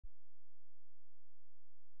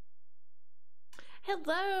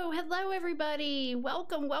Hello everybody.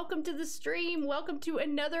 Welcome to the stream. Welcome to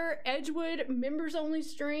another Edgewood members only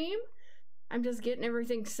stream. I'm just getting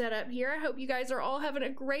everything set up here. I hope you guys are all having a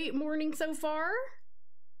great morning so far.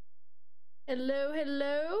 Hello.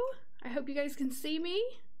 I hope you guys can see me.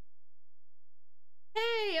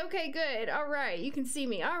 Hey, okay, good. All right, you can see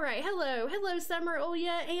me. All right, hello, Summer,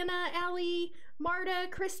 Olya, Anna, Allie, Marta,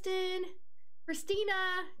 Kristen,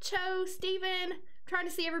 Christina, Cho, Steven. Trying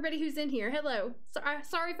to see everybody who's in here. Hello.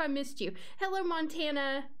 Sorry if I missed you. Hello,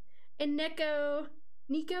 Montana and Nico,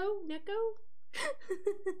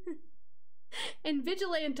 and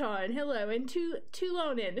Vigilanton. Hello, and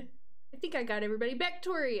Tulonin. I think I got everybody.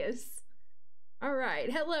 Victorious. All right.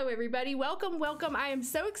 Hello, everybody. Welcome. I am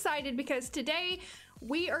so excited because today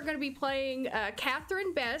we are going to be playing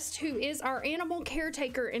Catherine Best, who is our animal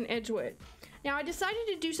caretaker in Edgewood. Now, I decided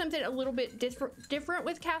to do something a little bit different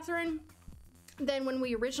with Catherine than when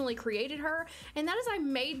we originally created her, and that is I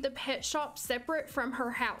made the pet shop separate from her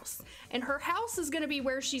house, and her house is going to be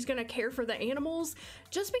where she's going to care for the animals,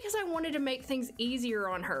 just because I wanted to make things easier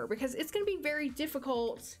on her, because it's going to be very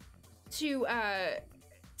difficult to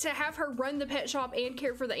have her run the pet shop and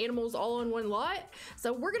care for the animals all on one lot.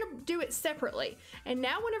 So we're gonna do it separately. And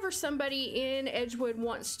now whenever somebody in Edgewood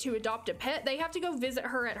wants to adopt a pet, they have to go visit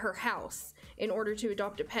her at her house in order to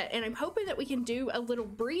adopt a pet. And I'm hoping that we can do a little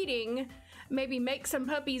breeding, maybe make some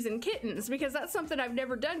puppies and kittens, because that's something I've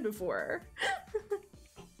never done before.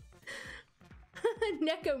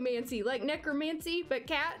 Necromancy, like necromancy, but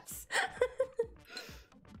cats.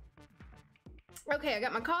 Okay, I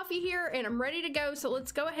got my coffee here and I'm ready to go, so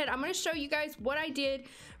let's go ahead. I'm going to show you guys what I did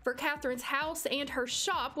for Catherine's house and her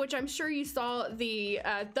shop, which I'm sure you saw the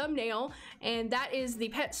thumbnail, and that is the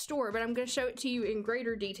pet store, but I'm going to show it to you in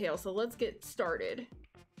greater detail, so let's get started.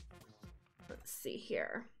 Let's see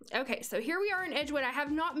here. Okay, so here we are in Edgewood. I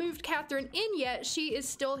have not moved Catherine in yet. She is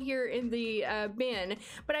still here in the bin,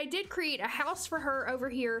 but I did create a house for her over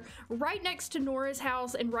here right next to Nora's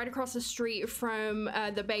house and right across the street from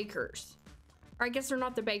the Bakers. I guess they're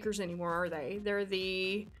not the Bakers anymore, are they? They're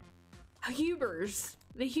the Hubers.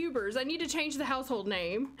 The Hubers. I need to change the household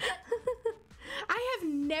name. I have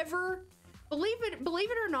never, believe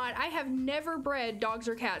it or not, I have never bred dogs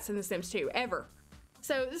or cats in The Sims 2, ever.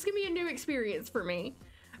 So this is gonna be a new experience for me.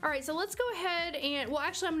 All right, so let's go ahead and, well,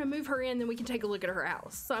 actually I'm gonna move her in, then we can take a look at her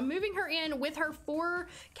house. So I'm moving her in with her 4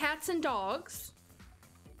 cats and dogs.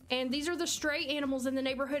 And these are the stray animals in the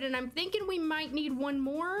neighborhood, and I'm thinking we might need one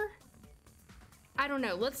more. I don't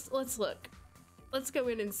know. Let's look. Let's go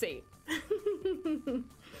in and see.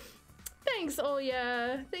 Thanks,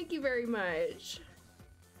 Olya. Thank you very much.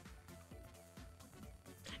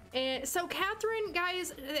 And so Catherine,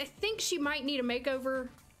 guys, I think she might need a makeover.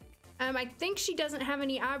 I think she doesn't have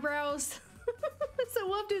any eyebrows. So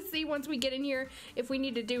we'll have to see once we get in here if we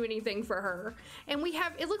need to do anything for her. And we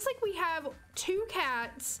have, it looks like we have 2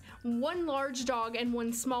 cats, 1 large dog, and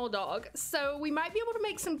 1 small dog. So we might be able to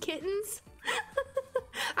make some kittens.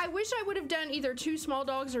 I wish I would have done either 2 small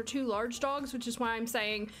dogs or 2 large dogs, which is why I'm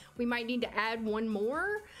saying we might need to add 1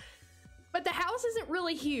 more. But the house isn't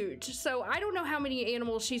really huge, so I don't know how many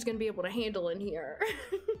animals she's going to be able to handle in here.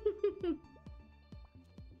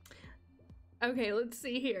 Okay, let's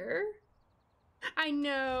see here. I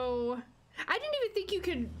know. I didn't even think you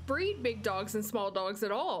could breed big dogs and small dogs at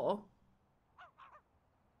all.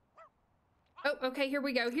 Oh, okay, here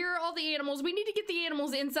we go. Here are all the animals. We need to get the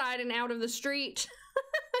animals inside and out of the street.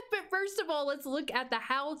 But first of all, let's look at the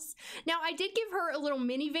house. Now, I did give her a little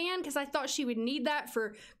minivan because I thought she would need that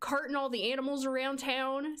for carting all the animals around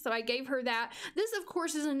town. So I gave her that. This, of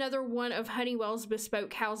course, is another one of Honeywell's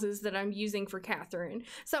bespoke houses that I'm using for Catherine.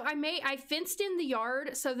 So I fenced in the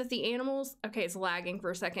yard so that the animals, okay, it's lagging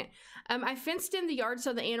for a second. I fenced in the yard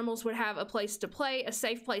so the animals would have a place to play, a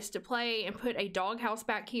safe place to play, and put a dog house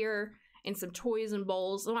back here and some toys and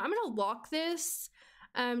bowls. So I'm going to lock this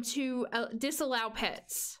to disallow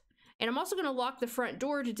pets. And I'm also going to lock the front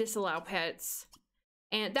door to disallow pets.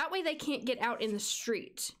 And that way they can't get out in the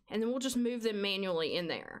street. And then we'll just move them manually in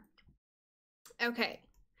there. Okay.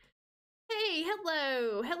 Hey,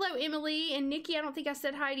 hello. Hello, Emily and Nikki. I don't think I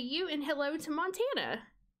said hi to you. And hello to Montana.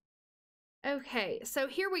 Okay, so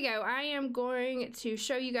here we go. I am going to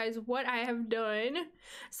show you guys what I have done.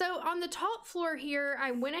 So on the top floor here, I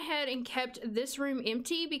went ahead and kept this room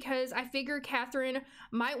empty because I figured Catherine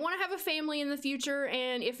might want to have a family in the future,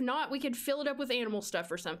 and if not, we could fill it up with animal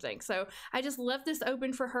stuff or something. So I just left this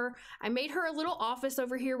open for her. I made her a little office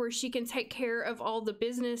over here where she can take care of all the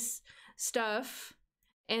business stuff.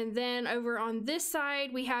 And then over on this side,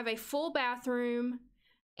 we have a full bathroom.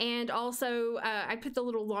 And also, I put the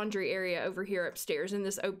little laundry area over here upstairs in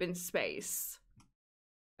this open space.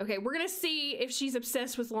 Okay, we're gonna see if she's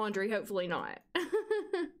obsessed with laundry. Hopefully not.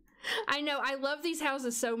 I know, I love these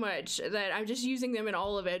houses so much that I'm just using them in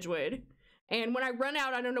all of Edgewood. And when I run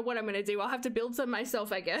out, I don't know what I'm gonna do. I'll have to build some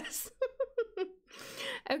myself, I guess.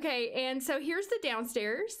 Okay, and so here's the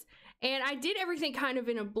downstairs. And I did everything kind of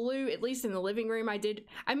in a blue, at least in the living room. I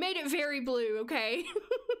made it very blue, okay?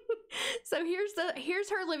 So here's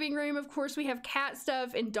her living room. Of course, we have cat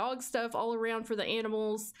stuff and dog stuff all around for the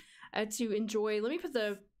animals to enjoy. Let me put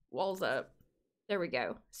the walls up. There we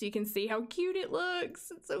go. So you can see how cute it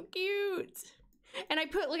looks. It's so cute. And I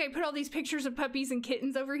put all these pictures of puppies and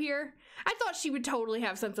kittens over here. I thought she would totally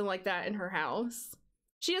have something like that in her house.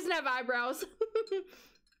 She doesn't have eyebrows.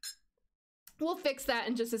 We'll fix that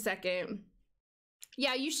in just a second.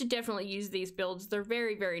 Yeah, you should definitely use these builds. They're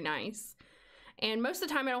very, very nice. And most of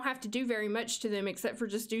the time I don't have to do very much to them except for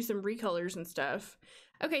just do some recolors and stuff.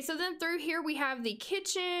 Okay, so then through here we have the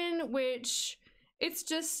kitchen, which it's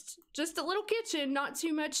just a little kitchen, not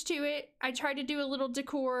too much to it. I tried to do a little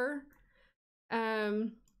decor.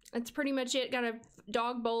 That's pretty much it. Got a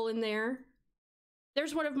dog bowl in there.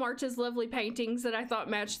 There's one of Marta's lovely paintings that I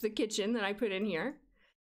thought matched the kitchen that I put in here.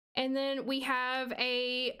 And then we have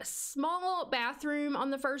a small bathroom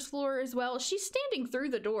on the first floor as well. She's standing through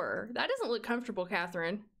the door. That doesn't look comfortable,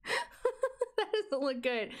 Catherine. That doesn't look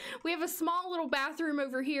good. We have a small little bathroom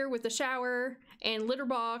over here with a shower and litter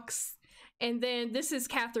box. And then this is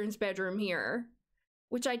Catherine's bedroom here,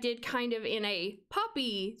 which I did kind of in a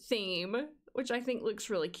poppy theme, which I think looks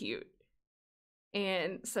really cute.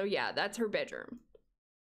 And so yeah, that's her bedroom.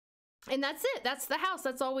 And that's it. That's the house.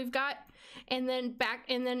 That's all we've got. And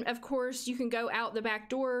then of course you can go out the back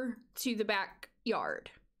door to the backyard.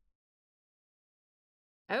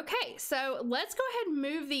 Okay, so let's go ahead and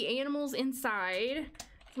move the animals inside.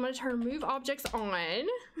 I'm gonna turn move objects on.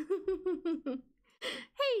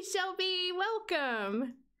 Hey Shelby,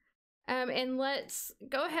 welcome. And let's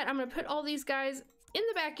go ahead. I'm gonna put all these guys in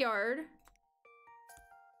the backyard.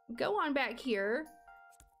 Go on back here.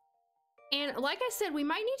 And like I said, we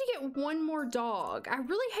might need to get one more dog. I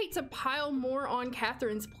really hate to pile more on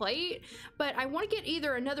Catherine's plate, but I want to get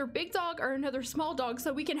either another big dog or another small dog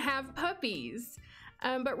so we can have puppies.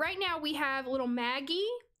 But right now we have little Maggie,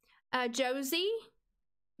 Josie,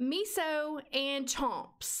 Miso, and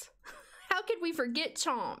Chomps. How could we forget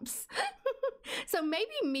Chomps? So maybe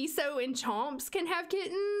Miso and Chomps can have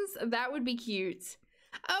kittens. That would be cute.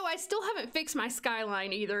 Oh, I still haven't fixed my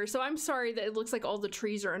skyline either, so I'm sorry that it looks like all the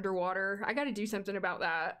trees are underwater. I gotta do something about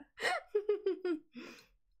that.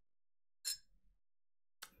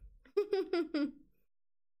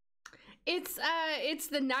 It's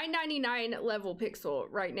the $9.99 level pixel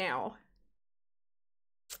right now.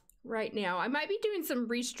 Right now. I might be doing some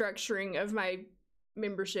restructuring of my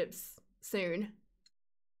memberships soon.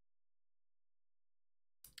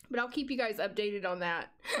 But I'll keep you guys updated on that.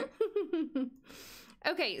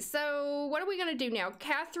 Okay, so what are we gonna do now?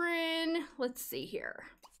 Catherine, let's see here.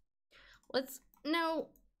 No,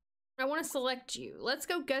 I wanna select you. Let's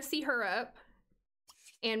go gussy her up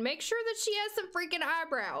and make sure that she has some freaking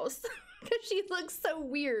eyebrows. Because she looks so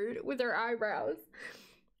weird with her eyebrows.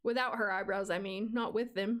 Without her eyebrows, I mean, not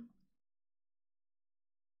with them.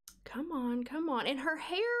 Come on, come on. And her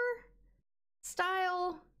hair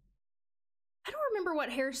style, I don't remember what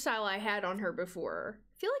hairstyle I had on her before.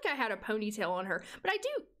 I feel like I had a ponytail on her, but I do.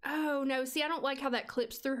 Oh no, see, I don't like how that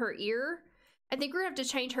clips through her ear. I think we're gonna have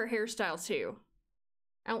to change her hairstyle too.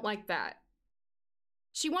 I don't like that.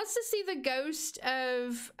 She wants to see the ghost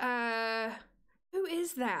of, who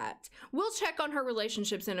is that? We'll check on her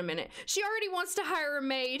relationships in a minute. She already wants to hire a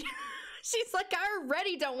maid. She's like, I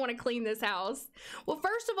already don't want to clean this house. Well,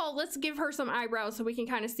 first of all, let's give her some eyebrows so we can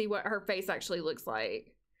kind of see what her face actually looks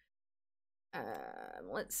like.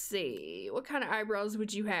 Let's see. What kind of eyebrows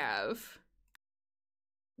would you have?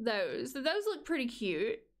 Those look pretty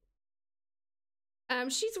cute.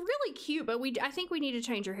 She's really cute, but I think we need to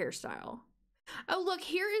change her hairstyle. Oh, look,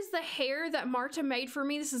 here is the hair that Marta made for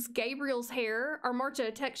me. This is Gabriel's hair, or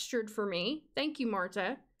Marta textured for me. Thank you,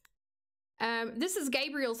 Marta. This is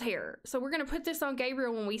Gabriel's hair. So we're gonna put this on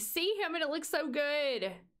Gabriel when we see him, and it looks so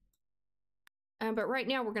good. But right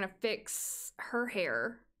now we're gonna fix her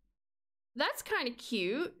hair. That's kind of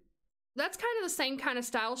cute. That's kind of the same kind of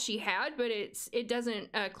style she had, but it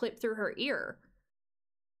doesn't clip through her ear.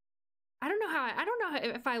 I don't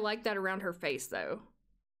know if I like that around her face though.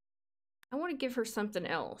 I want to give her something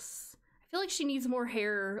else. I feel like she needs more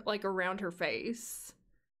hair like around her face.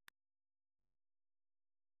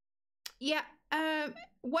 Yeah,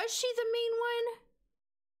 was she the mean one?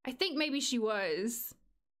 I think maybe she was.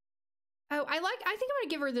 Oh, I think I'm gonna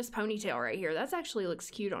give her this ponytail right here. That actually looks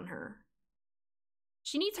cute on her.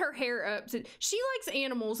 She needs her hair up. She likes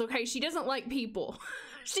animals, okay? She doesn't like people.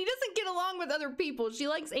 She doesn't get along with other people. She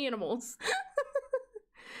likes animals.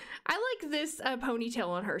 I like this ponytail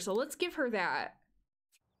on her, so let's give her that.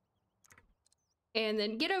 And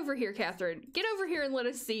then get over here, Catherine. Get over here and let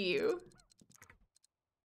us see you.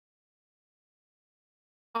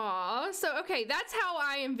 Aw, so okay, that's how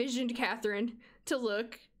I envisioned Catherine to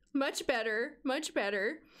look. Much better, much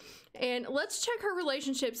better. And let's check her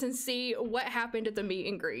relationships and see what happened at the meet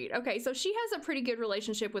and greet. Okay, so she has a pretty good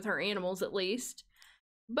relationship with her animals, at least.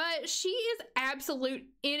 But she is absolute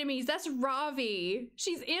enemies. That's Ravi.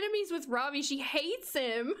 She's enemies with Ravi. She hates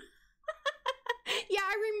him. Yeah,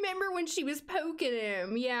 I remember when she was poking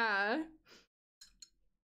him. Yeah.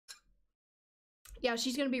 Yeah,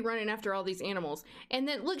 she's gonna be running after all these animals. And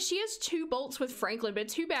then, look, she has 2 bolts with Franklin, but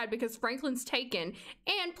too bad because Franklin's taken.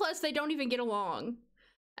 And plus, they don't even get along.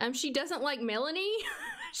 She doesn't like Melanie.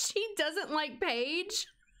 She doesn't like Paige.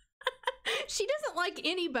 She doesn't like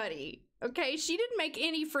anybody, okay? She didn't make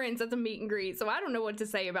any friends at the meet and greet, so I don't know what to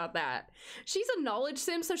say about that. She's a knowledge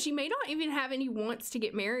sim, so she may not even have any wants to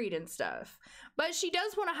get married and stuff. But she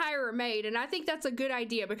does want to hire a maid, and I think that's a good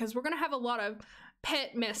idea because we're going to have a lot of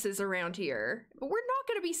pet messes around here. But we're not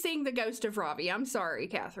going to be seeing the ghost of Ravi. I'm sorry,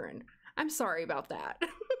 Catherine. I'm sorry about that.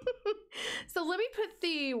 So let me put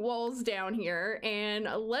the walls down here and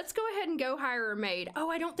let's go ahead and go hire a maid. Oh,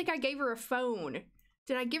 I don't think I gave her a phone.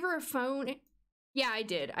 Did I give her a phone? Yeah, I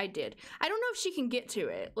did. I did. I don't know if she can get to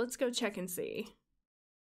it. Let's go check and see.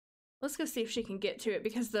 Let's go see if she can get to it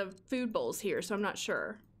because the food bowl's here, so I'm not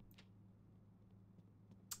sure.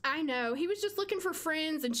 I know. He was just looking for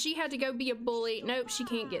friends and she had to go be a bully. Nope, she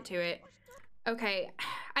can't get to it. Okay.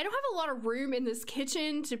 I don't have a lot of room in this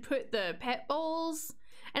kitchen to put the pet bowls.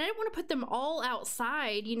 And I didn't want to put them all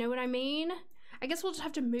outside, you know what I mean? I guess we'll just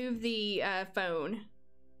have to move the phone.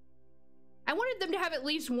 I wanted them to have at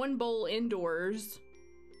least 1 bowl indoors.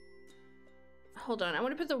 Hold on, I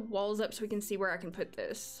want to put the walls up so we can see where I can put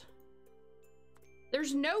this.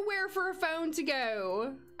 There's nowhere for a phone to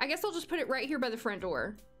go. I guess I'll just put it right here by the front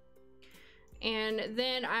door. And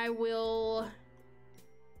then I will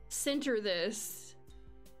center this.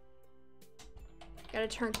 Gotta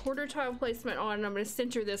turn quarter tile placement on, and I'm gonna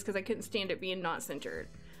center this because I couldn't stand it being not centered.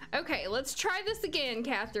 Okay, let's try this again,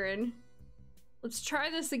 Catherine. Let's try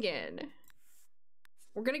this again.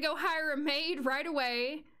 We're gonna go hire a maid right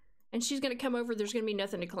away, and she's gonna come over. There's gonna be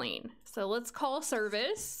nothing to clean. So let's call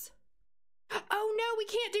service. Oh no, we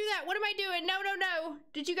can't do that. What am I doing? No, no, no.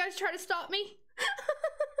 Did you guys try to stop me?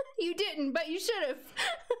 You didn't, but you should have.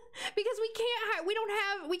 Because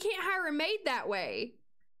we can't hire a maid that way.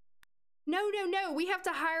 No, no, no. We have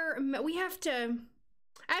to hire, I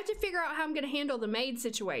have to figure out how I'm going to handle the maid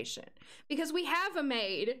situation. Because we have a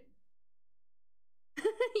maid.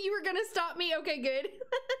 You were going to stop me? Okay, good.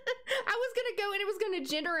 I was going to go and it was going to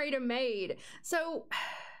generate a maid. So,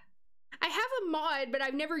 I have a mod, but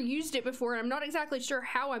I've never used it before. And I'm not exactly sure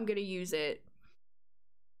how I'm going to use it.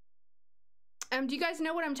 Do you guys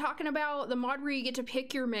know what I'm talking about? The mod where you get to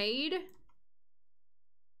pick your maid?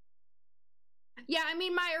 Yeah, I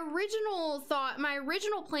mean, my original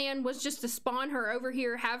plan was just to spawn her over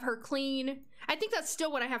here, have her clean. I think that's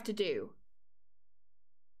still what I have to do.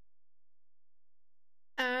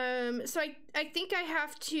 So I think I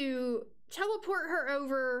have to teleport her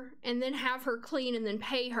over and then have her clean and then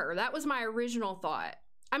pay her. That was my original thought.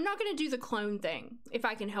 I'm not going to do the clone thing if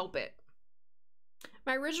I can help it.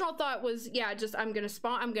 My original thought was, yeah, just I'm going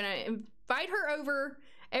to invite her over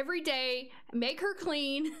every day, make her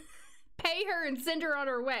clean, pay her, and send her on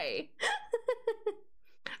her way.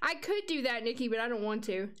 I could do that, Nikki, but I don't want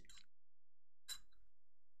to.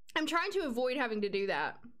 I'm trying to avoid having to do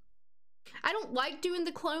that. I don't like doing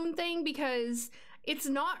the clone thing because it's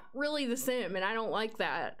not really the sim, and I don't like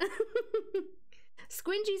that.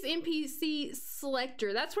 Squingy's NPC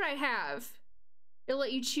selector, that's what I have. It'll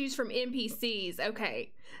let you choose from NPCs.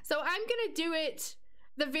 Okay, so I'm gonna do it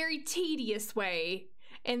the very tedious way,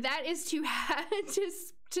 and that is to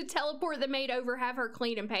to teleport the maid over, have her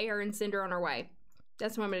clean, and pay her, and send her on her way.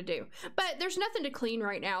 That's what I'm gonna do. But there's nothing to clean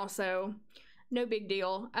right now, so no big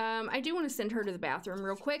deal. I do want to send her to the bathroom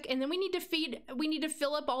real quick, and then we need to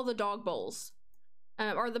fill up all the dog bowls,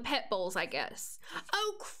 or the pet bowls, I guess.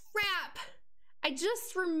 Oh crap! I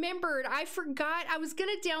just remembered, I forgot I was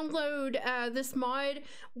gonna download this mod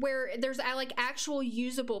where there's like actual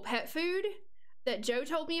usable pet food that Joe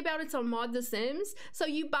told me about. It's on Mod The Sims. So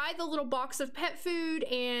you buy the little box of pet food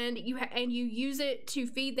and you use it to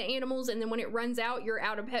feed the animals, and then when it runs out, you're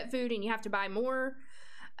out of pet food and you have to buy more.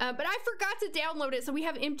 But I forgot to download it, so we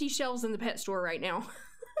have empty shelves in the pet store right now.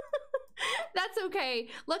 That's okay.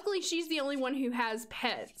 Luckily, she's the only one who has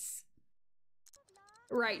pets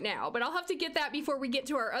right now, but I'll have to get that before we get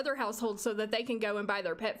to our other household so that they can go and buy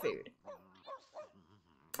their pet food.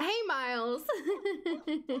 Hey, Miles.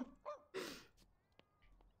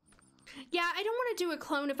 Yeah, I don't want to do a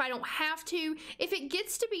clone if I don't have to. If it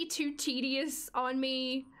gets to be too tedious on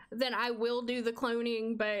me, then I will do the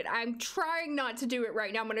cloning, but I'm trying not to do it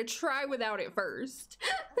right now. I'm going to try without it first.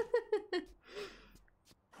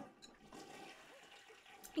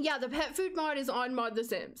 Yeah, the pet food mod is on Mod The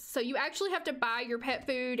Sims. So you actually have to buy your pet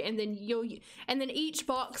food, and then each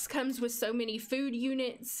box comes with so many food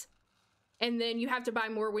units, and then you have to buy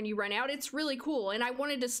more when you run out. It's really cool. And I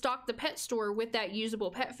wanted to stock the pet store with that usable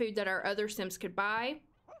pet food that our other Sims could buy.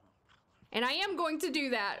 And I am going to do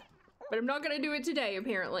that, but I'm not going to do it today,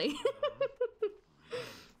 apparently.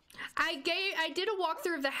 I did a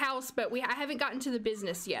walkthrough of the house, but I haven't gotten to the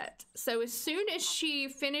business yet. So as soon as she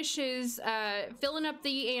finishes filling up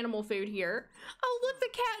the animal food here. Oh, look, the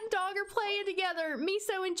cat and dog are playing together.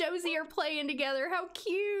 Miso and Josie are playing together. How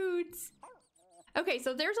cute. Okay,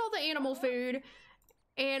 so there's all the animal food.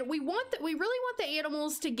 And we really want the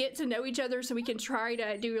animals to get to know each other so we can try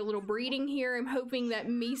to do a little breeding here. I'm hoping that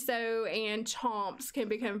Miso and Chomps can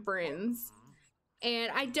become friends.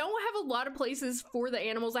 And I don't have a lot of places for the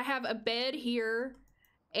animals. I have a bed here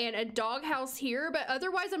and a doghouse here, but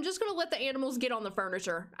otherwise I'm just gonna let the animals get on the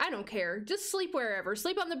furniture. I don't care. Just sleep wherever.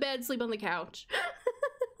 Sleep on the bed, sleep on the couch.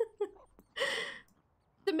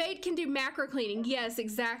 The maid can do macro cleaning. Yes,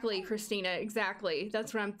 exactly, Christina, exactly.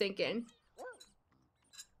 That's what I'm thinking.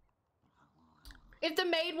 If the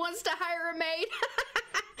maid wants to hire a maid,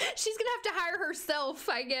 she's gonna have to hire herself,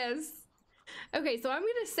 I guess. Okay, so I'm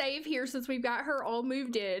gonna save here since we've got her all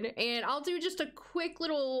moved in, and I'll do just a quick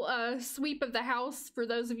little sweep of the house for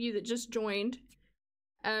those of you that just joined.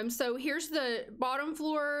 So here's the bottom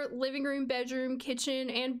floor, living room, bedroom, kitchen,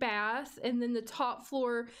 and bath, and then the top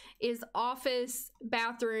floor is office,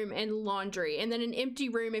 bathroom, and laundry, and then an empty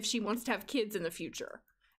room if she wants to have kids in the future.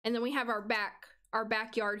 And then we have our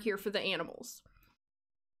backyard here for the animals.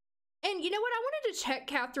 And you know what? I wanted to check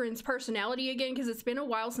Catherine's personality again because it's been a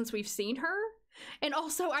while since we've seen her. And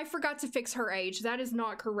also, I forgot to fix her age. That is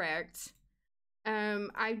not correct.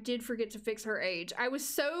 I did forget to fix her age.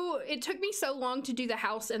 It took me so long to do the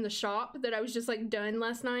house and the shop that I was just like done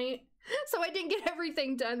last night. So I didn't get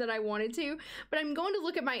everything done that I wanted to. But I'm going to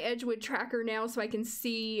look at my Edgewood tracker now so I can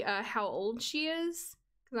see how old she is.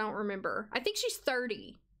 Because I don't remember. I think she's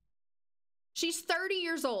 30. She's 30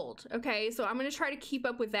 years old, okay? So I'm gonna try to keep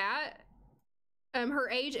up with that, her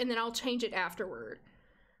age, and then I'll change it afterward.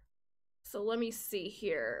 So let me see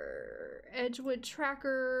here. Edgewood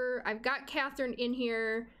tracker. I've got Catherine in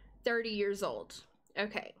here, 30 years old.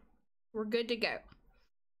 Okay, we're good to go.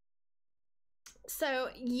 So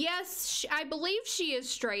yes, I believe she is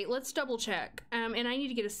straight. Let's double check. And I need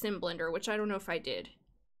to get a sim blender, which I don't know if I did.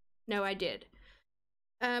 No, I did.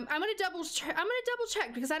 I'm gonna double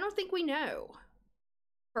check because I don't think we know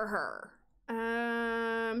for her.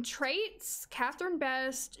 Traits, Catherine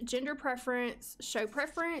Best, gender preference, show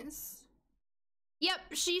preference. Yep,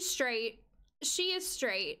 she's straight. She is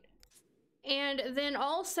straight. And then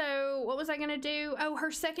also, what was I gonna do? Oh,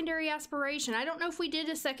 her secondary aspiration. I don't know if we did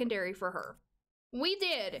a secondary for her. We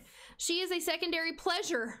did. She is a secondary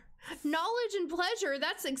pleasure. Knowledge and pleasure.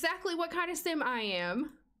 That's exactly what kind of sim I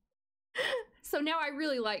am. So now I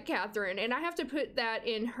really like Catherine, and I have to put that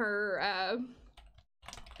in her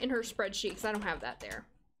spreadsheet because I don't have that there.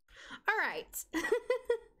 All right.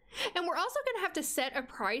 And we're also going to have to set a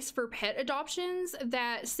price for pet adoptions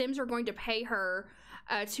that Sims are going to pay her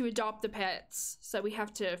to adopt the pets. So we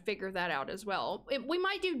have to figure that out as well. We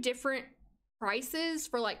might do different prices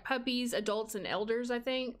for like puppies, adults, and elders, I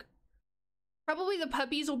think. Probably the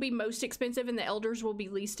puppies will be most expensive and the elders will be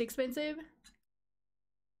least expensive.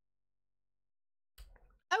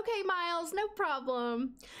 Okay, Miles, no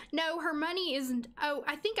problem. No, her money isn't. Oh,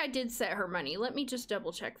 I think I did set her money. Let me just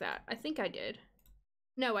double check that. I think I did.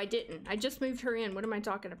 No, I didn't. I just moved her in. What am I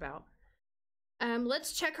talking about?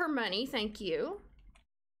 Let's check her money. Thank you.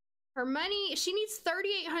 Her money, she needs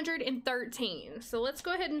 3,813. So let's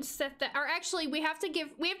go ahead and set that. Or actually, we have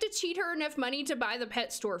to cheat her enough money to buy the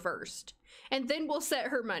pet store first. And then we'll set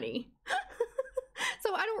her money.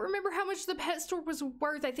 So I don't remember how much the pet store was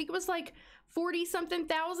worth. I think it was like 40-something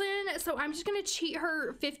thousand. So I'm just gonna cheat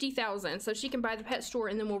her 50,000 so she can buy the pet store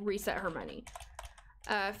and then we'll reset her money.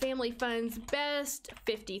 Family funds best,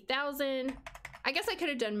 50,000. I guess I could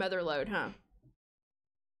have done mother load, huh?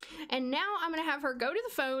 And now I'm gonna have her go to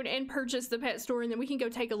the phone and purchase the pet store and then we can go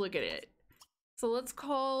take a look at it. So let's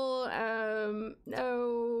call,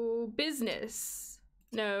 no, business.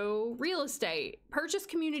 No. Real estate. Purchase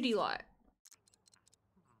community lot.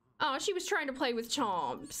 Oh, she was trying to play with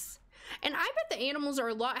Chomps. And I bet the animals are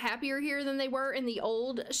a lot happier here than they were in the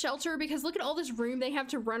old shelter because look at all this room they have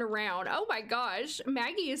to run around. Oh my gosh,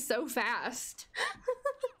 Maggie is so fast.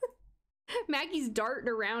 Maggie's darting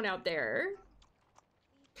around out there.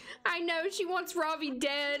 I know, she wants Ravi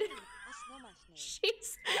dead.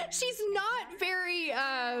 she's not very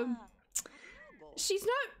she's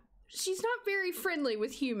not very friendly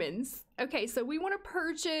with humans. Okay, so we want to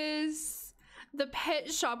purchase the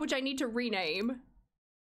pet shop, which I need to rename.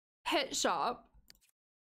 Pet shop.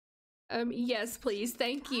 Yes, please.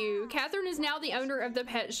 Thank you. Catherine is now the owner of the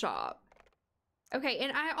pet shop. Okay,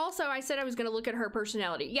 and I said I was going to look at her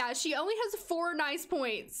personality. Yeah, she only has 4 nice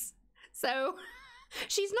points. So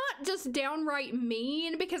she's not just downright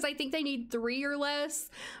mean because I think they need 3 or less,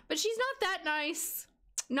 but she's not that nice.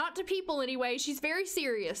 Not to people anyway. She's very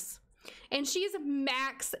serious. And she is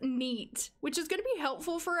max neat, which is going to be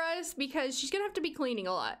helpful for us because she's going to have to be cleaning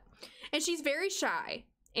a lot. And she's very shy.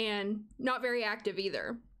 And not very active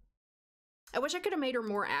either. I wish I could have made her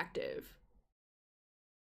more active.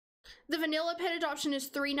 The vanilla pet adoption is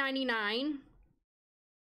 $3.99.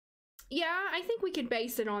 Yeah, I think we could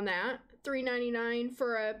base it on that. $3.99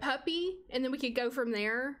 for a puppy, and then we could go from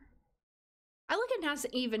there. I like a nice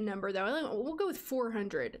even number though. We'll go with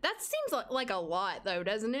 400. That seems like a lot though,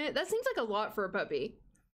 doesn't it? That seems like a lot for a puppy.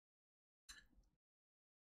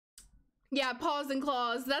 Yeah, paws and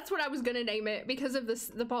claws. That's what I was gonna name it because of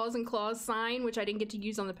the paws and claws sign, which I didn't get to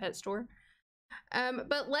use on the pet store.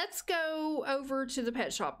 But let's go over to the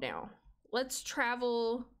pet shop now. Let's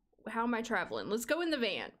travel. How am I traveling? Let's go in the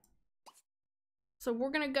van. So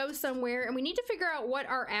we're gonna go somewhere and we need to figure out what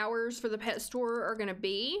our hours for the pet store are gonna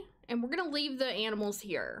be. And we're gonna leave the animals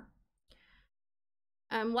here.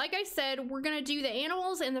 Like I said, we're gonna do the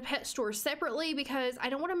animals and the pet store separately because I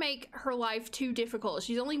don't want to make her life too difficult.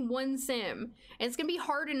 She's only 1 sim, and it's gonna be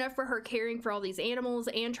hard enough for her caring for all these animals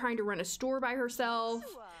and trying to run a store by herself.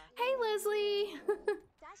 Hey, Leslie.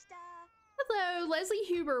 Hello, Leslie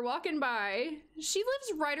Huber walking by. She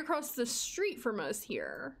lives right across the street from us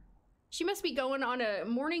here. She must be going on a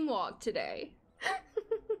morning walk today.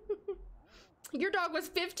 Your dog was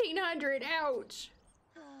 1,500, ouch.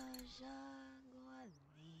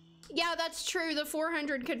 Yeah, that's true. The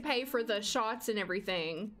 400 could pay for the shots and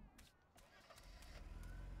everything.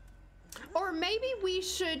 Or maybe we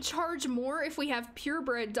should charge more if we have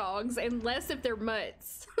purebred dogs and less if they're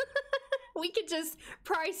mutts. We could just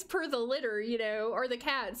price per the litter, you know, or the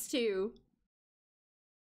cats too.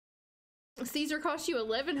 Caesar cost you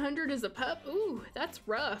 1,100 as a pup? Ooh, that's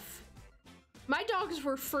rough. My dogs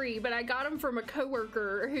were free, but I got them from a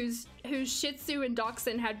coworker whose Shih Tzu and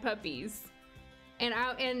Dachshund had puppies. And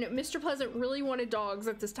Mr. Pleasant really wanted dogs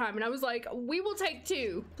at this time. And I was like, we will take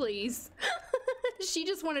 2, please. She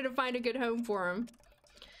just wanted to find a good home for him.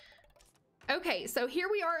 Okay, so here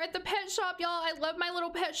we are at the pet shop, y'all. I love my little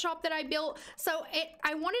pet shop that I built. So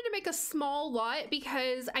I wanted to make a small lot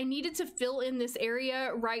because I needed to fill in this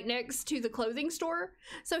area right next to the clothing store.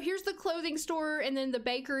 So here's the clothing store, and then the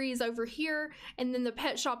bakery is over here, and then the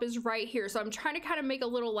pet shop is right here. So I'm trying to kind of make a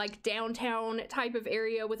little like downtown type of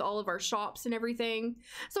area with all of our shops and everything.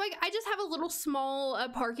 So I just have a little small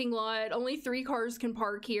parking lot. Only 3 cars can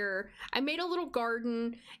park here. I made a little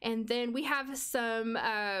garden, and then we have some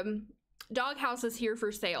dog houses here for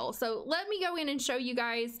sale. So let me go in and show you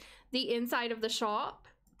guys the inside of the shop.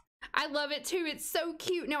 I love it too. It's so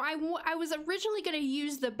cute. Now I was originally going to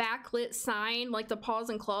use the backlit sign, like the paws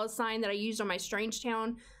and claws sign that I used on my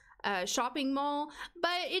Strangetown shopping mall,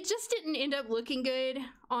 but it just didn't end up looking good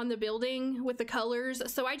on the building with the colors.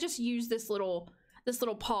 So I just used this little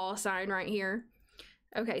paw sign right here.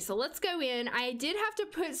 Okay, so let's go in. I did have to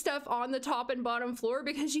put stuff on the top and bottom floor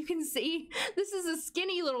because you can see this is a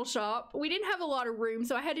skinny little shop. We didn't have a lot of room,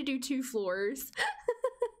 so I had to do 2 floors.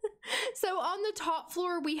 So on the top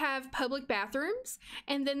floor, we have public bathrooms,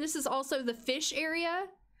 and then this is also the fish area.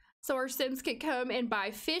 So our Sims can come and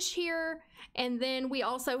buy fish here. And then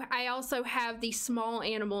I also have the small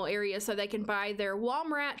animal area so they can buy their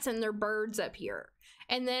womrats and their birds up here.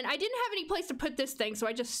 And then I didn't have any place to put this thing, so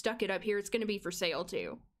I just stuck it up here. It's going to be for sale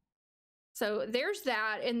too. So there's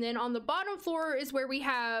that. And then on the bottom floor is where we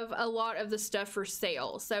have a lot of the stuff for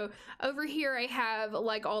sale. So over here I have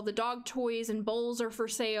like all the dog toys and bowls are for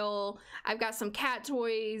sale. I've got some cat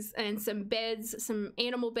toys and some beds, some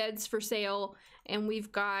animal beds for sale. And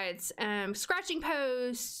we've got scratching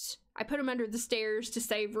posts. I put them under the stairs to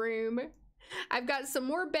save room. I've got some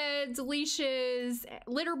more beds, leashes,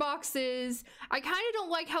 litter boxes. I kind of don't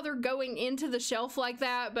like how they're going into the shelf like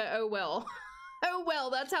that, but oh well. Oh well,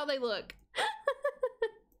 that's how they look.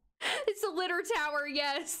 the litter tower,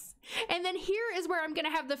 yes. And then here is where I'm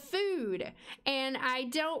gonna have the food. And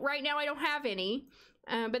right now I don't have any.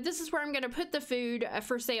 But this is where I'm going to put the food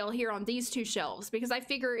for sale here on these two shelves, because I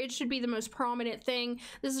figure it should be the most prominent thing.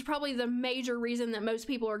 This is probably the major reason that most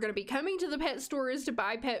people are going to be coming to the pet store, is to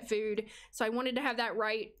buy pet food. So I wanted to have that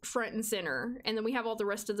right front and center. And then we have all the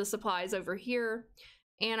rest of the supplies over here.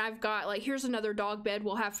 And I've got, like, here's another dog bed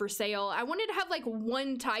we'll have for sale. I wanted to have like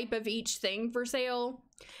one type of each thing for sale.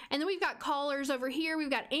 And then we've got collars over here. We've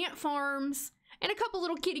got ant farms and a couple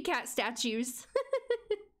little kitty cat statues.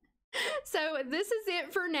 So this is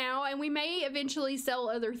it for now, and we may eventually sell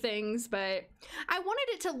other things, but I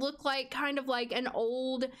wanted it to look like kind of like an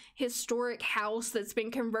old historic house that's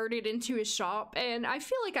been converted into a shop, and I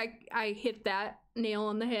feel like I hit that nail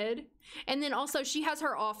on the head. And then also she has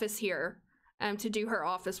her office here to do her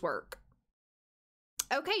office work.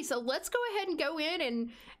 Okay, so let's go ahead and go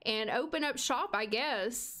in and open up shop, I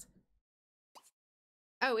guess.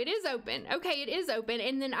 Oh, it is open. Okay, it is open.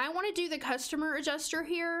 And then I want to do the customer adjuster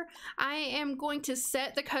here. I am going to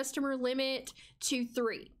set the customer limit to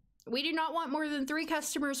 3. We do not want more than 3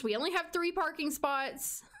 customers. We only have 3 parking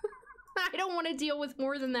spots. I don't want to deal with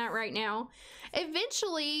more than that right now.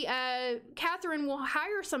 Eventually, Catherine will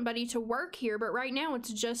hire somebody to work here, but right now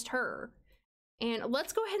it's just her. And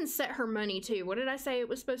let's go ahead and set her money too. What did I say it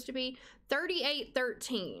was supposed to be?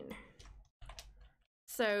 $38.13.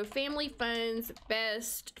 So family funds,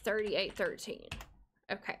 best, $38.13.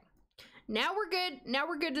 Okay, now we're good. Now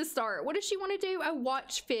we're good to start. What does she want to do? Oh,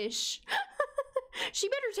 watch fish. She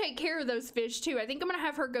better take care of those fish too. I think I'm gonna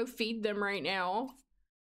have her go feed them right now.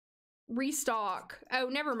 Restock. Oh,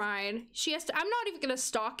 never mind. She has to. I'm not even gonna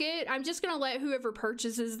stock it. I'm just gonna let whoever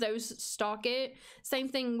purchases those stock it. Same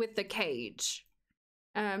thing with the cage.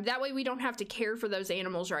 That way we don't have to care for those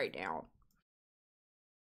animals right now.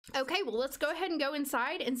 Okay, well, let's go ahead and go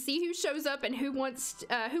inside and see who shows up and who wants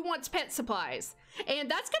pet supplies. And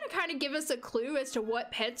that's going to kind of give us a clue as to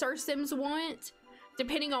what pets our Sims want,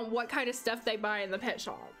 depending on what kind of stuff they buy in the pet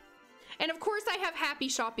shop. And of course, I have happy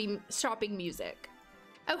shopping music.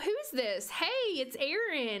 Oh, who's this? Hey, it's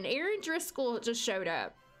Aaron. Aaron Driscoll just showed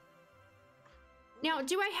up. Now,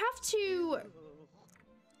 do I have to...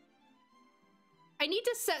 I need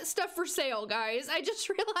to set stuff for sale, guys. I just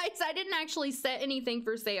realized I didn't actually set anything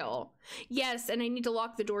for sale. Yes, and I need to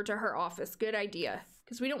lock the door to her office. Good idea.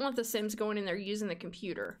 Because we don't want the Sims going in there using the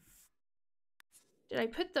computer. Did I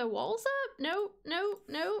put the walls up? Nope, nope,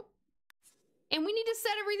 nope. And we need to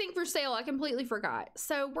set everything for sale. I completely forgot.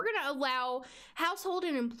 So we're going to allow household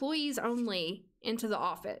and employees only into the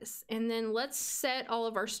office. And then let's set all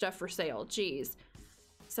of our stuff for sale. Jeez.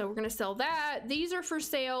 So we're gonna sell that. These are for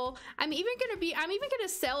sale. I'm even gonna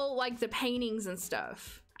sell like the paintings and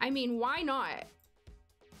stuff. I mean, why not?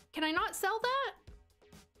 Can I not sell that?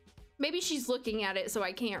 Maybe she's looking at it, so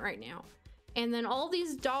I can't right now. And then all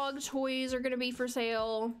these dog toys are gonna be for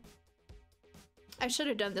sale. I should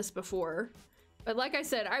have done this before. But like I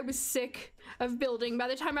said, I was sick of building. By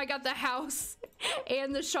the time I got the house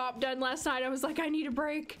and the shop done last night, I was like, I need a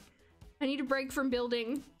break. I need a break from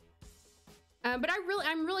building. But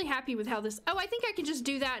I'm really happy with how this... Oh, I think I can just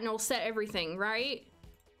do that and it'll set everything, right?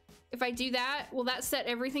 If I do that, will that set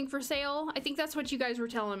everything for sale? I think that's what you guys were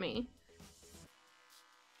telling me.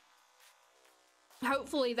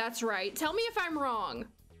 Hopefully that's right. Tell me if I'm wrong.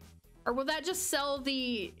 Or will that just sell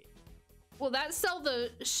the... Will that sell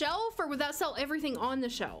the shelf, or will that sell everything on the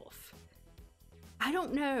shelf? I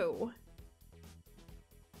don't know.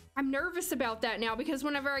 I'm nervous about that now, because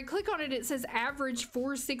whenever I click on it, it says average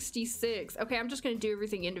 466. Okay, I'm just gonna do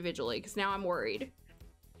everything individually because now I'm worried.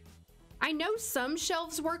 I know some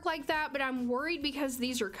shelves work like that, but I'm worried because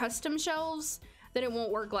these are custom shelves that it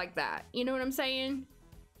won't work like that. You know what I'm saying?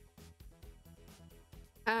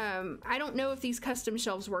 I don't know if these custom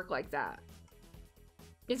shelves work like that.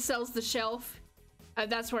 It sells the shelf.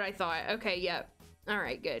 That's what I thought. Okay, yep. All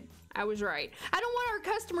right, good. I was right. I don't want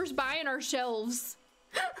our customers buying our shelves.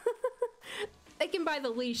 They can buy the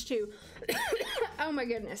leash too. Oh my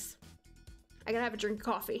goodness. I gotta have a drink of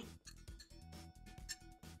coffee.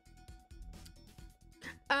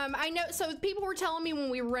 I know, so people were telling me when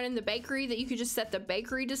we were running the bakery that you could just set the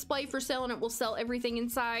bakery display for sale and it will sell everything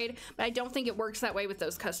inside, but I don't think it works that way with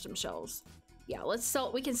those custom shelves. Yeah,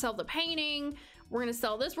 we can sell the painting. We're gonna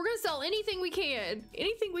sell this. We're gonna sell anything we can.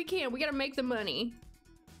 Anything we can. We gotta make the money.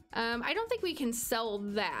 I don't think we can sell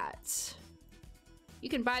that. You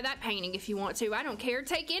can buy that painting if you want to. I don't care.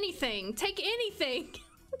 Take anything. Take anything.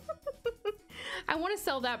 I want to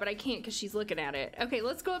sell that, but I can't because she's looking at it. Okay,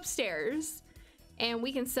 let's go upstairs. And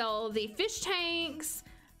we can sell the fish tanks,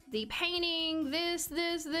 the painting, this,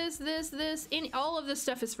 all of this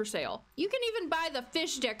stuff is for sale. You can even buy the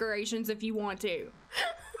fish decorations if you want to.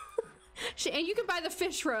 And you can buy the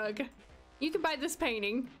fish rug. You can buy this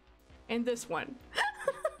painting and this one.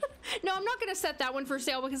 No, I'm not gonna set that one for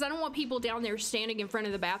sale because I don't want people down there standing in front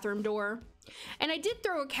of the bathroom door. And I did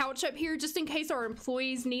throw a couch up here just in case our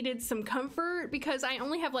employees needed some comfort because I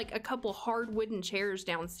only have like a couple hard wooden chairs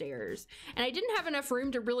downstairs. And I didn't have enough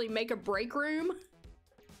room to really make a break room.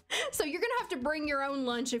 So you're gonna have to bring your own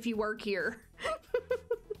lunch if you work here.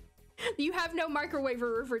 You have no microwave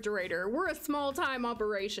or refrigerator. We're a small time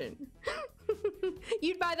operation.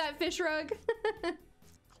 You'd buy that fish rug?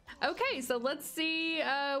 Okay, so let's see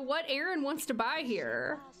what Aaron wants to buy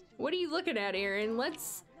here. What are you looking at, Aaron? May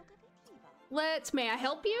I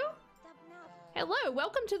help you? Hello,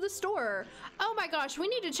 welcome to the store. Oh my gosh, we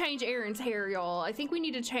need to change Aaron's hair, y'all. I think we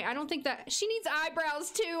need to change, I don't think that, she needs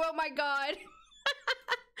eyebrows too, oh my God.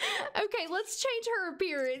 Okay, let's change her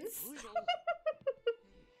appearance.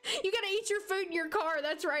 You gotta eat your food in your car,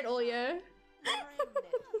 that's right, Olya.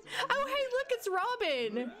 Oh, hey, look, it's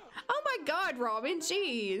Robin. Oh my God, Robin,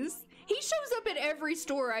 jeez. He shows up at every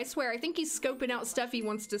store, I swear. I think he's scoping out stuff he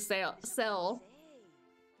wants to sell.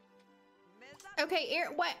 Okay,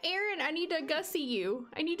 Aaron, I need to gussy you.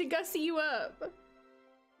 I need to gussy you up.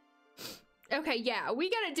 Okay, yeah, we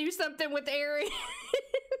gotta do something with Aaron.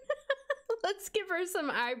 Let's give her some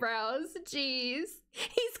eyebrows. Jeez.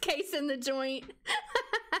 He's casing the joint.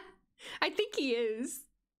 I think he is.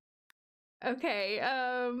 Okay,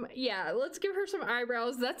 yeah, let's give her some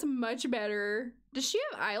eyebrows. That's much better. Does she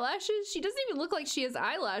have eyelashes? She doesn't even look like she has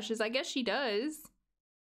eyelashes. I guess she does.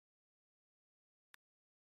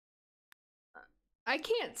 I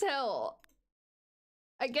can't tell.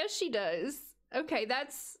 I guess she does. Okay,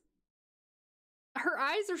 that's... Her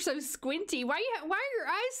eyes are so squinty. Why are your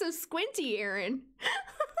eyes so squinty, Aaron?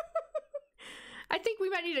 I think we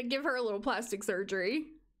might need to give her a little plastic surgery.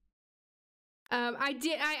 I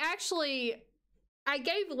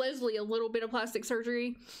gave Leslie a little bit of plastic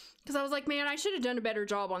surgery because I was like, man, I should have done a better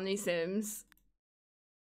job on these Sims.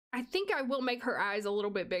 I think I will make her eyes a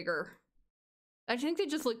little bit bigger. I think they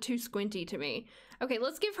just look too squinty to me. Okay,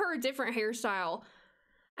 let's give her a different hairstyle.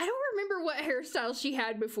 I don't remember what hairstyle she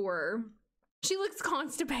had before. She looks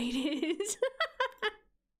constipated.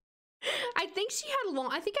 I think she had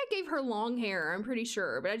I think I gave her long hair, I'm pretty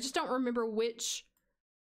sure, but I just don't remember which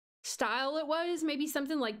style it was. Maybe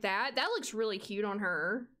something like that. That looks really cute on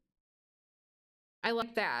her. I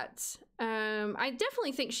like that. I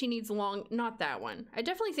definitely think she needs not that one. I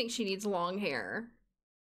definitely think she needs long hair.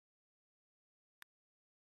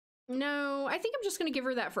 No, I think I'm just gonna give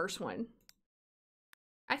her that first one.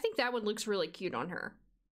 I think that one looks really cute on her.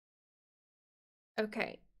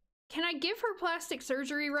 Okay. Can I give her plastic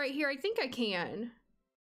surgery right here? I think I can.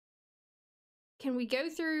 Can we go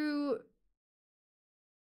through...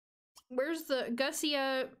 Where's the gussy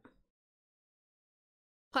up?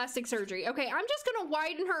 Plastic surgery. Okay, I'm just gonna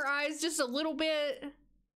widen her eyes just a little bit.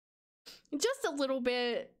 Just a little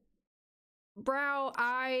bit. Brow,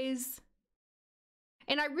 eyes.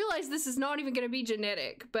 And I realize this is not even gonna be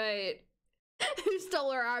genetic, but who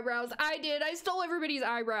stole our eyebrows? I did. I stole everybody's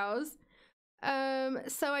eyebrows.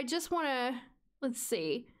 So I just wanna, let's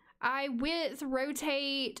see. Eye width,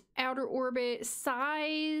 rotate, outer orbit,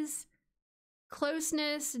 size,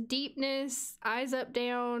 closeness, deepness, eyes up,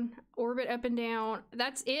 down, orbit up and down.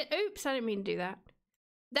 That's it. Oops, I didn't mean to do that.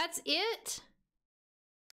 That's it.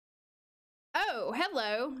 Oh,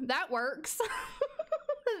 hello. That works.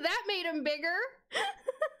 That made him bigger.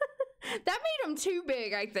 That made him too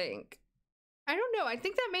big, I think. I don't know. I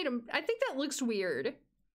think that made him, I think that looks weird.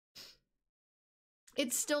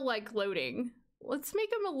 It's still like loading. Let's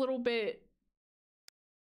make him a little bit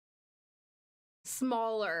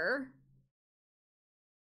smaller.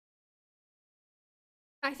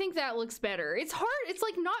 I think that looks better. It's hard. It's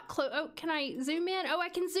like not close. Oh, can I zoom in? Oh, I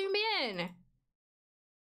can zoom in.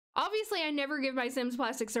 Obviously, I never give my Sims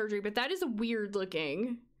plastic surgery, but that is weird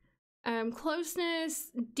looking.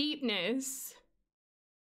 Closeness, deepness.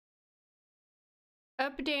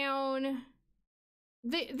 Up, down.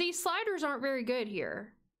 These sliders aren't very good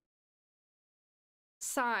here.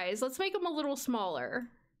 Size. Let's make them a little smaller.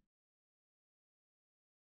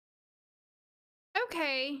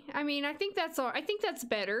 Okay. I mean, I think that's all. I think that's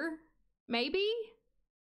better. Maybe?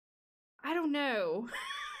 I don't know.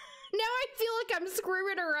 Now I feel like I'm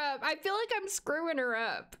screwing her up. I feel like I'm screwing her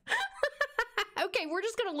up. Okay, we're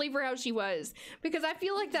just gonna leave her how she was because I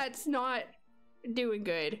feel like that's not doing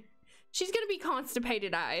good. She's gonna be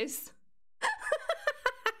constipated eyes.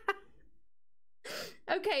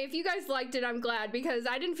 Okay, if you guys liked it, I'm glad because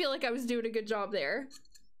I didn't feel like I was doing a good job there.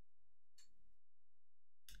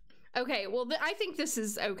 Okay, well, I think this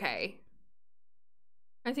is okay.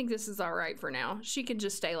 I think this is all right for now. She can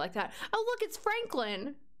just stay like that. Oh, look, it's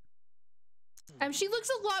Franklin. She looks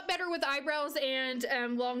a lot better with eyebrows and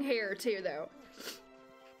long hair too, though.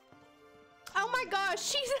 Oh my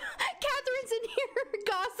gosh, Catherine's in here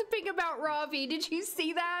gossiping about Ravi. Did you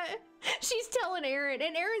see that? She's telling Aaron,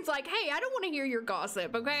 and Aaron's like, hey, I don't want to hear your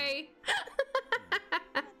gossip, okay?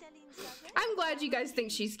 I'm glad you guys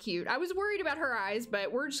think she's cute. I was worried about her eyes,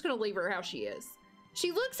 but we're just gonna leave her how she is.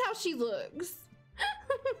 She looks how she looks.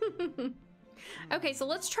 Okay, so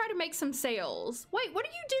let's try to make some sales. Wait, what are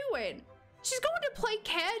you doing? She's going to play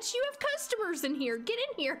catch. You have customers in here. Get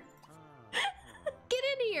in here. Get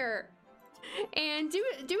in here. And do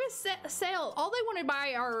a sale. All they want to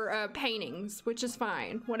buy are paintings, which is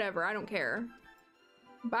fine. Whatever, I don't care.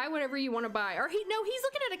 Buy whatever you want to buy. Or he's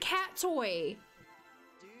looking at a cat toy.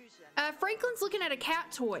 Franklin's looking at a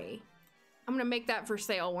cat toy. I'm gonna make that for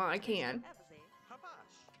sale while I can.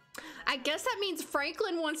 I guess that means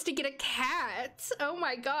Franklin wants to get a cat. Oh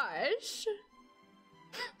my gosh.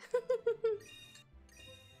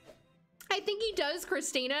 I think he does,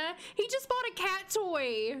 Christina. He just bought a cat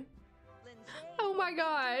toy. Oh my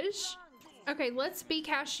gosh. Okay, let's be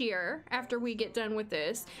cashier after we get done with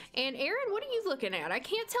this. And Aaron, what are you looking at? I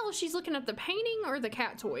can't tell if she's looking at the painting or the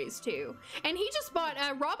cat toys too. And he just bought,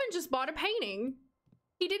 Robin just bought a painting.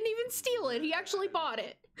 He didn't even steal it. He actually bought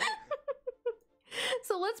it.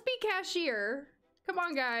 So let's be cashier. Come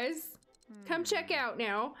on, guys. Come check out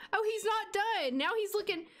now. Oh, he's not done. Now he's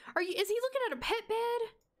looking, is he looking at a pet bed?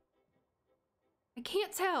 I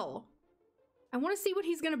can't tell. I want to see what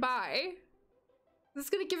he's gonna buy. This is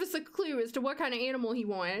gonna give us a clue as to what kind of animal he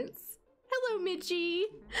wants. Hello, Mitchie.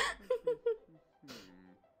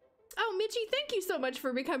 Oh, Mitchie, thank you so much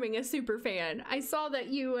for becoming a super fan. I saw that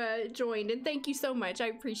you joined, and thank you so much. I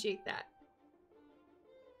appreciate that.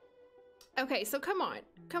 Okay, so come on.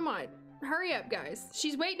 Come on. Hurry up, guys.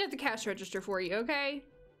 She's waiting at the cash register for you, okay?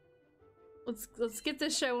 Let's get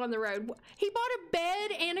this show on the road. He bought a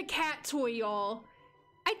bed and a cat toy, y'all.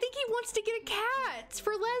 I think he wants to get a cat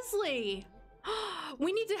for Leslie.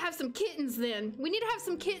 We need to have some kittens then. We need to have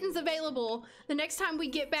some kittens available the next time we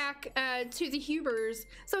get back to the Hubers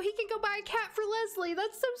so he can go buy a cat for Leslie.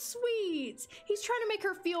 That's so sweet. He's trying to make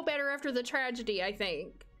her feel better after the tragedy, I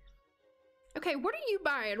think. Okay, what are you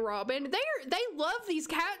buying, Robin? They love these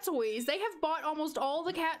cat toys. They have bought almost all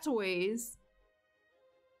the cat toys.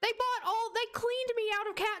 They cleaned me out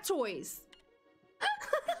of cat toys.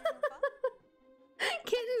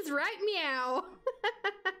 Kittens, right, meow.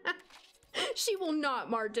 She will not,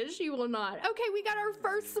 Marta. She will not. Okay, we got our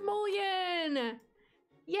first simoleon.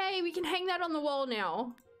 Yay, we can hang that on the wall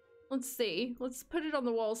now. Let's see. Let's put it on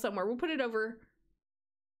the wall somewhere. We'll put it over.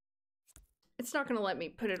 It's not gonna let me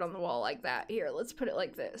put it on the wall like that. Here, let's put it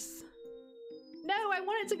like this. No, I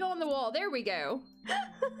want it to go on the wall. There we go.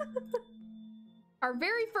 Our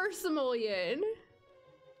very first simoleon.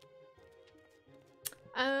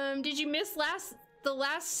 Did you miss the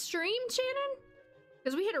last stream, Shannon?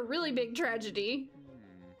 Because we had a really big tragedy.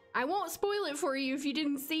 I won't spoil it for you if you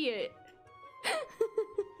didn't see it.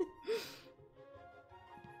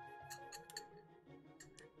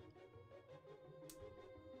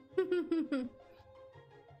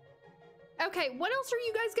 Okay, what else are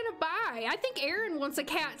you guys gonna buy? I think Erin wants a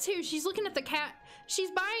cat too. She's looking at the cat. She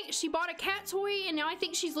bought a cat toy and now I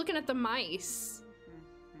think she's looking at the mice.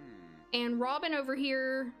 And Robin over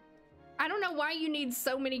here, I don't know why you need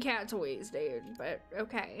so many cat toys, dude, but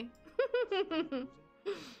okay.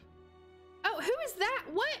 Oh, who is that?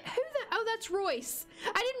 What? Oh, that's Royce.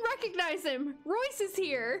 I didn't recognize him. Royce is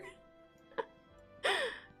here.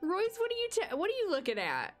 Royce, what are you looking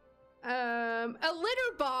at? A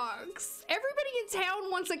litter box. Everybody in town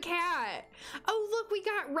wants a cat. Oh, look, we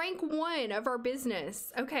got rank 1 of our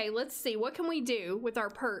business. Okay, let's see. What can we do with our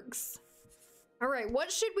perks? All right,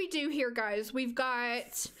 what should we do here, guys? We've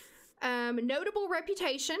got notable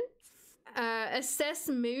reputation, assess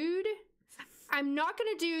mood. I'm not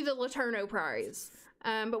gonna do the Laterno prize,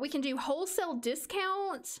 but we can do wholesale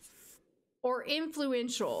discount or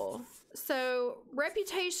influential. So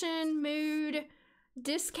reputation, mood,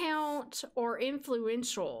 discount, or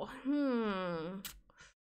influential.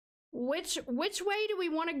 Which way do we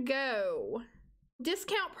want to go?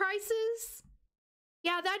 Discount prices?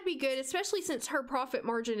 Yeah, that'd be good, especially since her profit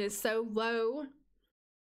margin is so low.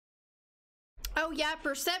 Oh yeah,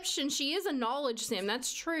 perception. She is a knowledge sim.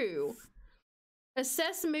 That's true.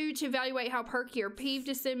 Assess mood to evaluate how perky or peeved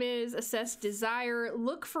a sim is. Assess desire.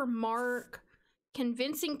 Look for mark.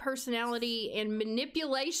 Convincing personality and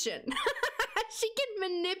manipulation. She can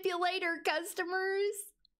manipulate her customers.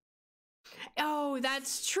 Oh,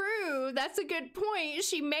 that's true. That's a good point.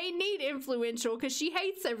 She may need influential because she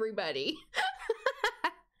hates everybody.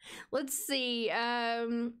 Let's see.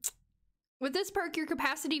 With this perk, your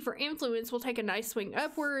capacity for influence will take a nice swing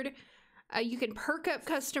upward. You can perk up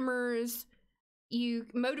customers.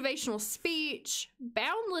 Motivational speech,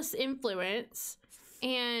 boundless influence,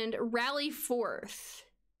 and rally forth.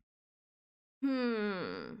 I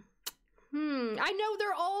know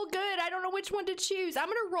they're all good. I don't know which one to choose. I'm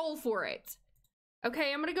gonna roll for it.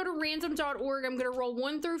 Okay, I'm gonna go to random.org. I'm gonna roll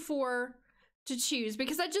 1 through 4 to choose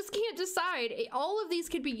because I just can't decide. All of these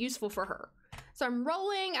could be useful for her. So I'm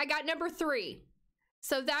rolling. I got number 3.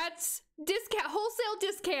 So that's discount, wholesale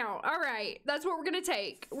discount. All right, that's what we're gonna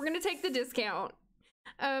take. We're gonna take the discount.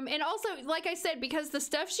 And also, like I said, because the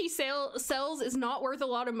stuff she sells is not worth a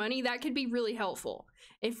lot of money, that could be really helpful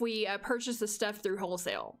if we purchase the stuff through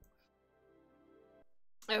wholesale.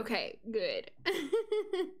 Okay, good.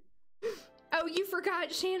 Oh, you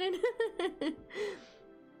forgot, Shannon.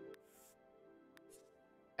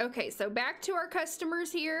 Okay, so back to our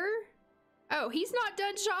customers here. Oh, he's not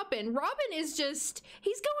done shopping. Robin is just,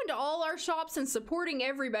 he's going to all our shops and supporting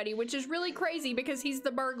everybody, which is really crazy because he's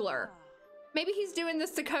the burglar. Maybe he's doing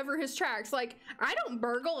this to cover his tracks. Like, I don't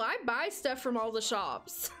burgle, I buy stuff from all the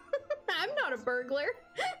shops. I'm not a burglar.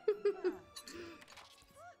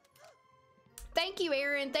 Thank you,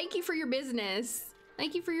 Aaron. Thank you for your business.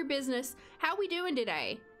 Thank you for your business. How we doing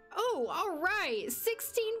today? Oh, all right.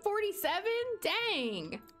 1647?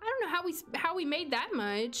 Dang. I don't know how we made that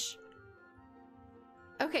much.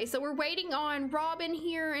 Okay, so we're waiting on Robin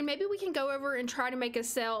here, and maybe we can go over and try to make a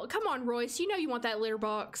sell. Come on, Royce. You know you want that litter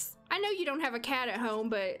box. I know you don't have a cat at home,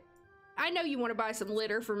 but I know you want to buy some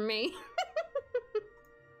litter from me.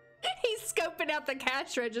 He's scoping out the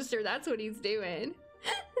cash register. That's what he's doing.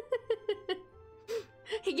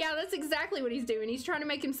 Yeah, that's exactly what he's doing. He's trying to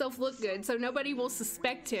make himself look good so nobody will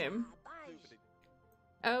suspect him.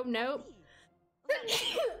 Oh, nope.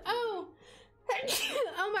 Oh.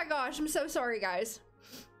 Oh my gosh, I'm so sorry, guys.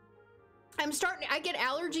 I get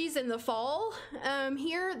allergies in the fall.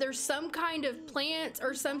 Here, there's some kind of plant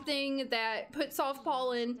or something that puts off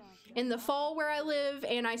pollen in the fall where I live,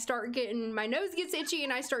 and I start getting, my nose gets itchy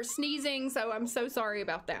and I start sneezing, so I'm so sorry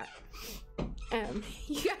about that.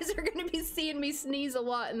 You guys are gonna be seeing me sneeze a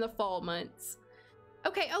lot in the fall months.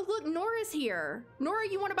 Okay, oh look, Nora's here. Nora,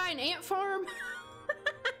 you wanna buy an ant farm?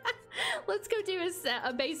 Let's go do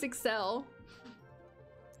a basic sell.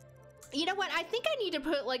 You know what? I think I need to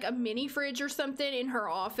put like a mini fridge or something in her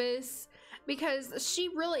office because she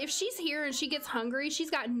really, if she's here and she gets hungry,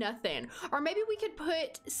 she's got nothing. Or maybe we could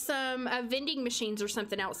put some vending machines or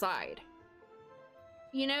something outside.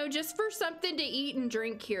 You know, just for something to eat and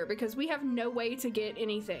drink here because we have no way to get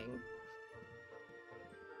anything.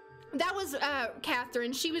 That was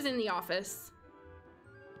Catherine. She was in the office.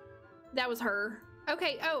 That was her.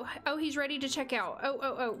 Okay, oh, he's ready to check out.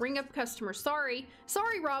 Oh, ring up customer. Sorry,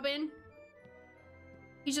 Robin.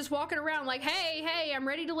 He's just walking around like, hey, I'm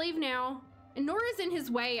ready to leave now. And Nora's in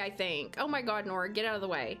his way, I think. Oh my God, Nora, get out of the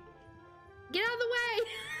way. Get out of the way.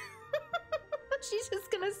 She's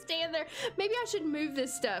just gonna stand there. Maybe I should move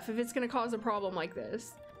this stuff if it's gonna cause a problem like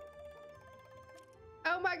this.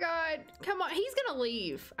 Oh my God, come on, he's gonna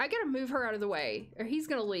leave. I gotta move her out of the way or he's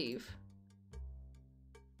gonna leave.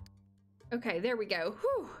 Okay, there we go.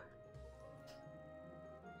 Whew.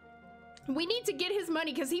 We need to get his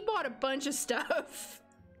money because he bought a bunch of stuff.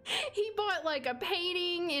 He bought like a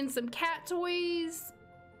painting and some cat toys.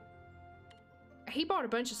 He bought a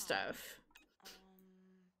bunch of stuff.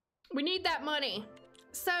 We need that money.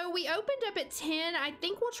 So we opened up at 10. I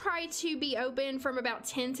think we'll try to be open from about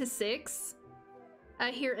 10 to 6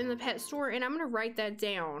 here in the pet store. And I'm gonna write that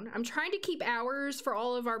down. I'm trying to keep hours for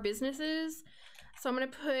all of our businesses. So I'm gonna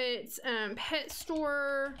put pet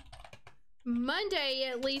store Monday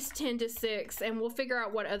at least 10 to 6, and we'll figure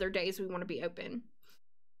out what other days we want to be open.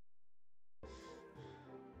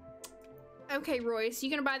 Okay, Royce, you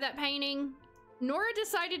gonna buy that painting? Nora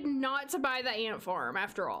decided not to buy the ant farm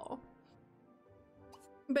after all.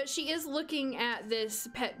 But she is looking at this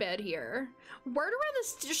pet bed here. Word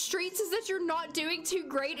around the streets is that you're not doing too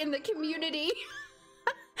great in the community.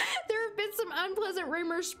 There have been some unpleasant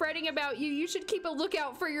rumors spreading about you. You should keep a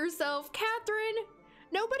lookout for yourself. Catherine,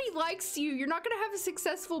 nobody likes you. You're not gonna have a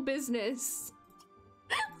successful business.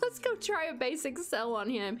 Let's go try a basic sell on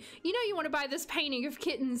him. You know you want to buy this painting of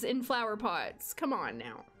kittens in flower pots. Come on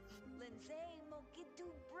now.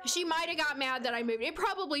 She might have got mad that I moved. It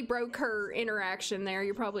probably broke her interaction there.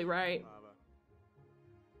 You're probably right.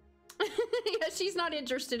 Yeah, she's not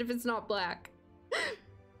interested if it's not black.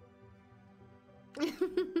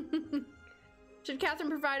 Should Catherine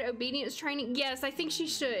provide obedience training? Yes, I think she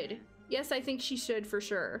should. Yes, I think she should for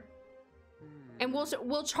sure. And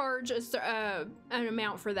we'll charge an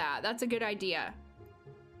amount for that. That's a good idea.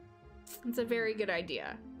 It's a very good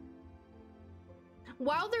idea.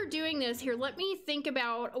 While they're doing this, here, let me think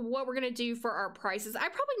about what we're gonna do for our prices. I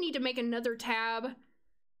probably need to make another tab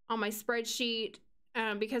on my spreadsheet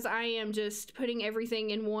because I am just putting everything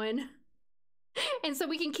in one. And so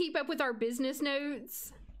we can keep up with our business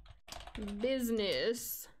notes.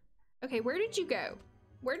 Business. Okay, where did you go?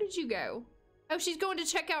 Where did you go? Oh, she's going to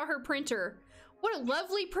check out her printer. What a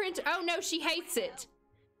lovely printer. Oh no, she hates it.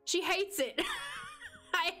 She hates it.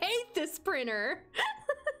 I hate this printer.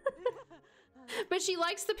 But she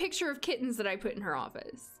likes the picture of kittens that I put in her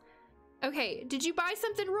office. Okay, did you buy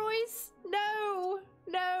something, Royce? No,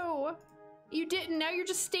 no, you didn't. Now you're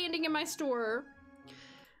just standing in my store.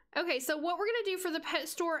 Okay, so what we're gonna do for the pet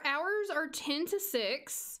store, hours are 10 to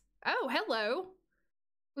 6. Oh, hello.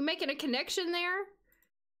 We making a connection there?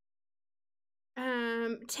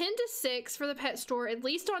 10 to 6 for the pet store, at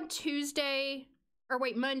least on Tuesday, or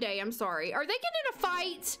wait, Monday, I'm sorry. Are they getting in a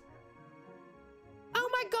fight? Oh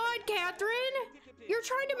my God, Catherine! You're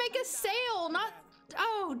trying to make a sale, not...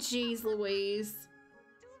 Oh, geez, Louise.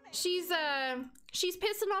 She's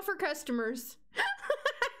pissing off her customers.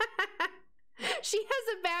 She has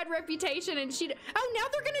a bad reputation and oh, now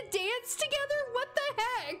they're gonna dance together? What the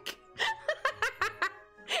heck?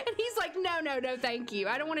 And he's like, no, no, no, thank you.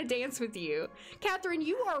 I don't want to dance with you. Catherine,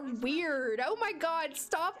 you are weird. Oh my God,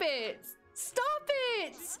 stop it. Stop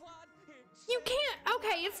it. You can't.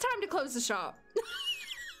 Okay, it's time to close the shop.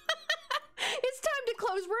 It's time to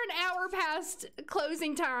close. We're an hour past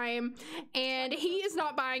closing time and he is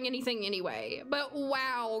not buying anything anyway. But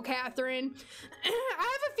wow, Catherine, I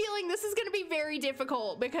have a feeling this is going to be very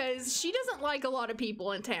difficult because she doesn't like a lot of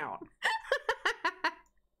people in town.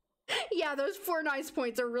 Yeah, those 4 nice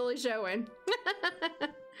points are really showing.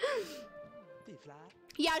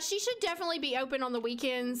 Yeah, she should definitely be open on the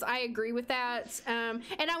weekends. I agree with that. And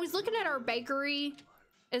I was looking at our bakery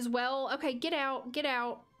as well. Okay, get out, get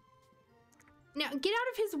out. Now, get out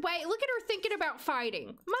of his way. Look at her thinking about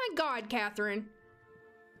fighting. My God, Catherine.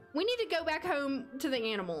 We need to go back home to the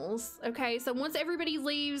animals, okay? So once everybody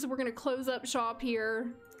leaves, we're gonna close up shop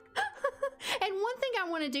here. And one thing I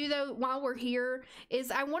wanna do though, while we're here, is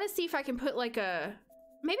I wanna see if I can put like a,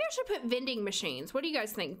 maybe I should put vending machines. What do you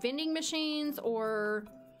guys think? Vending machines or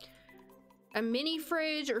a mini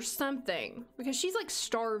fridge or something? Because she's like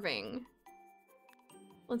starving.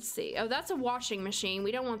 Let's see. Oh, that's a washing machine.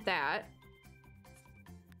 We don't want that.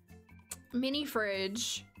 Mini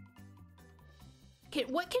fridge.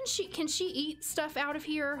 Can she eat stuff out of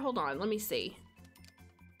here? Hold on, let me see.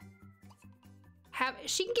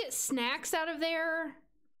 She can get snacks out of there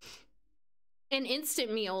and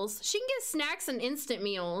instant meals. She can get snacks and instant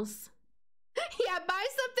meals. Yeah, buy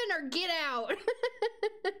something or get out.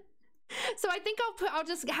 So I think I'll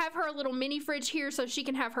just have her a little mini fridge here so she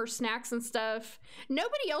can have her snacks and stuff.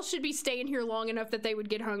 Nobody else should be staying here long enough that they would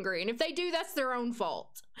get hungry. And if they do, that's their own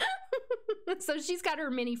fault. So she's got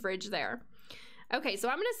her mini fridge there. Okay, so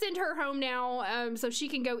I'm gonna send her home now so she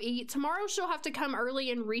can go eat. Tomorrow she'll have to come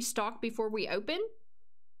early and restock before we open.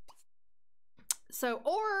 So,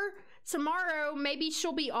 or tomorrow, maybe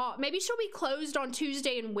she'll be off. Maybe she'll be closed on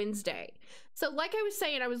Tuesday and Wednesday. So like I was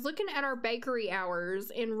saying, I was looking at our bakery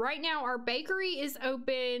hours and right now our bakery is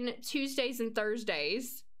open Tuesdays and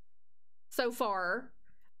Thursdays so far.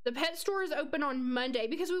 The pet store is open on Monday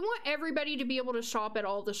because we want everybody to be able to shop at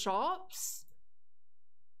all the shops.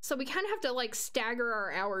 So we kind of have to like stagger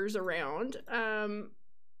our hours around.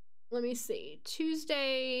 Let me see.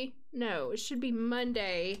 Tuesday, no, it should be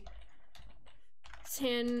Monday,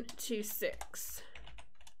 10 to 6.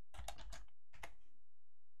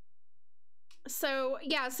 So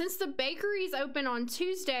yeah, since the bakery's open on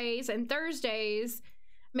Tuesdays and Thursdays,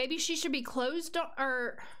 maybe she should be closed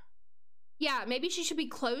or yeah, maybe she should be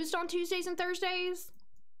closed on Tuesdays and Thursdays.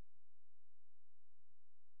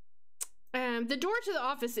 The door to the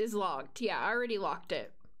office is locked. Yeah, I already locked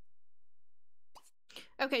it.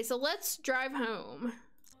 Okay, so let's drive home.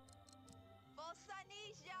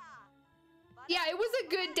 Yeah, it was a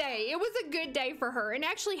good day. It was a good day for her. And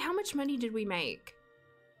actually, how much money did we make?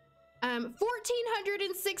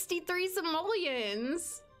 1,463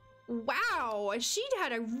 simoleons. Wow, she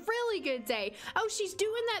had a really good day. Oh, she's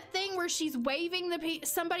doing that thing where she's waving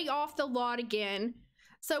somebody off the lot again.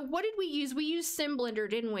 So what did we use? We used Sim Blender,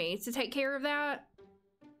 didn't we, to take care of that?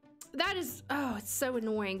 That is, oh, it's so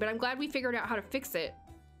annoying, but I'm glad we figured out how to fix it.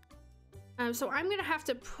 So I'm gonna have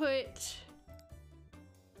to put,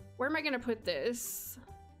 where am I gonna put this?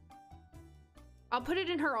 I'll put it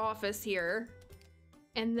in her office here.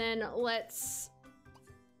 And then let's...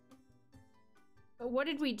 What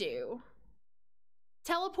did we do?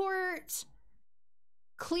 Teleport.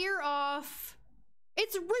 Clear off.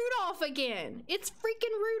 It's Rudolph again. It's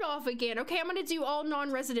freaking Rudolph again. Okay, I'm gonna do all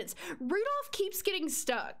non-residents. Rudolph keeps getting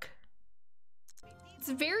stuck. It's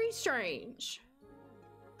very strange.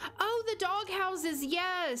 Oh, the dog houses.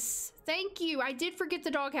 Yes. Thank you. I did forget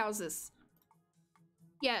the dog houses.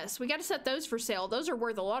 Yes, we got to set those for sale. Those are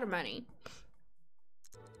worth a lot of money.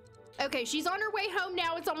 Okay, she's on her way home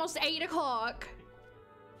now. It's almost 8 o'clock.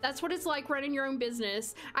 That's what it's like running your own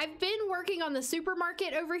business. I've been working on the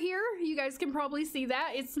supermarket over here. You guys can probably see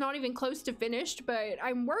that. It's not even close to finished, but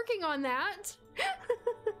I'm working on that.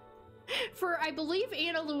 I believe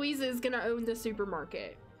Anna Louisa is gonna own the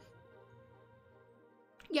supermarket.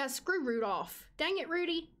 Yeah, screw Rudolph. Dang it,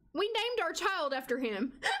 Rudy. We named our child after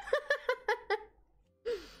him.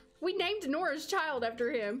 We named Nora's child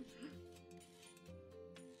after him.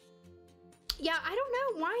 Yeah, I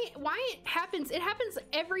don't know why it happens. It happens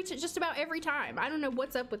just about every time. I don't know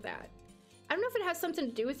what's up with that. I don't know if it has something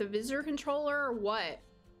to do with the visitor controller or what.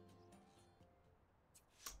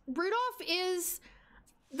 Rudolph is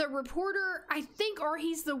the reporter, I think, or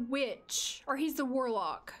he's the witch, or he's the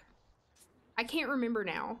warlock. I can't remember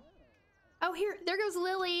now. Oh, there goes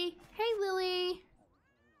Lily. Hey, Lily.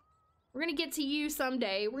 We're gonna get to you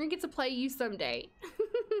someday. We're gonna get to play you someday.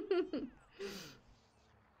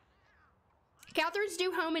 Catherine's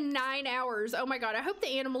due home in 9 hours. Oh my God, I hope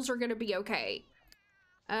the animals are gonna be okay.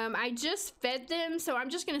 I just fed them, so I'm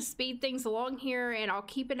just gonna speed things along here and I'll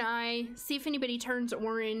keep an eye, see if anybody turns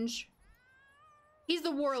orange. He's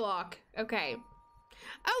the warlock. Okay.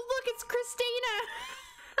 Oh, look, it's Christina.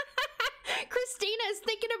 Christina is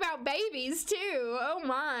thinking about babies too. Oh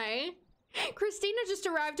my. Christina just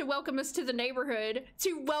arrived to welcome us to the neighborhood.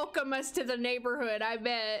 To welcome us to the neighborhood, I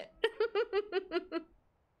bet.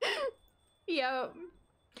 Yep.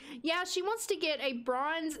 Yeah, she wants to get a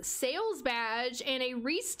bronze sales badge and a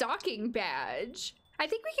restocking badge. I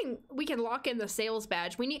think we can lock in the sales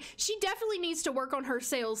badge. She definitely needs to work on her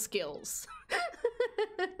sales skills.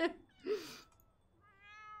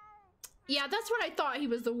 Yeah, that's what I thought. He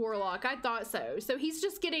was the warlock. I thought so. So he's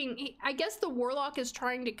just getting, I guess the warlock is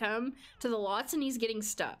trying to come to the lots and he's getting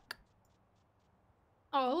stuck.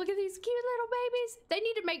 Oh, look at these cute little babies. They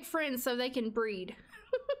need to make friends so they can breed.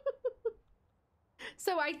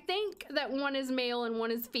 So I think that one is male and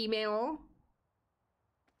one is female.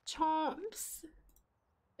 Chomps.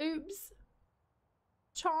 Oops.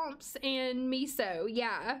 Chomps and Miso,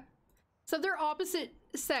 yeah. So they're opposite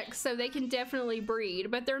sex, so they can definitely breed,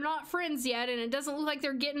 but they're not friends yet, and it doesn't look like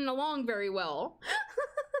they're getting along very well.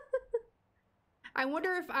 I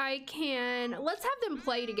wonder if I can... Let's have them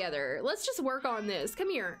play together. Let's just work on this. Come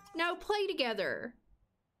here. No, play together.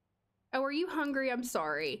 Oh, are you hungry? I'm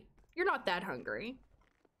sorry. You're not that hungry.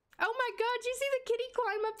 Oh my God, did you see the kitty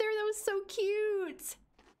climb up there? That was so cute.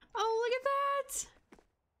 Oh, look at that.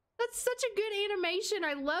 That's such a good animation.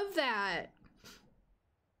 I love that.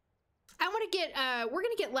 I want to get, we're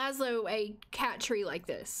going to get Laszlo a cat tree like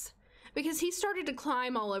this because he started to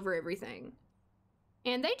climb all over everything.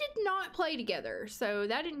 And they did not play together, so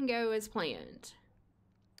that didn't go as planned.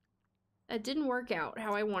 That didn't work out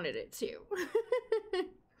how I wanted it to.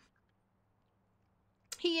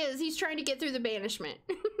 He's trying to get through the banishment.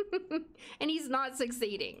 And he's not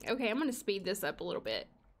succeeding. Okay, I'm gonna speed this up a little bit.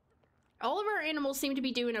 All of our animals seem to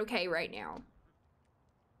be doing okay right now.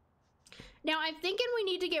 Now, I'm thinking we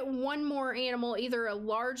need to get one more animal, either a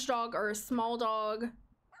large dog or a small dog.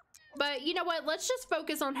 But you know what? Let's just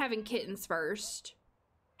focus on having kittens first.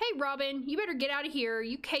 Hey, Robin, you better get out of here.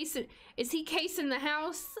 You casing... Is he casing the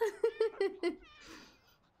house?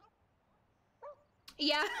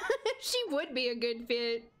 Yeah, she would be a good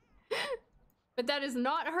fit. But that is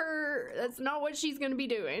not her. That's not what she's going to be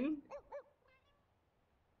doing.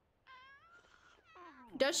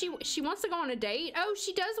 Does she? She wants to go on a date? Oh,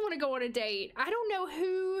 she does want to go on a date. I don't know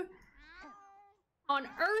who on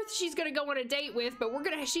earth she's going to go on a date with, but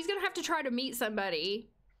she's going to have to try to meet somebody.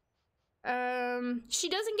 She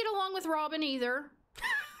doesn't get along with Robin either.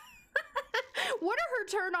 What are her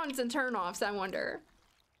turn-ons and turn-offs, I wonder?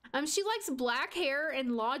 She likes black hair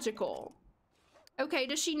and logical. Okay,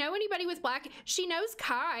 does she know anybody with black? She knows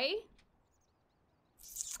Kai.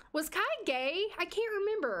 Was Kai gay? I can't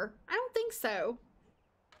remember. I don't think so.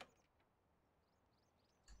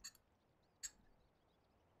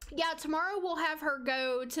 Yeah, tomorrow we'll have her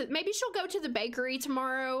go to, maybe she'll go to the bakery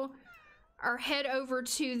tomorrow or head over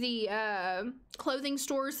to the clothing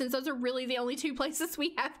store, since those are really the only two places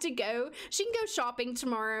we have to go. She can go shopping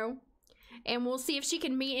tomorrow and we'll see if she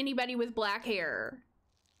can meet anybody with black hair.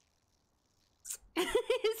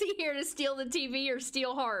 Is he here to steal the TV or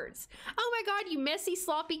steal hearts? Oh my god, you messy,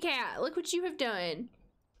 sloppy cat. Look what you have done.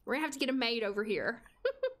 We're gonna have to get a maid over here.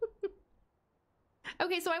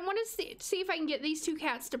 Okay, so I want to see if I can get these two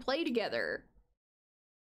cats to play together.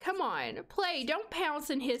 Come on, play. Don't pounce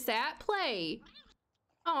and hiss at. Play.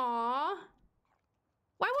 Aww.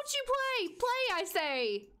 Why won't you play? Play, I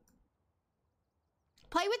say.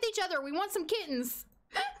 Play with each other. We want some kittens.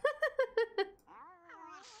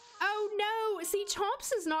 Oh no. See,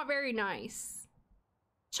 Chomps is not very nice.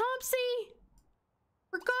 Chompsy,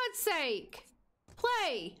 for God's sake,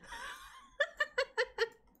 play.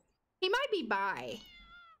 He might be bi.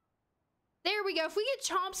 There we go. If we get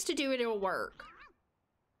Chomps to do it, it'll work.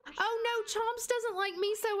 Oh no, Chomps doesn't like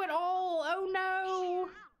Miso at all. Oh no.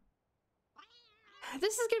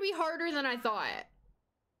 This is gonna be harder than I thought.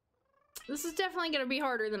 This is definitely gonna be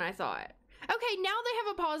harder than I thought. Okay, now they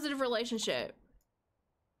have a positive relationship.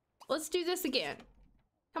 Let's do this again.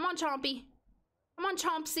 Come on, Chompy. Come on,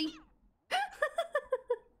 Chompsy.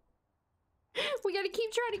 We gotta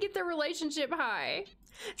keep trying to get their relationship high.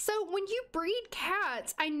 So when you breed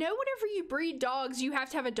cats, I know whenever you breed dogs, you have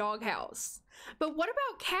to have a dog house. But what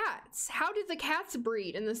about cats? How did the cats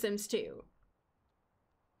breed in The Sims 2?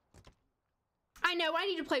 I know, I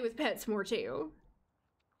need to play with pets more too.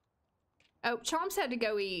 Oh, Chomps had to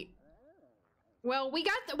go eat. Well, we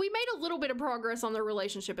made a little bit of progress on their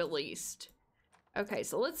relationship at least. Okay,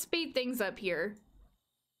 so let's speed things up here.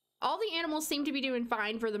 All the animals seem to be doing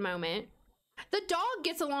fine for the moment. The dog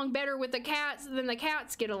gets along better with the cats than the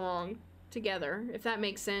cats get along together, if that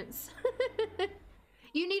makes sense.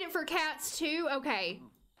 You need it for cats too? Okay.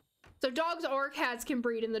 So dogs or cats can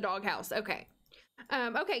breed in the doghouse. Okay.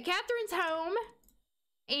 Okay, Catherine's home.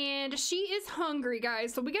 And she is hungry,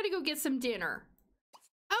 guys. So we gotta go get some dinner.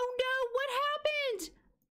 Oh no, what happened?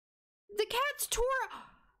 The cats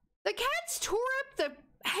tore up the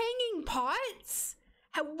hanging pots?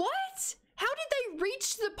 What? How did they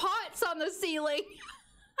reach the pots on the ceiling?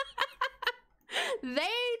 They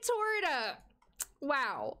tore it up.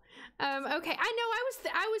 Wow. Okay, I know,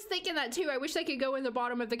 I was thinking that too. I wish they could go in the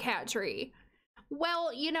bottom of the cat tree.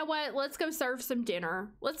 Well, you know what? Let's go serve some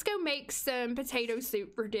dinner. Let's go make some potato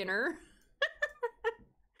soup for dinner.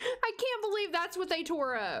 I can't believe that's what they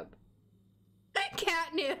tore up.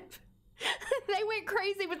 Catnip. They went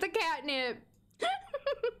crazy with the catnip.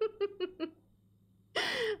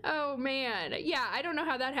 Oh man. Yeah, I don't know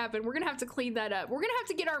how that happened. We're gonna have to clean that up. We're gonna have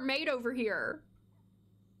to get our maid over here.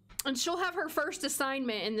 And she'll have her first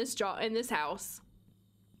assignment in this house.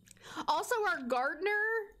 Also, our gardener,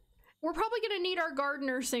 we're probably gonna need our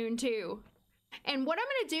gardener soon too. And what I'm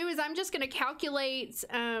gonna do is I'm just gonna calculate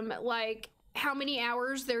like how many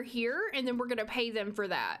hours they're here, and then we're gonna pay them for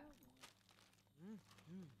that.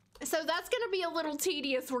 So that's gonna be a little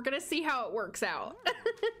tedious. We're gonna see how it works out.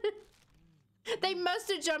 They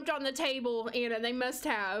must have jumped on the table, Anna. They must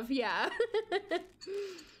have, yeah.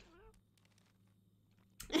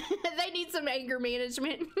 They need some anger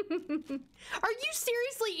management. Are you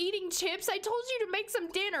seriously eating chips? I told you to make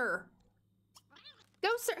some dinner. Go,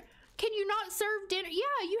 sir. Can you not serve dinner?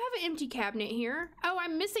 Yeah, you have an empty cabinet here. Oh,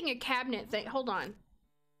 I'm missing a cabinet thing. Hold on.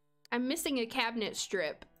 I'm missing a cabinet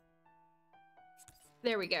strip.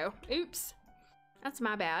 There we go. Oops. That's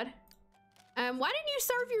my bad. Why didn't you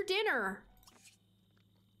serve your dinner?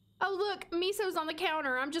 Oh, look, Miso's on the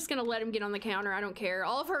counter. I'm just gonna let him get on the counter. I don't care.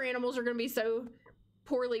 All of her animals are gonna be so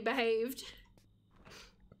poorly behaved.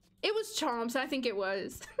 It was Chomps, I think it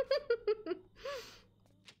was.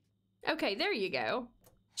 Okay, there you go.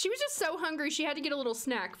 She was just so hungry, she had to get a little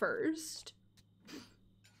snack first.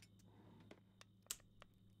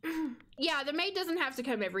 Yeah, the maid doesn't have to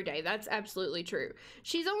come every day. That's absolutely true.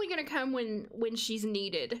 She's only gonna come when she's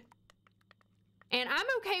needed. And I'm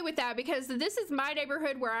okay with that because this is my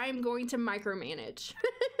neighborhood where I am going to micromanage.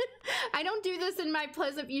 I don't do this in my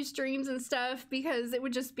Pleasant View streams and stuff because it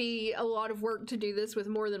would just be a lot of work to do this with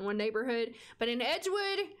more than one neighborhood. But in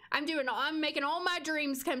Edgewood, I'm making all my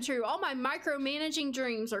dreams come true. All my micromanaging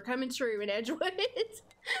dreams are coming true in Edgewood.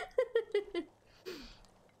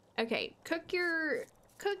 Okay, cook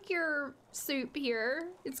your soup here.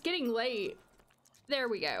 It's getting late. There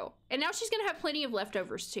we go. And now she's gonna have plenty of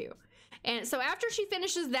leftovers too. And so after she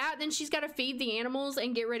finishes that, then she's got to feed the animals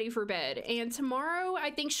and get ready for bed. And tomorrow,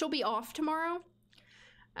 I think she'll be off tomorrow.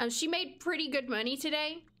 She made pretty good money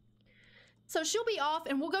today. So she'll be off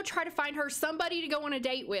and we'll go try to find her somebody to go on a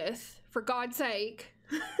date with, for God's sake.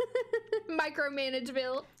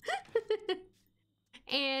 Micromanageville.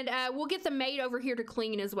 And we'll get the maid over here to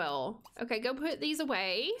clean as well. Okay, go put these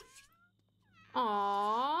away.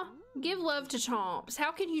 Aww. Give love to Chomps.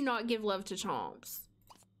 How can you not give love to Chomps?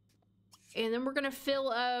 And then we're gonna fill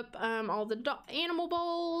up all the animal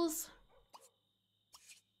bowls.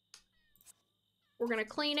 We're gonna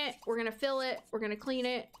clean it, we're gonna fill it, we're gonna clean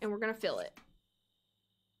it, and we're gonna fill it.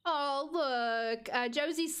 Oh, look,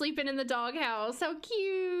 Josie's sleeping in the doghouse. How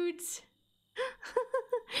cute.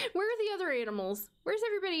 Where are the other animals? Where's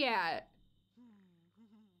everybody at?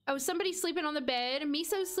 Oh, somebody's sleeping on the bed.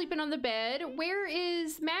 Miso's sleeping on the bed. Where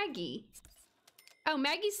is Maggie? Oh,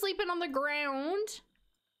 Maggie's sleeping on the ground.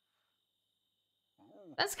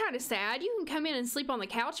 That's kind of sad. You can come in and sleep on the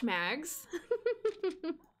couch, Mags.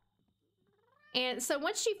 And so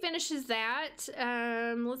once she finishes that,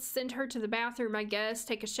 let's send her to the bathroom, I guess,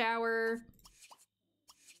 take a shower.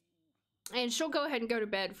 And she'll go ahead and go to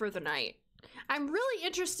bed for the night. I'm really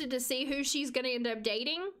interested to see who she's going to end up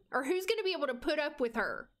dating, or who's going to be able to put up with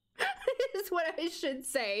her, is what I should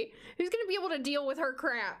say. Who's going to be able to deal with her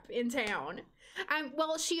crap in town.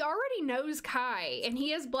 Well, she already knows Kai, and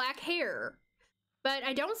he has black hair. But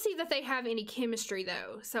I don't see that they have any chemistry,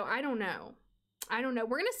 though, so I don't know. I don't know.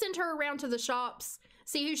 We're going to send her around to the shops,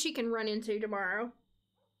 see who she can run into tomorrow.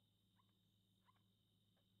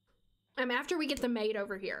 After we get the maid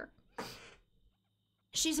over here.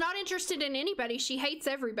 She's not interested in anybody. She hates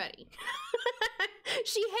everybody.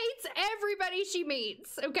 She hates everybody she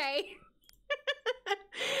meets, okay?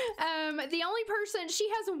 The only person, she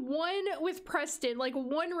has one with Preston, like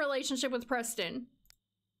one relationship with Preston.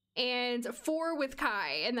 And 4 with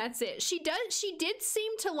Kai, and that's it. She did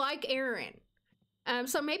seem to like Aaron.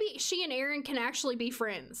 So maybe she and Aaron can actually be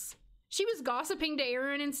friends. She was gossiping to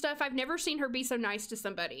Aaron and stuff. I've never seen her be so nice to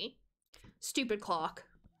somebody. Stupid clock.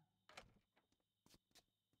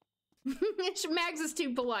 Mags is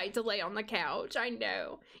too polite to lay on the couch. I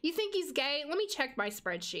know. You think he's gay? Let me check my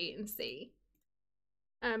spreadsheet and see.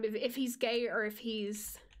 If he's gay or if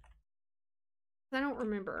he's... I don't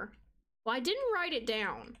remember. Well, I didn't write it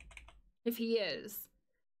down. If he is.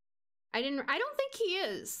 I don't think he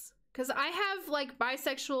is. Because I have like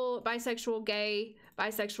bisexual, gay,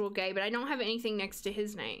 but I don't have anything next to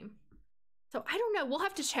his name. So I don't know. We'll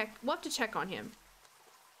have to check. We'll have to check on him.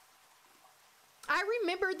 I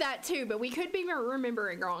remembered that too, but we could be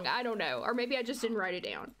remembering wrong. I don't know. Or maybe I just didn't write it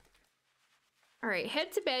down. All right,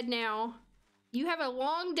 head to bed now. You have a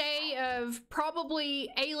long day of probably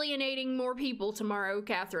alienating more people tomorrow,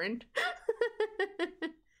 Catherine.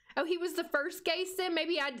 Oh, he was the first gay sim?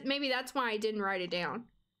 Maybe that's why I didn't write it down.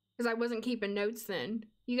 Because I wasn't keeping notes then.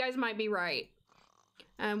 You guys might be right.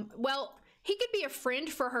 Well, he could be a friend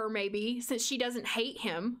for her maybe, since she doesn't hate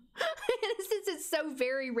him. Since it's so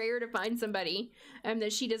very rare to find somebody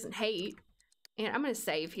that she doesn't hate. And I'm going to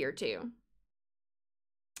save here too.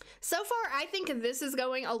 So far, I think this is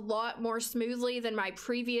going a lot more smoothly than my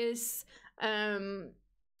previous, the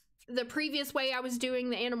previous way I was doing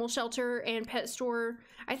the animal shelter and pet store.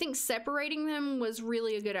 I think separating them was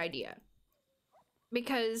really a good idea.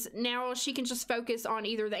 Because now she can just focus on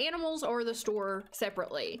either the animals or the store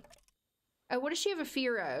separately. Oh, what does she have a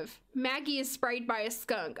fear of? Maggie is sprayed by a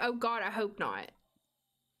skunk. Oh God, I hope not.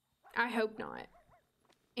 I hope not.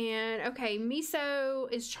 And okay,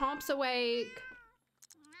 Miso, is Chomps awake?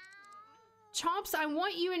 Chomps, I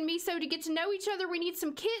want you and Miso to get to know each other. We need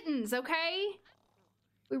some kittens, okay?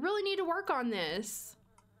 We really need to work on this.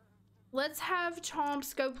 Let's have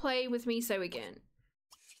Chomps go play with Miso again.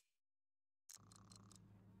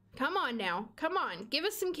 Come on now. Come on. Give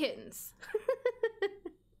us some kittens.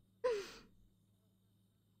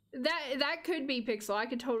 That could be Pixel. I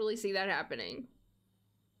could totally see that happening.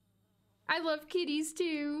 I love kitties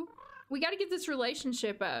too. We got to get this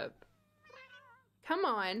relationship up. Come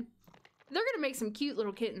on. They're going to make some cute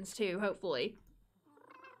little kittens too, hopefully.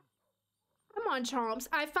 Come on, Chomps.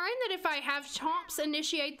 I find that if I have Chomps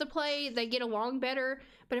initiate the play, they get along better.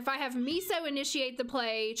 But if I have Miso initiate the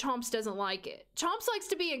play, Chomps doesn't like it. Chomps likes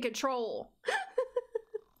to be in control.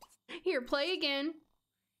 Here, play again.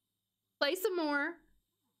 Play some more.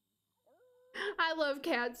 I love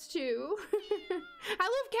cats too. I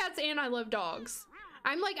love cats and I love dogs.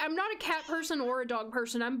 I'm not a cat person or a dog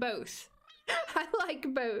person. I'm both. I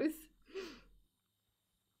like both.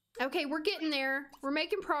 Okay, we're getting there. We're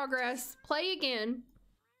making progress. Play again.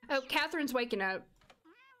 Oh, Catherine's waking up.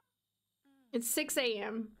 It's 6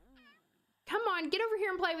 a.m. Come on, get over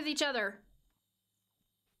here and play with each other.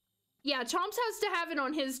 Yeah, Chomps has to have it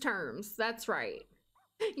on his terms. That's right.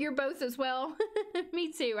 You're both as well.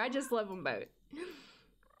 Me too. I just love them both.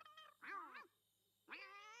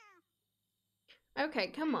 Okay,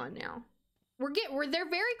 come on now. They're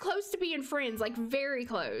very close to being friends, like very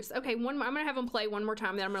close. Okay, I'm gonna have them play one more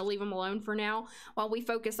time, then I'm gonna leave them alone for now while we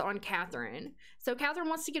focus on Catherine. So Catherine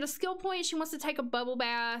wants to get a skill point. She wants to take a bubble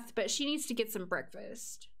bath, but she needs to get some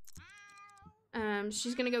breakfast.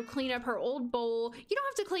 She's gonna go clean up her old bowl. You don't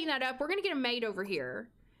have to clean that up. We're gonna get a maid over here.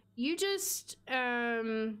 You just,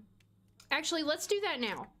 actually, let's do that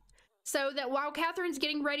now. So that while Catherine's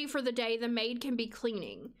getting ready for the day, the maid can be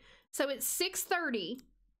cleaning. So it's 6:30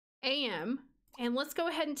 a.m. and let's go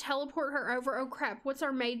ahead and teleport her over. Oh crap, what's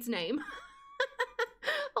our maid's name?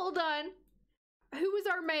 Hold on. Who was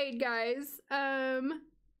our maid, guys?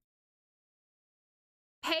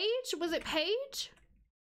 Paige? Was it Paige?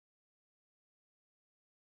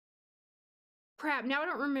 Crap, now I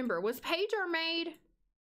don't remember. Was Paige our maid?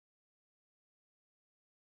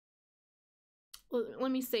 Well,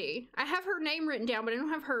 let me see. I have her name written down, but I don't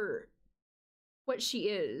have her, what she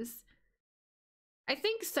is. I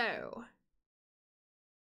think so. I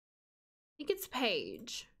think it's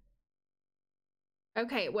Paige.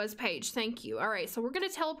 Okay, it was Paige. Thank you. All right, so we're gonna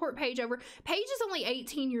teleport Paige over. Paige is only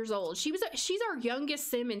 18 years old. She's our youngest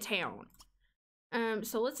sim in town.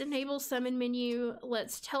 So let's enable summon menu.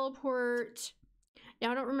 Let's teleport.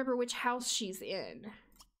 Now I don't remember which house she's in.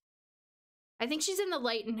 I think she's in the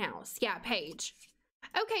Layton house. Yeah, Paige.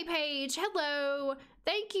 Okay, Paige. Hello.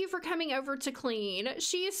 Thank you for coming over to clean.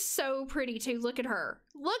 She is so pretty too. Look at her.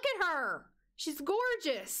 Look at her. She's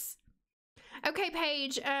gorgeous. Okay,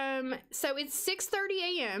 Paige. So it's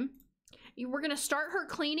 6:30 a.m. We're gonna start her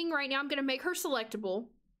cleaning right now. I'm gonna make her selectable.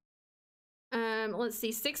 Let's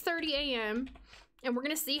see, 6:30 a.m. and we're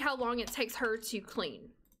gonna see how long it takes her to clean.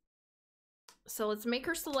 So let's make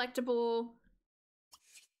her selectable.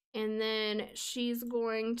 And then she's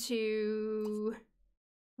going to,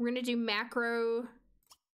 we're gonna do macro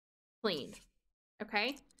clean.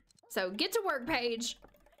 Okay, so get to work, Paige.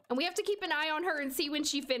 And we have to keep an eye on her and see when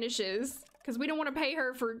she finishes, because we don't want to pay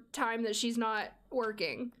her for time that she's not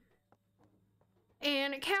working.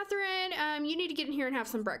 And Catherine, you need to get in here and have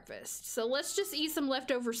some breakfast. So let's just eat some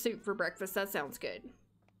leftover soup for breakfast. That sounds good.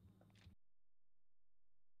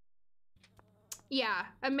 Yeah,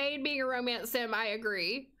 a maid being a romance sim, I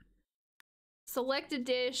agree. Select a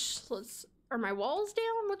dish. Let's, are my walls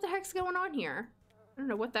down? What the heck's going on here? I don't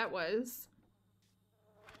know what that was.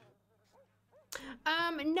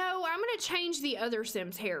 No, I'm gonna change the other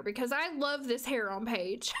Sim's hair because I love this hair on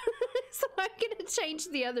Paige. So I'm gonna change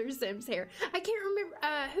the other Sim's hair. I can't remember,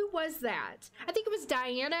 who was that? I think it was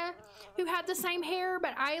Diana who had the same hair,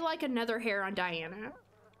 but I like another hair on Diana.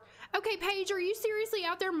 Okay, Paige, are you seriously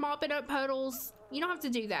out there mopping up puddles? You don't have to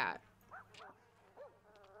do that.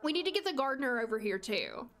 We need to get the gardener over here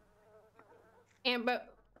too.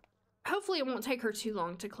 But hopefully it won't take her too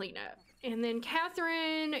long to clean up. And then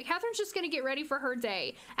Catherine's just gonna get ready for her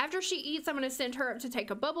day. After she eats, I'm gonna send her up to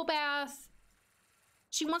take a bubble bath.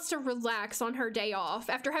 She wants to relax on her day off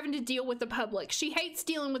after having to deal with the public. She hates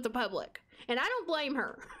dealing with the public, and I don't blame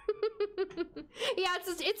her. Yeah,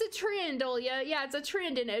 it's a trend, Olya. Yeah, it's a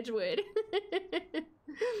trend in Edgewood.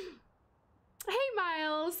 Hey,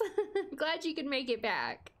 Miles. Glad you could make it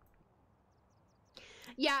back.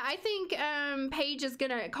 Yeah, I think Paige is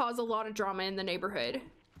gonna cause a lot of drama in the neighborhood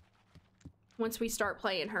once we start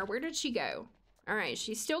playing her. Where did she go? All right,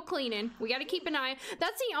 she's still cleaning. We got to keep an eye.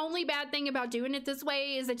 That's the only bad thing about doing it this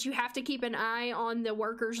way, is that you have to keep an eye on the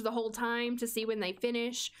workers the whole time to see when they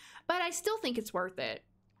finish. But I still think it's worth it,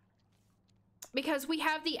 because we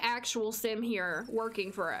have the actual sim here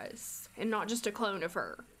working for us and not just a clone of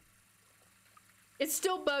her. It's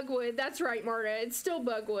still Bugwood. That's right, Marta. It's still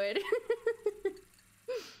Bugwood.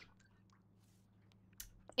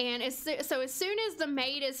 And so as soon as the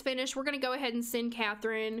maid is finished, we're going to go ahead and send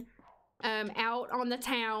Catherine out on the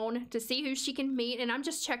town to see who she can meet. And I'm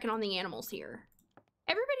just checking on the animals here.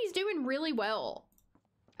 Everybody's doing really well.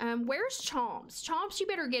 Where's Chomps? Chomps, you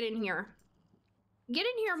better get in here. Get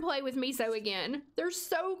in here and play with Miso again. They're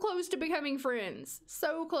so close to becoming friends.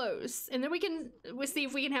 So close. And then we'll see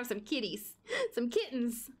if we can have some kitties. Some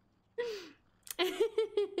kittens.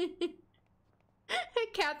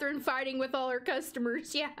 Catherine fighting with all her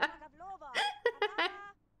customers. Yeah.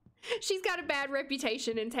 She's got a bad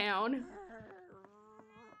reputation in town.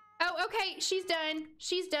 Oh, okay. She's done.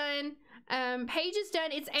 She's done. Paige is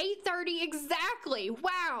done. It's 8:30 exactly.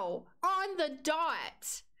 Wow. On the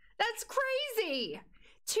dot. That's crazy.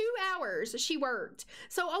 2 hours she worked.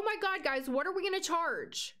 So, oh my God, guys, what are we going to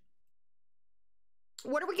charge?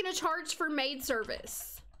 What are we going to charge for maid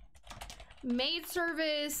service? Maid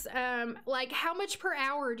service, like how much per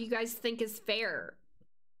hour do you guys think is fair?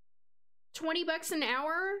 20 bucks an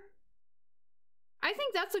hour? I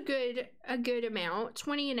think that's a good amount.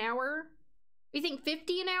 20 an hour? You think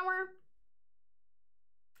 50 an hour?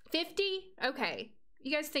 50? Okay.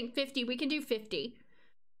 You guys think 50? We can do 50.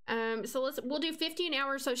 So we'll do 50 an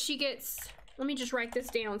hour, so she gets, let me just write this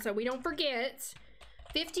down so we don't forget.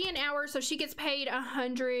 50 an hour, so she gets paid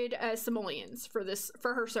 100 simoleons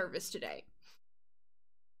for her service today.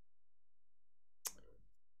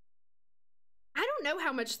 I don't know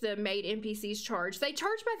how much the maid NPCs charge. They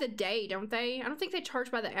charge by the day, don't they? I don't think they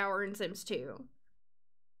charge by the hour in Sims 2.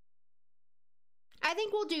 I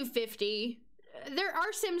think we'll do 50.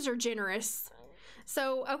 Our Sims are generous.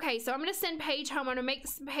 So, okay, so I'm going to send Paige home. I'm going to make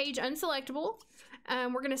Paige unselectable.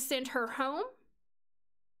 We're going to send her home.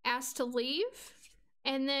 Ask to leave.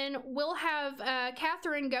 And then we'll have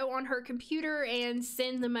Catherine go on her computer and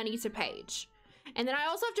send the money to Paige. And then I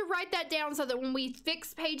also have to write that down so that when we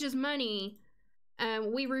fix Paige's money,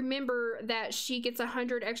 we remember that she gets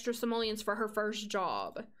 100 extra simoleons for her first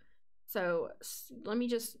job. So let me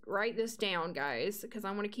just write this down, guys, because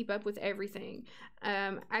I want to keep up with everything.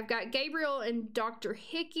 I've got Gabriel and Dr.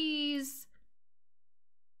 Hickey's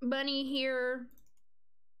money here.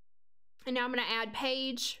 And now I'm going to add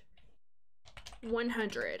Paige.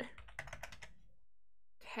 100.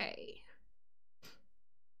 Okay.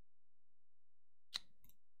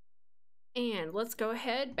 And let's go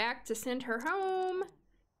ahead back to send her home.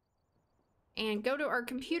 And go to our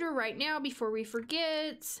computer right now before we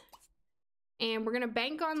forget. And we're going to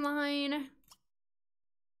bank online.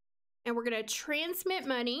 And we're going to transmit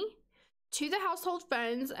money to the household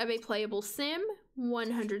funds of a playable sim.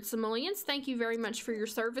 100 simoleons. Thank you very much for your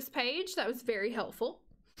service, Paige. That was very helpful.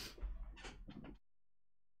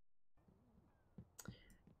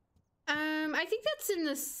 I think that's in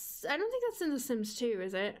this. I don't think that's in The Sims 2,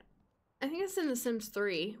 is it? I think it's in The Sims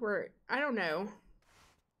 3, where I don't know.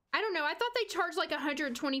 I don't know. I thought they charged like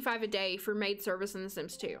 125 a day for maid service in The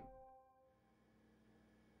Sims 2.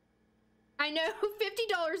 I know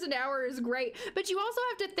 $50 an hour is great, but you also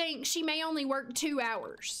have to think she may only work 2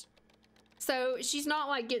 hours. So she's not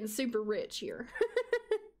like getting super rich here.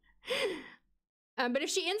 But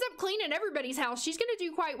if she ends up cleaning everybody's house, she's going to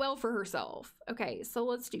do quite well for herself. Okay, so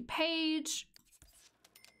let's do Paige.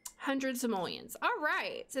 100 simoleons. All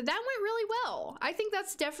right, so that went really well. I think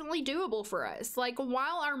that's definitely doable for us. Like,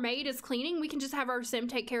 while our maid is cleaning, we can just have our sim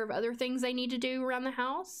take care of other things they need to do around the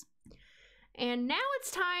house. And now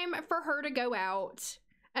it's time for her to go out.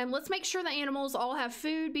 And let's make sure the animals all have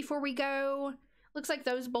food before we go. Looks like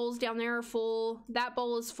those bowls down there are full. That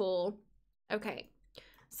bowl is full. Okay,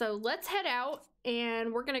 so let's head out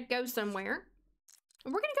and we're gonna go somewhere.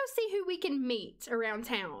 We're gonna go see who we can meet around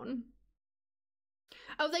town.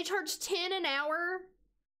 Oh, they charge 10 an hour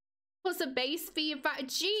plus a base fee of 5.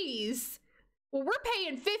 Jeez. Well, we're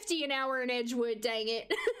paying 50 an hour in Edgewood, dang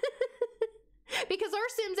it. Because our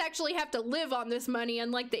Sims actually have to live on this money,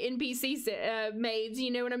 unlike the NPC maids, you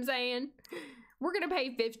know what I'm saying? We're gonna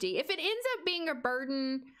pay 50. If it ends up being a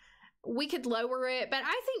burden, we could lower it, but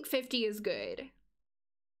I think 50 is good.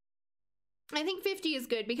 I think 50 is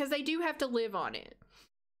good because they do have to live on it.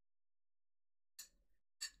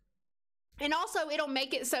 And also, it'll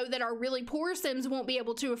make it so that our really poor Sims won't be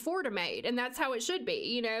able to afford a maid, and that's how it should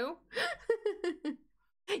be, you know?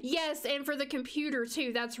 Yes, and for the computer,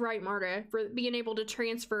 too. That's right, Marta, for being able to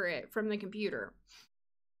transfer it from the computer.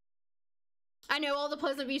 I know all the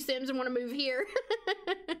Pleasant View Sims want to move here.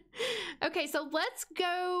 Okay, so let's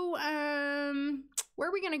go, where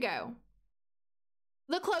are we gonna go?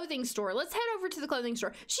 The clothing store. Let's head over to the clothing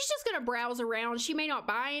store. She's just gonna browse around. She may not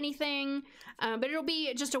buy anything, but it'll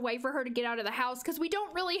be just a way for her to get out of the house because we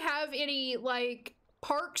don't really have any like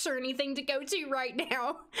parks or anything to go to right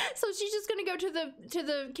now. So she's just gonna go to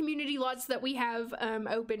the community lots that we have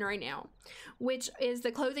open right now, which is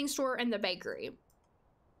the clothing store and the bakery.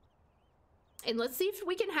 And let's see if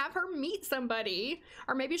we can have her meet somebody.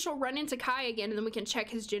 Or maybe she'll run into Kai again and then we can check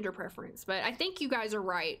his gender preference. But I think you guys are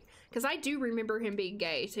right. Because I do remember him being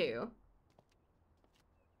gay too.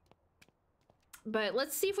 But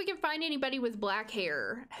let's see if we can find anybody with black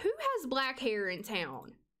hair. Who has black hair in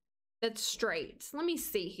town that's straight? Let me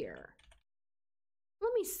see here.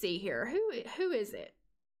 Let me see here. Who is it?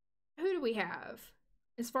 Who do we have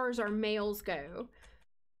as far as our males go?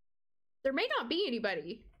 There may not be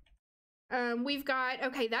anybody. We've got,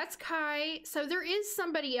 okay, that's Kai. So there is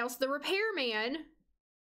somebody else, the repairman.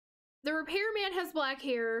 The repairman has black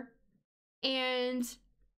hair and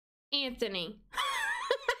Anthony.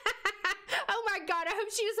 Oh my God, I hope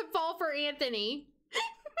she doesn't fall for Anthony.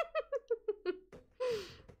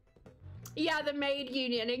 Yeah, the maid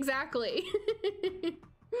union, exactly.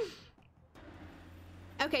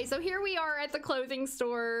 Okay, so here we are at the clothing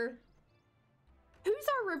store. Who's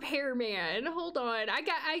our repairman? Hold on.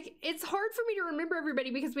 It's hard for me to remember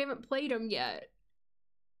everybody because we haven't played them yet.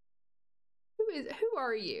 Who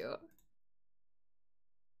are you?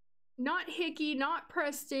 Not Hickey, not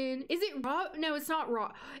Preston. Is it Rob? No, it's not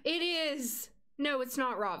Rob. It is. No, it's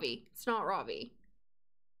not Ravi. It's not Ravi.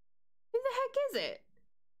 Who the heck is it?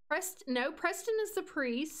 No, Preston is the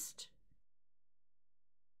priest.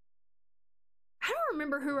 I don't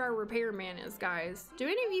remember who our repairman is, guys. Do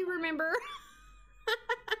any of you remember?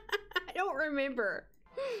 I don't remember.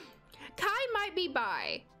 Kai might be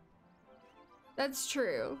bi. That's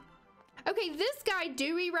true. Okay, this guy,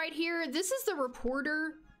 Dewey, right here, this is the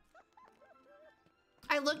reporter.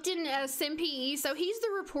 I looked in SimPE, so he's the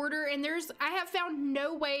reporter, and I have found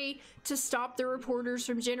no way to stop the reporters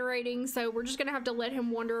from generating, so we're just gonna have to let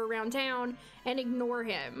him wander around town and ignore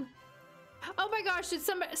him. Oh my gosh, did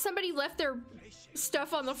somebody left their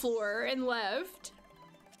stuff on the floor and left?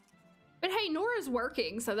 But hey, Nora's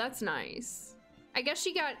working, so that's nice. I guess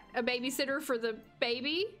she got a babysitter for the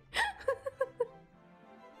baby.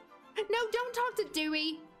 No, don't talk to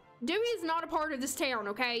Dewey. Dewey is not a part of this town,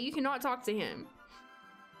 okay? You cannot talk to him.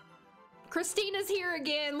 Christina's here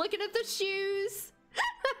again, looking at the shoes.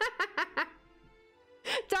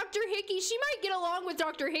 Dr. Hickey, she might get along with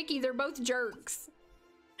Dr. Hickey. They're both jerks.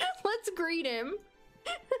 Let's greet him.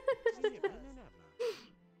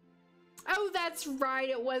 Oh, that's right.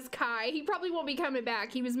 It was Kai. He probably won't be coming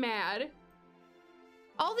back. He was mad.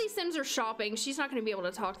 All these Sims are shopping. She's not going to be able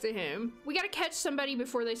to talk to him. We got to catch somebody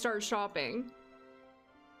before they start shopping.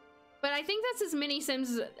 But I think that's as many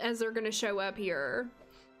Sims as they're going to show up here.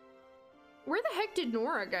 Where the heck did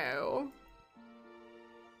Nora go?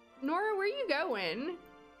 Nora, where are you going?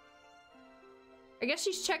 I guess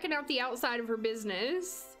she's checking out the outside of her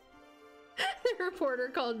business. The reporter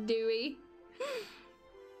called Dewey.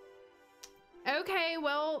 Okay,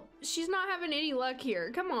 well, she's not having any luck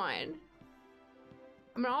here. Come on.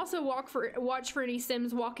 I'm gonna also watch for any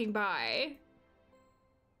Sims walking by.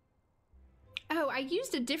 Oh, I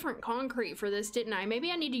used a different concrete for this, didn't I?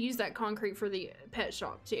 Maybe I need to use that concrete for the pet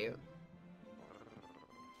shop too.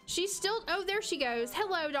 She's still, oh, there she goes.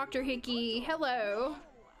 Hello, Dr. Hickey. Hello.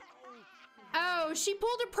 Oh, she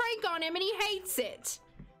pulled a prank on him and he hates it.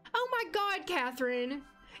 Oh my God, Catherine.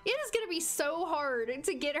 It is gonna be so hard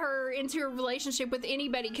to get her into a relationship with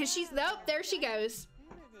anybody because she's, oh, there she goes.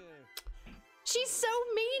 She's so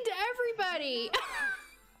mean to everybody.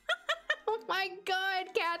 Oh my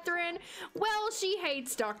God, Catherine. Well, she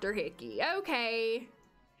hates Dr. Hickey. Okay.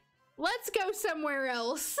 Let's go somewhere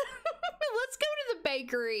else. Let's go to the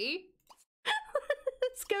bakery.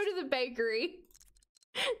 Let's go to the bakery.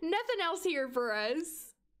 Nothing else here for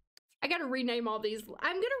us. I gotta rename all these.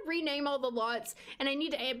 I'm gonna rename all the lots and I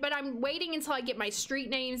need to, but I'm waiting until I get my street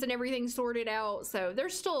names and everything sorted out. So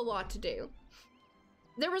there's still a lot to do.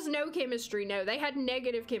 There was no chemistry. No, they had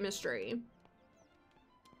negative chemistry.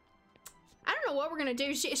 I don't know what we're gonna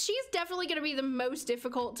do. She's definitely gonna be the most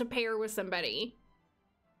difficult to pair with somebody.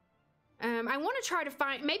 I want to try to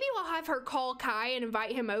find, maybe we'll have her call Kai and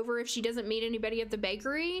invite him over if she doesn't meet anybody at the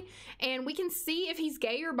bakery. And we can see if he's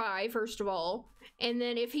gay or bi, first of all. And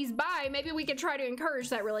then if he's bi, maybe we can try to encourage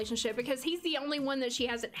that relationship because he's the only one that she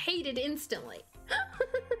hasn't hated instantly.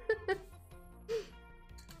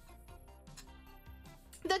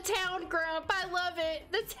 The town grump, I love it.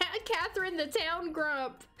 Catherine, the town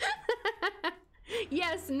grump.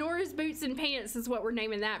 Yes, Nora's Boots and Pants is what we're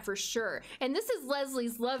naming that for sure. And this is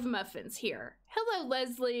Leslie's Love Muffins here. Hello,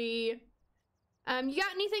 Leslie. You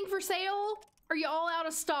got anything for sale? Are you all out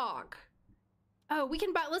of stock? Oh, we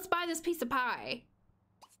can buy, let's buy this piece of pie.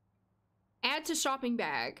 Add to shopping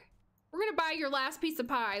bag. We're gonna buy your last piece of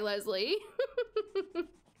pie, Leslie.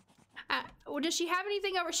 Well, does she have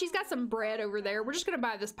anything over? She's got some bread over there. We're just gonna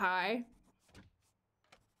buy this pie.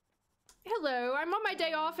 Hello, I'm on my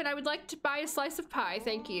day off and I would like to buy a slice of pie.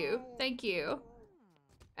 Thank you. Thank you.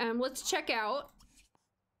 Let's check out.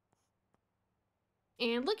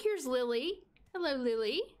 And look, here's Lily. Hello,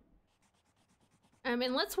 Lily. And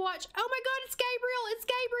let's watch. Oh my God, it's Gabriel. It's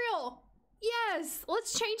Gabriel. Yes.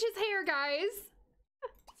 Let's change his hair, guys.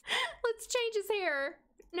 Let's change his hair.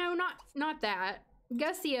 No, not that.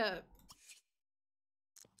 Gussy up.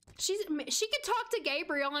 She could talk to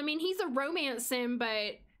Gabriel. I mean, he's a romance sim,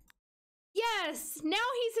 but yes, now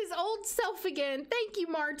he's his old self again. Thank you,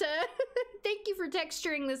 Marta. Thank you for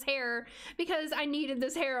texturing this hair because I needed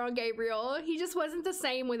this hair on Gabriel. He just wasn't the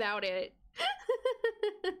same without it.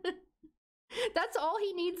 That's all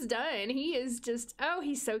he needs done. He is just, oh,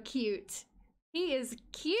 he's so cute. He is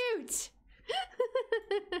cute.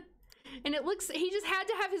 And it looks, he just had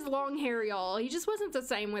to have his long hair, y'all. He just wasn't the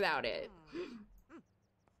same without it.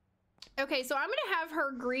 Okay, so I'm gonna have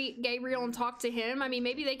her greet Gabriel and talk to him. I mean,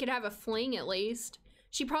 maybe they could have a fling at least.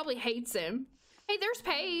 She probably hates him. Hey, there's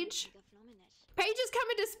Paige. Paige is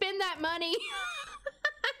coming to spend that money.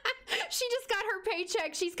 She just got her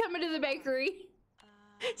paycheck. She's coming to the bakery.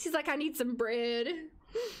 She's like, I need some bread.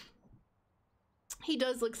 He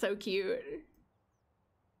does look so cute.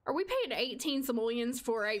 Are we paying 18 simoleons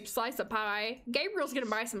for a slice of pie? Gabriel's gonna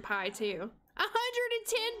buy some pie too.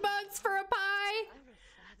 110 bucks for a pie?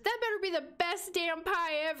 That better be the best damn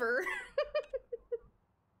pie ever.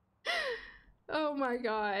 Oh my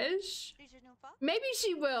gosh. Maybe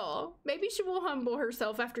she will. Maybe she will humble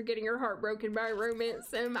herself after getting her heart broken by a romance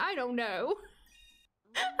sim. I don't know.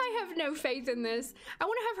 I have no faith in this. I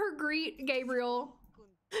want to have her greet Gabriel.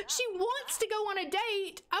 She wants to go on a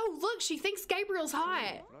date. Oh, look, she thinks Gabriel's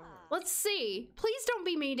hot. Let's see. Please don't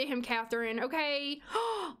be mean to him, Catherine, okay?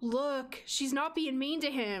 Look, she's not being mean to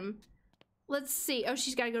him. Let's see. Oh,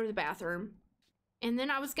 she's got to go to the bathroom. And then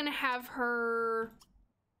I was going to have her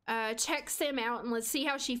check Sim out and let's see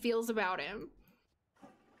how she feels about him.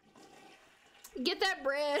 Get that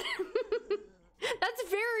bread. That's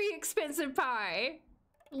very expensive pie.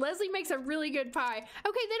 Leslie makes a really good pie. Okay,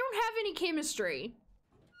 they don't have any chemistry.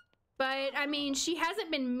 But, I mean, she hasn't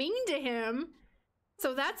been mean to him.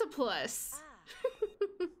 So that's a plus.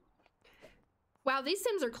 Wow, these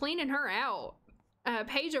Sims are cleaning her out.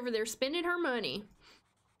 Paige over there spending her money.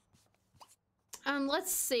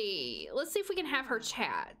 Let's see. Let's see if we can have her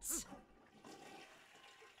chat.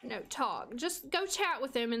 No, talk. Just go chat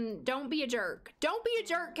with him and don't be a jerk. Don't be a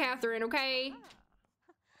jerk, Catherine, okay?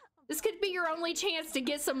 This could be your only chance to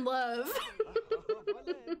get some love.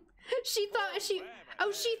 She thought he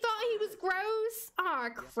was gross? Aw,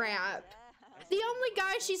 crap. The only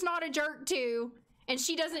guy she's not a jerk to, and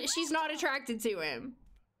she's not attracted to him.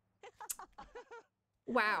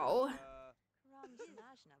 Wow.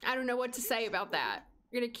 I don't know what to say about that.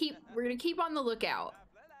 We're gonna keep on the lookout.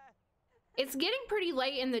 It's getting pretty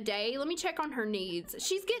late in the day. Let me check on her needs.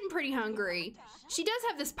 She's getting pretty hungry. She does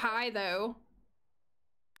have this pie though.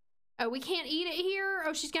 Oh, we can't eat it here?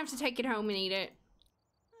 Oh, she's gonna have to take it home and eat it.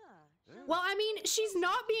 Well, I mean, she's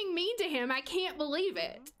not being mean to him. I can't believe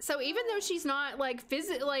it. So even though she's not like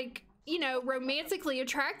you know, romantically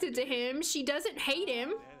attracted to him, she doesn't hate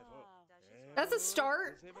him. That's a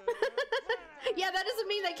start. Yeah, that doesn't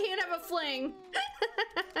mean they can't have a fling.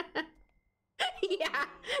 Yeah,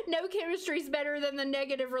 no chemistry's better than the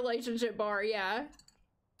negative relationship bar, yeah.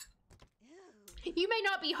 You may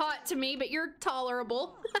not be hot to me, but you're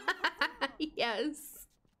tolerable. Yes.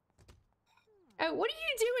 Oh, what are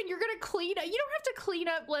you doing? You're gonna clean up? You don't have to clean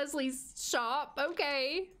up Leslie's shop,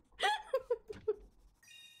 okay.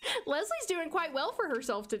 Leslie's doing quite well for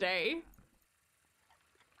herself today.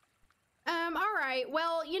 All right,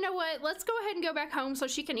 well, you know what? Let's go ahead and go back home so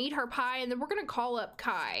she can eat her pie, and then we're gonna call up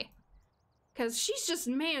Kai. Because she's just,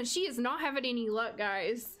 man, she is not having any luck,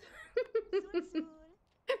 guys.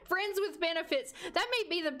 Friends with benefits. That may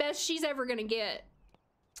be the best she's ever gonna get,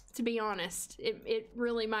 to be honest. It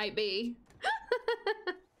really might be.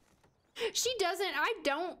 I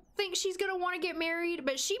don't think she's gonna want to get married,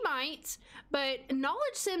 but she might. But knowledge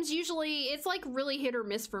Sims usually, it's like really hit or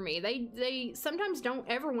miss for me. They sometimes don't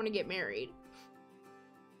ever want to get married.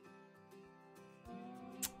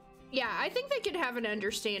 Yeah, I think they could have an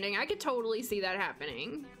understanding. I could totally see that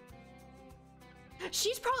happening.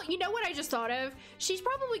 She's probably, you know what I just thought of? She's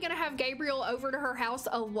probably gonna have Gabriel over to her house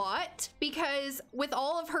a lot because with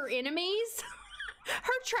all of her enemies,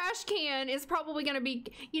 her trash can is probably gonna be,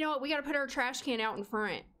 you know what, we gotta put our trash can out in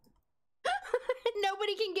front.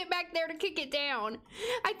 Nobody can get back there to kick it down.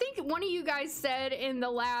 I think one of you guys said in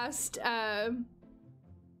the last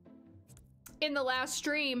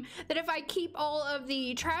stream that if I keep all of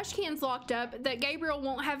the trash cans locked up, that Gabriel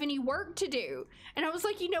won't have any work to do. And I was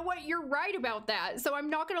like, you know what? You're right about that. So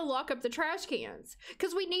I'm not gonna lock up the trash cans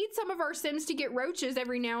because we need some of our Sims to get roaches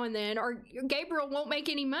every now and then, or Gabriel won't make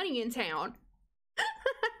any money in town.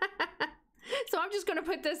 So I'm just gonna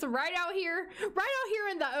put this right out here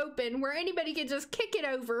in the open where anybody can just kick it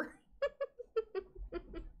over.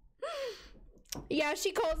 Yeah,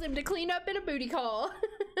 she calls him to clean up in a booty call.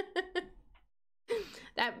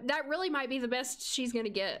 That really might be the best she's gonna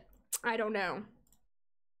get. I don't know.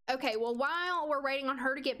 Okay, well, while we're waiting on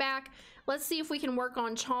her to get back, let's see if we can work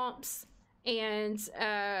on Chomps and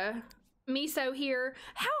Miso here.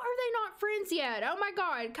 How are they not friends yet? Oh my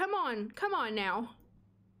god, come on now.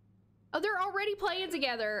 Oh, they're already playing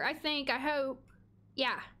together, I think, I hope.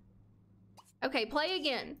 Yeah. Okay, play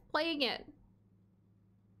again. Play again.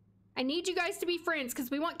 I need you guys to be friends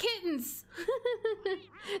because we want kittens.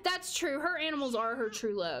 That's true. Her animals are her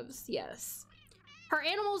true loves. Yes. Her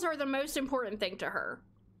animals are the most important thing to her.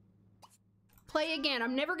 Play again.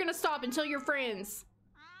 I'm never going to stop until you're friends.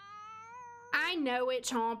 I know it,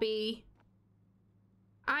 Chompy.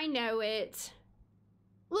 I know it.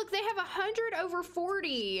 Look, they have 100 over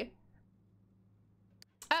 40.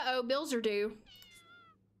 Uh-oh, bills are due.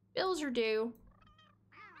 Bills are due.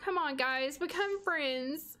 Come on, guys, become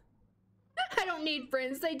friends. I don't need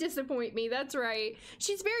friends. They disappoint me. That's right.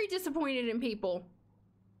 She's very disappointed in people.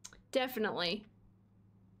 Definitely.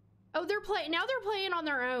 Oh, they're playing. Now they're playing on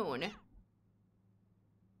their own.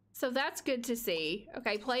 So that's good to see.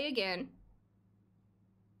 Okay, play again.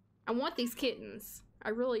 I want these kittens. I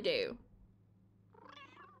really do.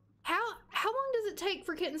 How long does it take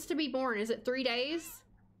for kittens to be born? Is it 3 days?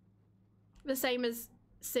 The same as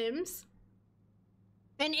Sims?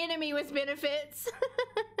 An enemy with benefits.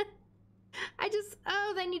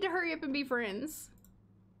 Oh, they need to hurry up and be friends.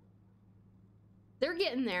 They're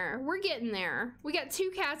getting there. We're getting there. We got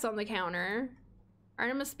 2 cats on the counter. All right,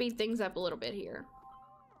 I'm gonna speed things up a little bit here.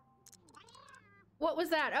 What was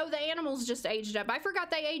that? Oh, the animals just aged up. I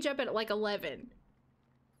forgot they age up at like 11.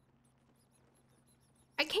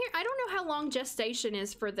 I don't know how long gestation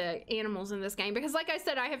is for the animals in this game because like I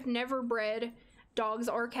said, I have never bred dogs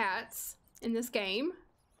or cats in this game.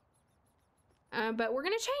 But we're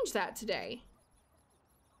gonna change that today.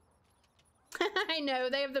 I know,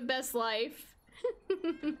 they have the best life.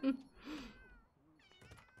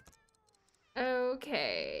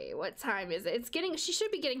 Okay, what time is it? She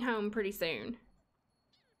should be getting home pretty soon.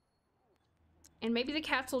 And maybe the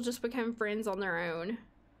cats will just become friends on their own.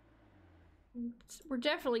 We're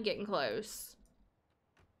definitely getting close.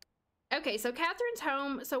 Okay, so Catherine's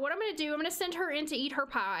home. So what I'm gonna do, I'm gonna send her in to eat her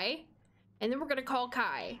pie. And then we're gonna call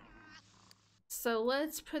Kai. So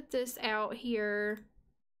let's put this out here.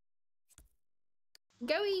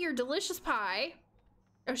 Go eat your delicious pie.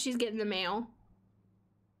 Oh, she's getting the mail.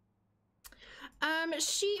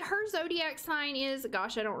 Her zodiac sign is,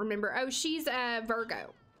 gosh, I don't remember. Oh, she's a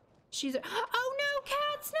Virgo. Oh no,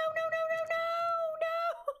 cats!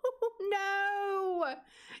 No!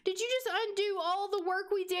 Did you just undo all the work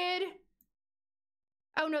we did?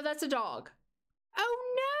 Oh no, that's a dog.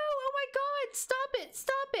 Oh no! Oh my God! Stop it!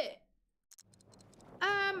 Stop it!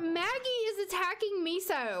 Maggie is attacking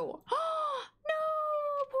Miso. Oh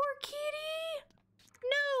no, poor kitty.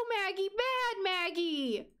 No, Maggie, bad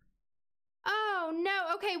Maggie. Oh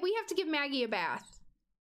no. Okay, we have to give Maggie a bath.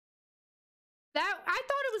 I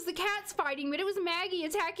thought it was the cats fighting, but it was Maggie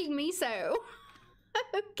attacking Miso.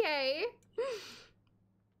 Okay.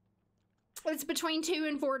 It's between 2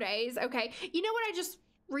 and 4 days. Okay. You know what I just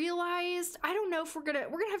realized? I don't know if we're gonna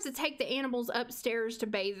have to take the animals upstairs to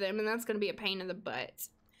bathe them, and that's gonna be a pain in the butt.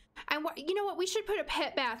 And you know what? We should put a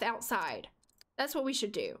pet bath outside. That's what we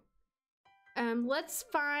should do. Let's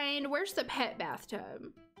find, where's the pet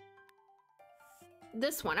bathtub?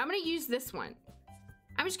 This one. I'm gonna use this one.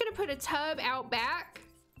 I'm just gonna put a tub out back,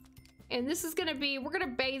 and this is gonna be, we're gonna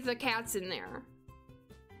bathe the cats in there.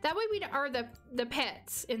 That way the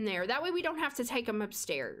pets in there. That way we don't have to take them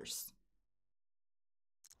upstairs.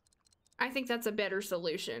 I think that's a better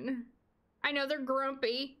solution. I know they're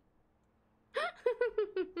grumpy.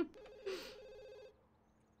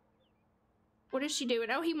 What is she doing?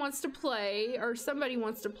 Oh, he wants to play, or somebody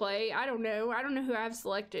wants to play. I don't know. I don't know who I've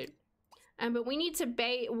selected. But we need to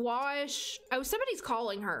wash. Oh, somebody's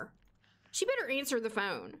calling her. She better answer the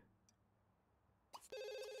phone.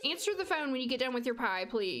 Answer the phone when you get done with your pie,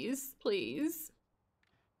 please. Please.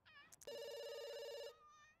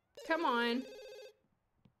 Come on.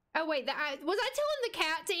 Oh, wait. Was I telling the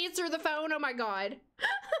cat to answer the phone? Oh, my God.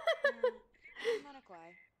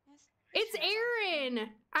 It's Erin.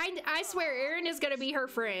 I swear Erin is going to be her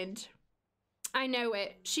friend. I know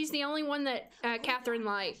it. She's the only one that Catherine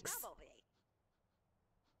likes.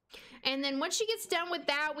 And then once she gets done with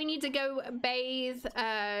that, we need to go bathe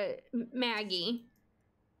Maggie.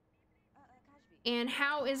 And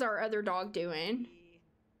how is our other dog doing?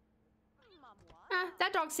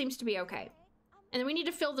 That dog seems to be okay. And then we need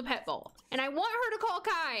to fill the pet bowl. And I want her to call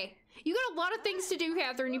Kai. You got a lot of things to do,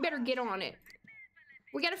 Catherine. You better get on it.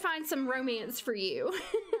 We gotta find some romance for you.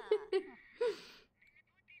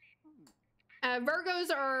 Virgos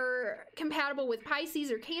are compatible with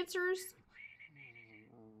Pisces or Cancers.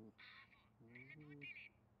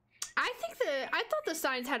 I thought the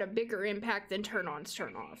signs had a bigger impact than turn-ons,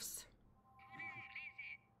 turn-offs.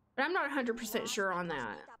 But I'm not 100% sure on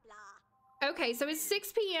that. Okay, so it's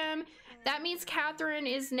 6 p.m. That means Catherine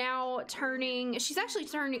is now she's actually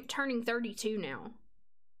turning 32 now.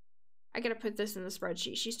 I gotta put this in the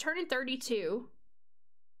spreadsheet. She's turning 32.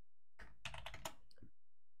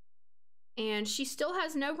 And she still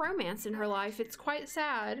has no romance in her life. It's quite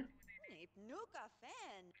sad.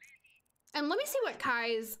 And let me see what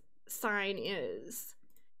Kai's sign is.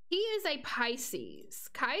 He is a Pisces.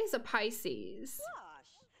 Kai is a Pisces.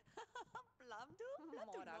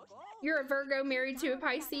 You're a Virgo married to a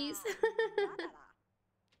Pisces?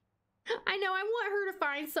 I know, I want her to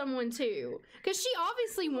find someone too. Because she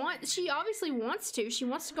obviously wants to. She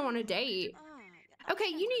wants to go on a date.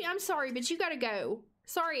 Okay, I'm sorry, but you gotta go.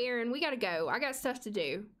 Sorry, Aaron, we gotta go. I got stuff to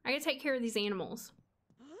do. I gotta take care of these animals.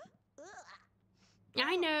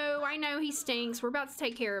 I know, he stinks. We're about to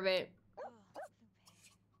take care of it.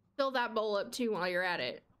 Fill that bowl up too while you're at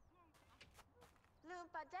it.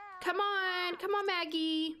 Come on,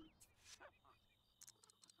 Maggie.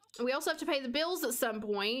 We also have to pay the bills at some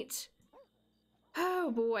point.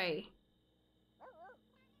 Oh boy.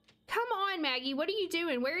 Come on, Maggie, what are you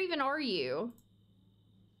doing? Where even are you?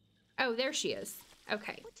 Oh, there she is.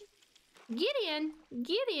 Okay. Get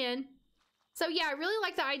in. So yeah, I really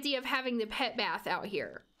like the idea of having the pet bath out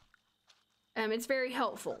here. It's very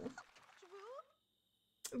helpful.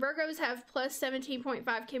 Virgos have plus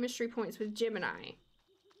 17.5 chemistry points with Gemini.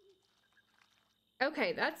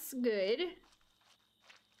 Okay, that's good.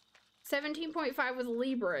 17.5 with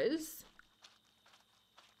Libras.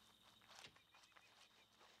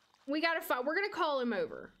 We're gonna call him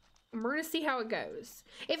over. And we're gonna see how it goes.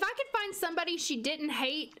 If I could find somebody she didn't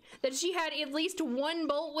hate, that she had at least one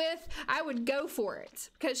bolt with, I would go for it.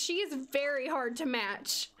 Because she is very hard to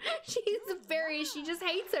match. She just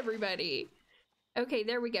hates everybody. Okay,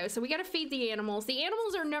 there we go. So we gotta feed the animals. The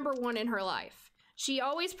animals are number one in her life. She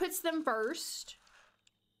always puts them first.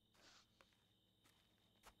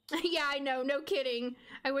 Yeah, I know, no kidding.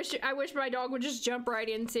 I wish my dog would just jump right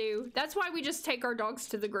in too. That's why we just take our dogs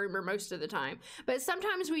to the groomer most of the time. But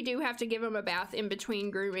sometimes we do have to give them a bath in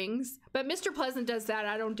between groomings. But Mr. Pleasant does that,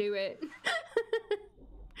 I don't do it.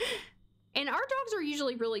 And our dogs are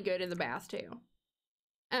usually really good in the bath too.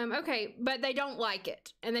 Okay, but they don't like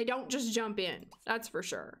it. And they don't just jump in, that's for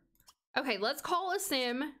sure. Okay, let's call a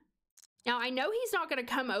sim. Now, I know he's not going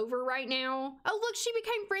to come over right now. Oh, look, she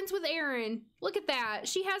became friends with Aaron. Look at that.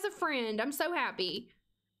 She has a friend. I'm so happy.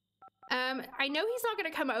 I know he's not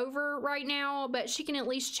going to come over right now, but she can at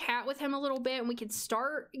least chat with him a little bit and we could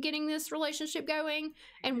start getting this relationship going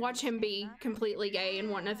and watch him be completely gay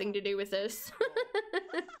and want nothing to do with this.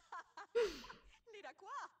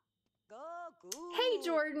 Hey,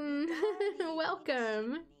 Jordan.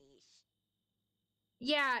 Welcome.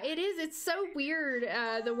 Yeah, it is. It's so weird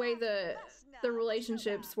the way the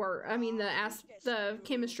relationships work. I mean, the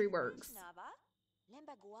chemistry works.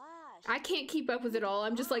 I can't keep up with it all.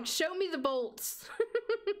 I'm just like, show me the bolts.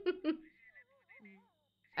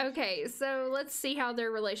 Okay, so let's see how their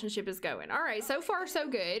relationship is going. All right, so far so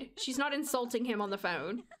good. She's not insulting him on the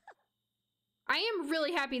phone. I am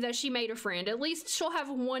really happy that she made a friend. At least she'll have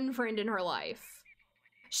one friend in her life.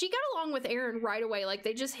 She got along with Aaron right away, like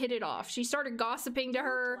they just hit it off. She started gossiping to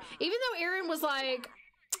her, even though Aaron was like,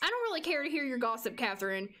 I don't really care to hear your gossip,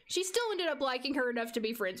 Catherine. She still ended up liking her enough to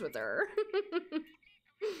be friends with her.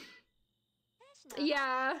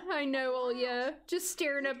 Yeah, I know, Olya. Just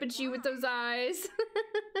staring up at you with those eyes.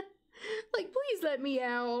 Like, please let me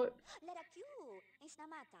out.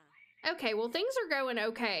 Okay, well, things are going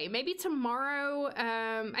okay. Maybe tomorrow,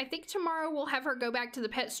 I think tomorrow we'll have her go back to the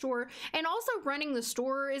pet store. And also running the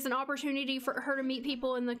store is an opportunity for her to meet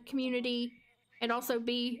people in the community and also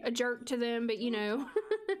be a jerk to them, but you know.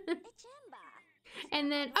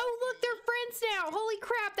 And then, oh, look, they're friends now. Holy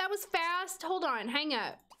crap, that was fast. Hold on, hang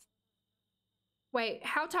up. Wait,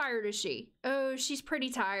 how tired is she? Oh, she's pretty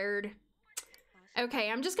tired. Okay,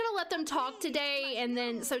 I'm just gonna let them talk today, and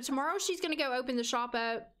then, so tomorrow she's gonna go open the shop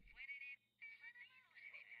up.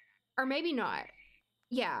 Or maybe not.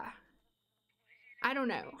 Yeah. I don't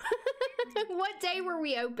know. What day were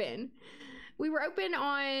we open? We were open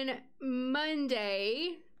on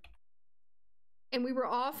Monday. And we were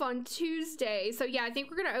off on Tuesday. So yeah, I think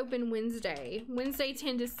we're going to open Wednesday. Wednesday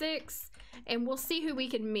 10 to 6. And we'll see who we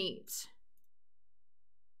can meet.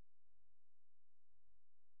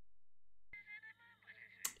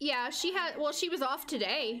 Yeah, she was off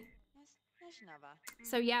today.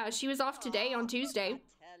 So yeah, she was off today on Tuesday.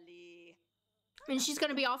 And she's going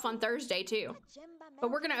to be off on Thursday too. But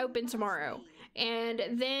we're going to open tomorrow. And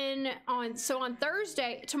then on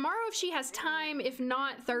Thursday, tomorrow if she has time, if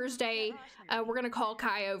not Thursday, we're going to call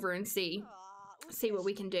Kai over and see what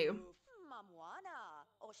we can do.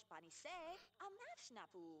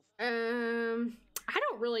 I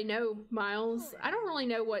don't really know, Miles. I don't really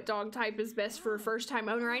know what dog type is best for a first time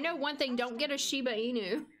owner. I know one thing, don't get a Shiba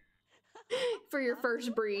Inu for your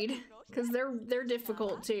first breed, because they're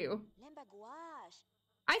difficult too.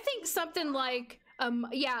 I think something like,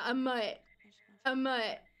 yeah, a mutt. A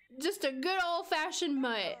mutt. Just a good old-fashioned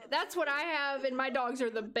mutt. That's what I have, and my dogs are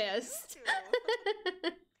the best.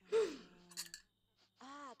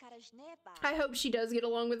 I hope she does get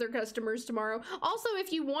along with her customers tomorrow. Also,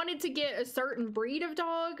 if you wanted to get a certain breed of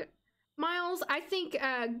dog, Miles, I think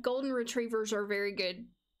golden retrievers are very good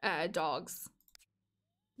dogs.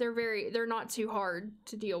 They're not too hard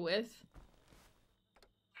to deal with.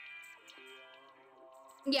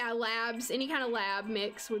 Yeah, labs, any kind of lab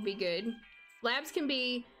mix would be good. Labs and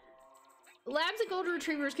golden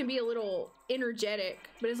retrievers can be a little energetic,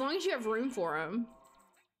 but as long as you have room for them.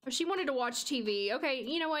 If she wanted to watch TV, okay,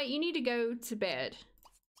 you know what? You need to go to bed.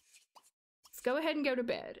 Let's go ahead and go to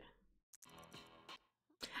bed.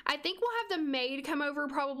 I think we'll have the maid come over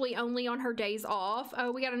probably only on her days off.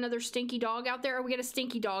 Oh, we got another stinky dog out there. Oh, we got a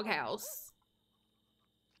stinky dog house.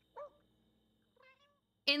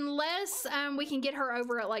 Unless we can get her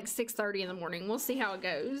over at like 6:30 in the morning. We'll see how it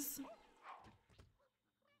goes.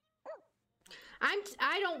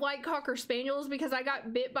 I don't like Cocker Spaniels because I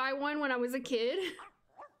got bit by one when I was a kid.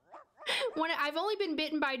 I've only been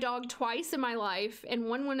bitten by a dog twice in my life, and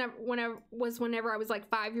one whenever I was like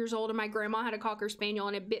 5 years old, and my grandma had a Cocker Spaniel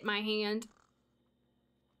and it bit my hand.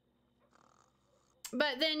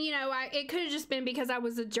 But then, you know, it could have just been because I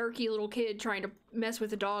was a jerky little kid trying to mess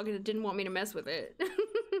with a dog and it didn't want me to mess with it.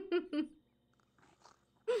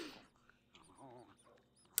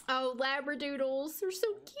 Oh, Labradoodles. They're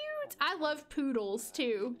so cute. I love poodles,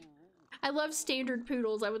 too. I love standard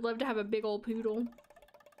poodles. I would love to have a big old poodle.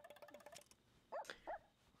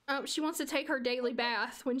 Oh, she wants to take her daily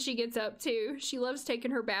bath when she gets up, too. She loves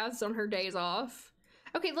taking her baths on her days off.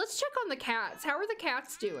 Okay, let's check on the cats. How are the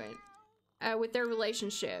cats doing with their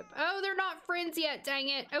relationship? Oh, they're not friends yet, dang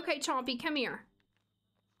it. Okay, Chompy, come here.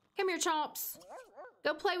 Come here, Chomps.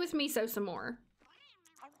 Go play with Miso some more.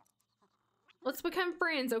 Let's become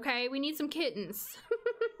friends, okay? We need some kittens.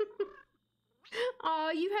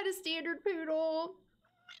 Aw, you had a standard poodle.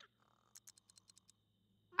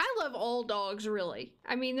 I love all dogs, really.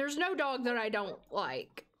 I mean, there's no dog that I don't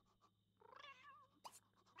like.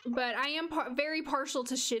 But I am very partial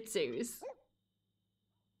to Shih Tzus.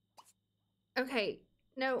 Okay.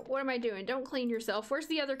 No, what am I doing? Don't clean yourself. Where's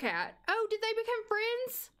the other cat? Oh, did they become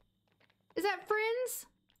friends? Is that friends?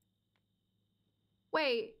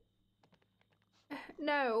 Wait.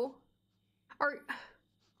 No. What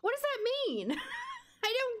does that mean?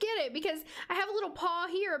 I don't get it because I have a little paw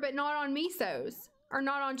here, but not on Miso's. Or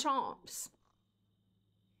not on Chomps.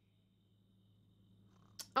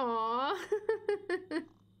 Aww.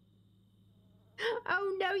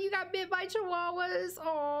 Oh no, you got bit by chihuahuas.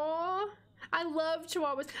 Aww. I love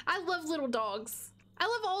chihuahuas. I love little dogs. I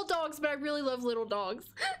love all dogs, but I really love little dogs.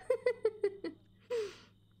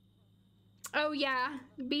 Oh yeah,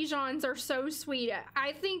 Bijans are so sweet.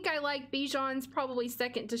 I think I like Bijans probably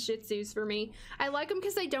second to Shih Tzus for me. I like them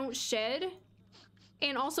because they don't shed.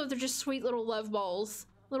 And also they're just sweet little love balls.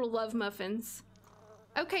 Little love muffins.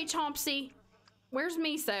 Okay, Chompsy. Where's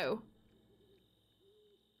Miso?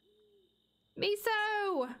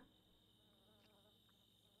 Miso!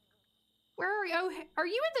 Where are you? Oh, are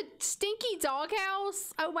you in the stinky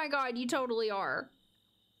doghouse? Oh my god, you totally are.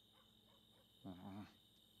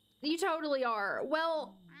 You totally are.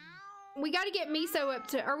 Well, we gotta get Miso up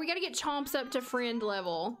to, or we gotta get Chomps up to friend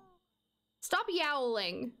level. Stop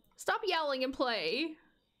yowling. Stop yowling and play.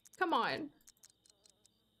 Come on.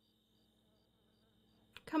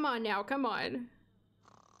 Come on now, come on.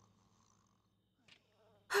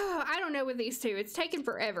 I don't know with these two. It's taken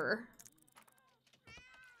forever.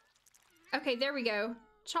 Okay, there we go.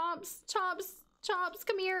 Chomps, Chomps, Chomps,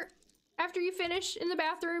 come here. After you finish in the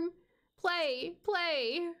bathroom, play,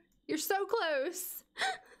 play. You're so close.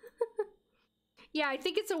 Yeah, I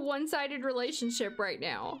think it's a one-sided relationship right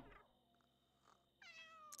now.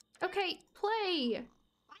 Okay, play.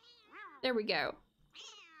 There we go.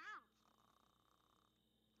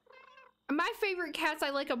 My favorite cats,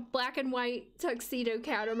 I like a black and white tuxedo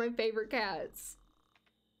cat are my favorite cats.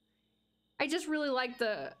 I just really like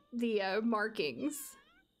the markings.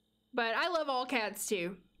 But I love all cats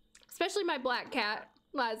too. Especially my black cat,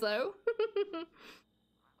 Lazo.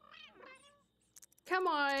 Come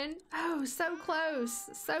on. Oh, so close.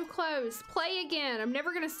 So close. Play again. I'm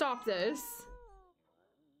never gonna stop this.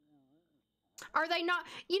 Are they not?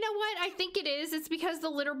 You know what? I think it is. It's because the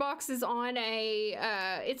litter box is on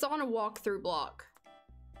a, it's on a walkthrough block.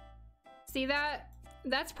 See that?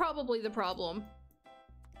 That's probably the problem.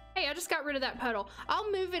 Hey, I just got rid of that puddle. I'll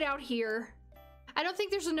move it out here. I don't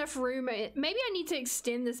think there's enough room. Maybe I need to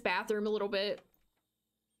extend this bathroom a little bit.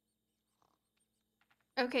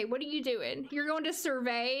 Okay, what are you doing? You're going to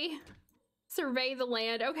survey? Survey the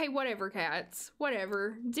land. Okay, whatever, cats.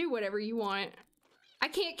 Whatever. Do whatever you want. I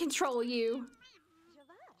can't control you.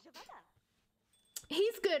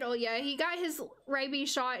 He's good, oh yeah. He got his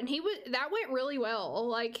rabies shot and that went really well.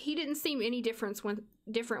 Like, he didn't seem any different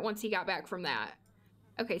once he got back from that.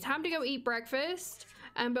 Okay, time to go eat breakfast.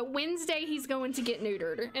 But Wednesday he's going to get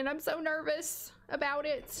neutered, and I'm so nervous about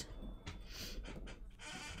it.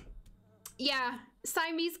 Yeah,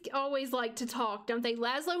 Siamese always like to talk, don't they?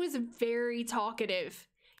 Laszlo is very talkative.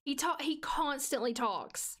 He constantly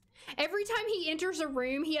talks. Every time he enters a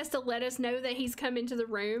room, he has to let us know that he's come into the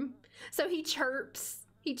room. So he chirps.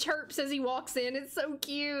 He chirps as he walks in. It's so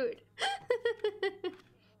cute.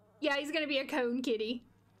 Yeah, he's gonna be a cone kitty.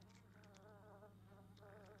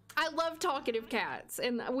 I love talkative cats,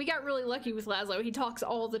 and we got really lucky with Laszlo. He talks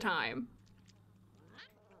all the time.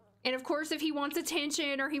 And of course, if he wants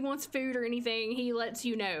attention or he wants food or anything, he lets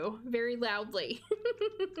you know very loudly.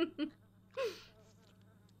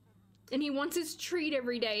 And he wants his treat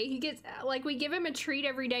every day. He gets, like, we give him a treat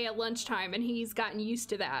every day at lunchtime, and he's gotten used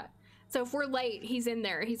to that. So if we're late, he's in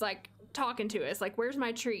there. He's like talking to us, like, where's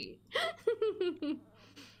my treat?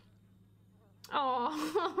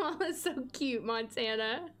 Oh, that's so cute,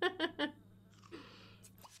 Montana.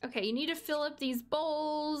 Okay, you need to fill up these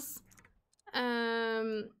bowls.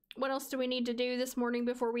 What else do we need to do this morning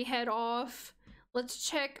before we head off? Let's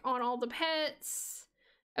check on all the pets.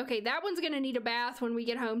 Okay, that one's gonna need a bath when we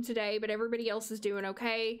get home today, but everybody else is doing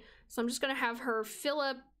okay. So I'm just gonna have her fill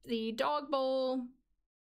up the dog bowl.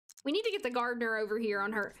 We need to get the gardener over here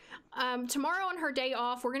on her. Tomorrow on her day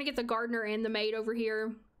off, we're gonna get the gardener and the maid over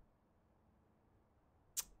here.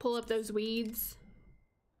 Pull up those weeds.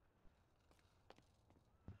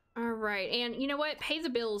 All right, and you know what? Pay the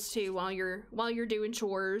bills too while you're doing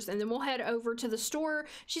chores, and then we'll head over to the store.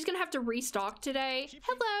 She's gonna have to restock today.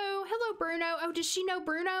 Hello, hello, Bruno. Oh, does she know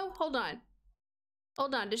Bruno? Hold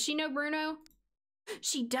on. Does she know Bruno?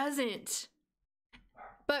 She doesn't.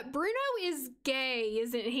 But Bruno is gay,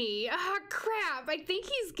 isn't he? Ah, crap. I think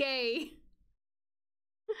he's gay.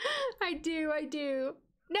 I do.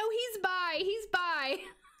 No, he's bi. He's bi.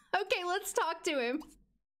 Okay, let's talk to him.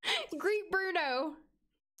 Greet Bruno.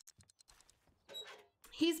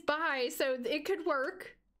 He's bi, so it could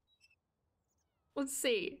work. Let's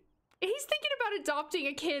see. He's thinking about adopting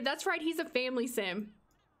a kid. That's right, he's a family sim.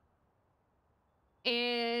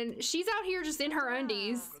 And she's out here just in her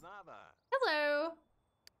undies. Hello.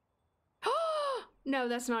 Oh, no,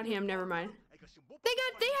 that's not him. Never mind.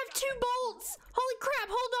 They have 2 bolts. Holy crap,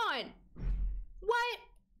 hold on. What?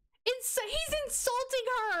 He's insulting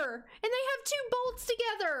her. And they have 2 bolts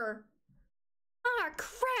together. Ah,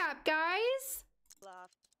 crap, guys.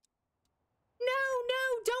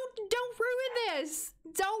 No, don't ruin this.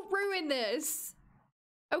 Don't ruin this.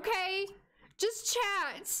 Okay? Just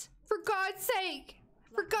chat. For God's sake.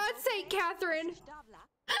 For God's sake, Catherine.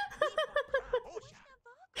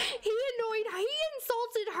 He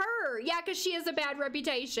insulted her. Yeah, because she has a bad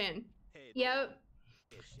reputation. Yep.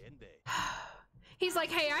 He's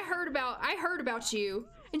like, hey, I heard about you.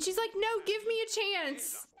 And she's like, no, give me a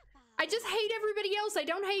chance. I just hate everybody else. I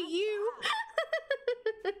don't hate you.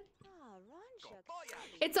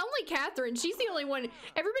 It's only Catherine. She's the only one.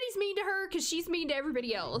 Everybody's mean to her because she's mean to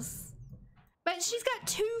everybody else. But she's got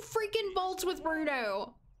 2 freaking bolts with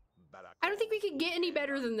Bruno. I don't think we can get any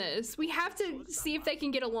better than this. We have to see if they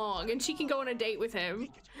can get along, and she can go on a date with him.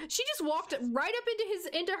 She just walked right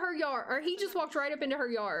up into her yard, or he just walked right up into her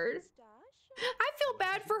yard. I feel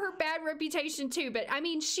bad for her bad reputation too, but I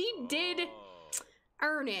mean, she did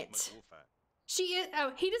earn it.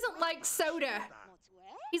 Oh, he doesn't like soda.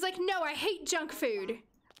 He's like, no, I hate junk food.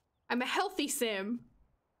 I'm a healthy sim.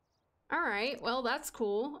 All right, well, that's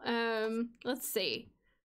cool. Let's see.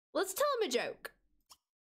 Let's tell him a joke.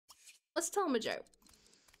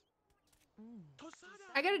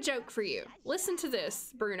 I got a joke for you. Listen to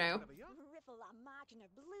this, Bruno.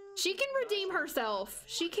 She can redeem herself.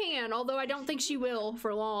 She can, although I don't think she will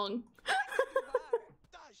for long.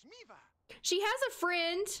 She has a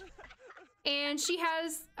friend, and she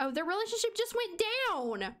has... Oh, their relationship just went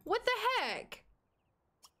down. What the heck?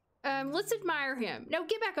 Let's admire him. No,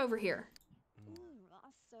 get back over here.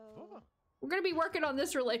 We're gonna be working on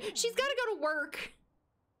this relationship. She's gotta go to work.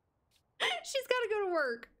 She's gotta go to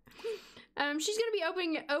work. She's gonna be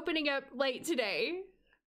opening up late today.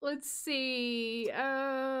 Let's see.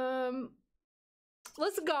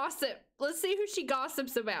 Let's gossip. Let's see who she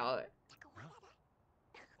gossips about.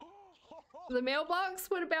 The mailbox?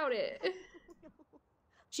 What about it?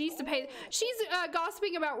 She used to pay. She's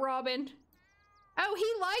gossiping about Robin. Oh, he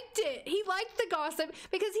liked it. He liked the gossip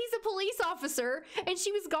because he's a police officer, and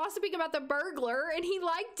she was gossiping about the burglar, and he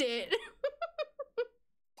liked it.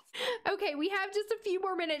 Okay, we have just a few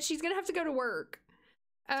more minutes. She's gonna have to go to work.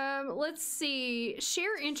 Let's see.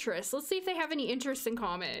 Share interests. Let's see if they have any interests in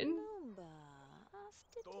common.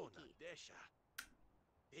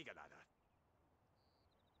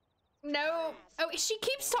 No. Oh, she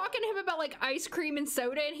keeps talking to him about like ice cream and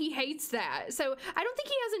soda and he hates that. So I don't think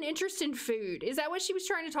he has an interest in food. Is that what she was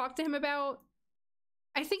trying to talk to him about?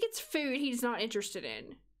 I think it's food he's not interested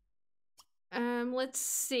in. Let's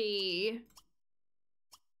see.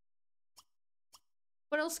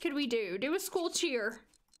 What else could we do? Do a school cheer.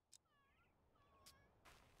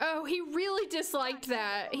 Oh, he really disliked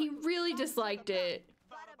that. He really disliked it.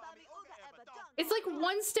 It's like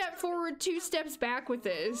 1 step forward, 2 steps back with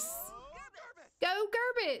this. Go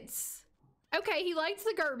Gerbits! Okay, he likes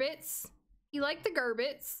the Gerbits. He liked the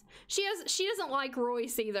Gerbits. She doesn't like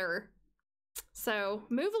Royce either. So,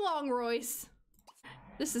 move along, Royce.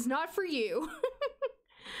 This is not for you.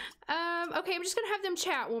 Okay, I'm just gonna have them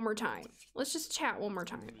chat one more time. Let's just chat one more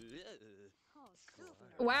time.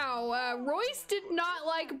 Wow, Royce did not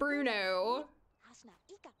like Bruno.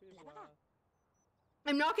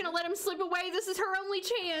 I'm not gonna let him slip away. This is her only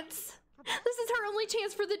chance. This is her only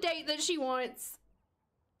chance for the date that she wants.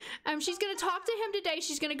 She's gonna talk to him today.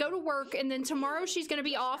 She's gonna go to work, and then tomorrow she's gonna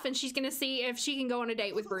be off, and she's gonna see if she can go on a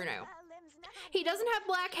date with Bruno. He doesn't have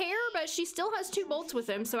black hair, but she still has 2 bolts with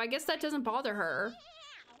him, so I guess that doesn't bother her.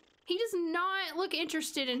 He does not look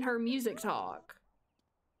interested in her music talk.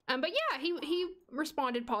 But yeah, he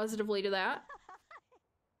responded positively to that.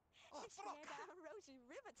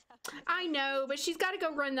 I know, but she's got to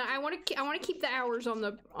go run the. I want to keep the hours on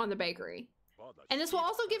the bakery, and this will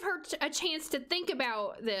also give her a chance to think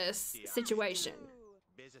about this situation.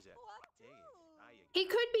 He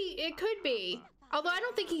could be. It could be. Although I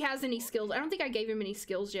don't think he has any skills. I don't think I gave him any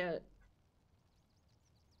skills yet.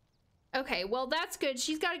 Okay, well that's good.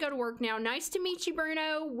 She's got to go to work now. Nice to meet you,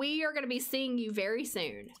 Bruno. We are going to be seeing you very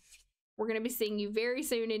soon. We're going to be seeing you very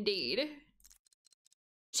soon indeed.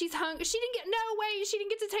 She's hungry. She didn't get, no way, she didn't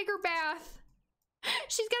get to take her bath.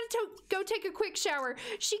 She's got to go take a quick shower.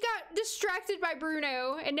 She got distracted by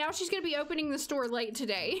Bruno, and now she's going to be opening the store late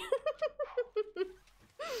today.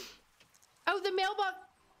 Oh, the mailbox.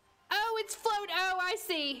 Oh, it's float. Oh, I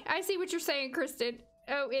see. I see what you're saying, Kristen.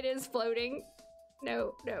 Oh, it is floating.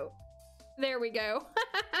 No, no. There we go.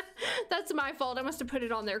 That's my fault. I must have put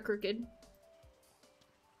it on there crooked.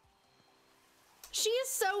 She is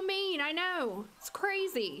so mean, I know. It's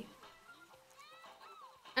crazy.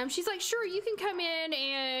 She's like, sure, you can come in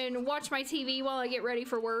and watch my TV while I get ready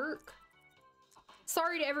for work.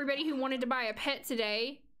 Sorry to everybody who wanted to buy a pet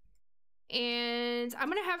today. And I'm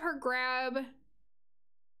gonna have her grab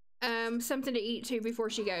something to eat too before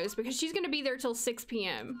she goes, because she's gonna be there till 6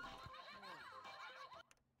 p.m.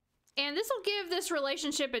 And this will give this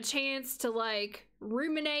relationship a chance to like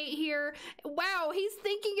ruminate here. Wow, he's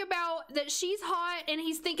thinking about that she's hot and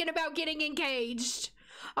he's thinking about getting engaged.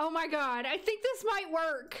 Oh my God, I think this might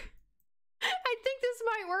work. I think this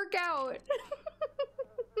might work out.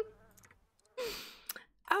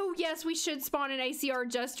 Oh yes, we should spawn an ACR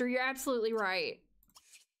adjuster. You're absolutely right.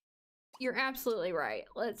 You're absolutely right.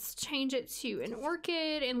 Let's change it to an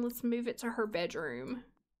orchid and let's move it to her bedroom.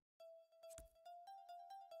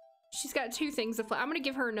 She's got 2 things to I'm gonna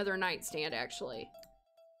give her another nightstand, actually.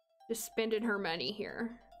 Just spending her money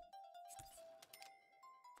here.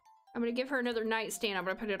 I'm gonna give her another nightstand. I'm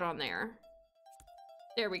gonna put it on there.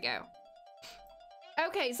 There we go.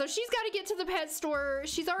 Okay, so she's got to get to the pet store.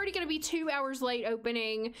 She's already gonna be 2 hours late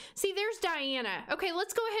opening. See, there's Diana. Okay,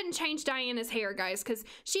 let's go ahead and change Diana's hair, guys, because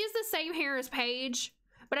she has the same hair as Paige,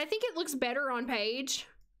 but I think it looks better on Paige.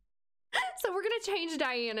 So we're gonna change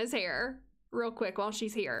Diana's hair real quick while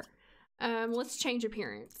she's here. Let's change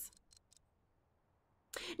appearance.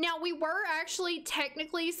 Now, we were actually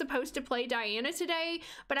technically supposed to play Diana today,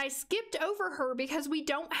 but I skipped over her because we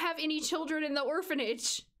don't have any children in the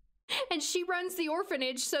orphanage. And she runs the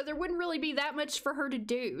orphanage, so there wouldn't really be that much for her to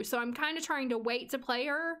do. So I'm kind of trying to wait to play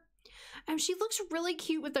her. She looks really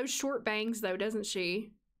cute with those short bangs, though, doesn't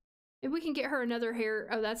she? Maybe we can get her another hair.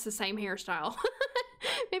 Oh, that's the same hairstyle.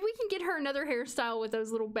 Maybe we can get her another hairstyle with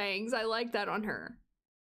those little bangs. I like that on her.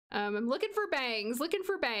 I'm looking for bangs, looking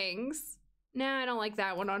for bangs. Nah, I don't like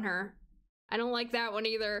that one on her. I don't like that one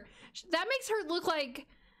either. That makes her look like,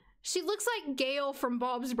 she looks like Gail from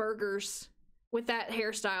Bob's Burgers with that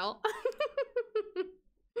hairstyle.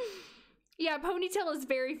 Yeah, ponytail is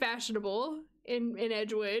very fashionable in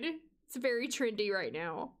Edgewood. It's very trendy right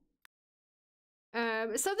now.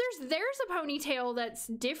 So there's a ponytail that's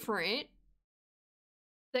different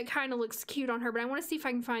that kind of looks cute on her, but I want to see if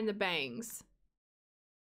I can find the bangs.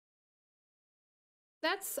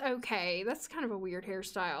 That's okay. That's kind of a weird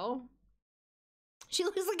hairstyle. She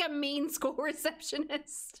looks like a mean school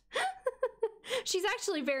receptionist. She's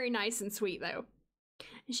actually very nice and sweet, though.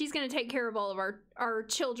 And she's going to take care of all of our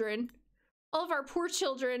children. All of our poor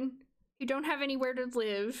children who don't have anywhere to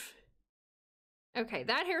live. Okay,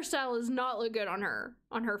 that hairstyle does not look good on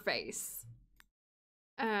her face.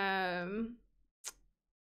 That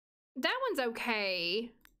one's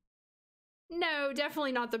okay. No,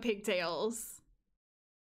 definitely not the pigtails.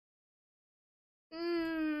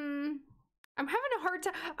 I'm having a hard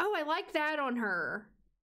time. Oh, I like that on her.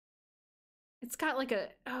 It's got like a,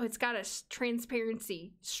 oh, it's got a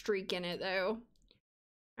transparency streak in it though.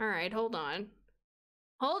 All right, hold on.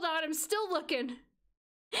 Hold on, I'm still looking.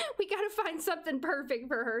 We gotta find something perfect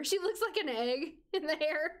for her. She looks like an egg in the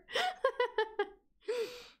hair.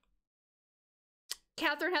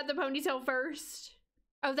 Catherine had the ponytail first.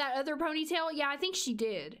 Oh, that other ponytail? Yeah, I think she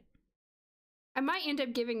did. I might end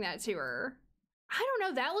up giving that to her. I don't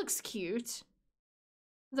know, that looks cute.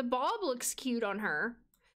 The bob looks cute on her.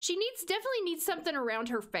 She definitely needs something around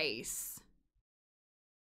her face.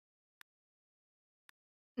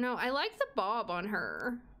 No, I like the bob on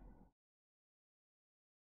her.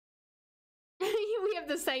 We have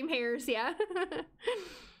the same hairs, yeah.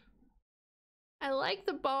 I like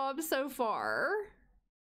the bob so far.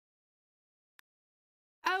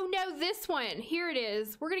 Oh no, this one. Here it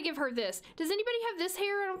is. We're gonna give her this. Does anybody have this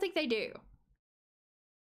hair? I don't think they do.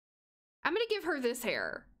 I'm gonna give her this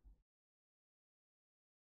hair.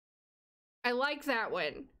 I like that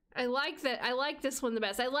one. I like that. I like this one the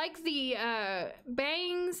best. I like the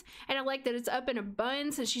bangs, and I like that it's up in a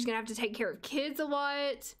bun, so she's gonna have to take care of kids a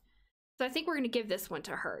lot. So I think we're gonna give this one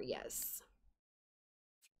to her, yes.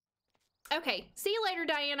 Okay, see you later,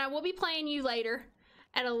 Diana. We'll be playing you later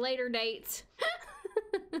at a later date.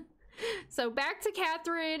 So back to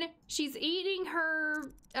Catherine. She's eating her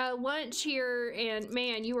lunch here, and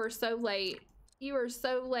man, you are so late. You are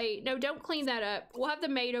so late. No, don't clean that up. We'll have the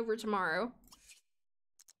maid over tomorrow.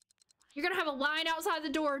 You're gonna have a line outside the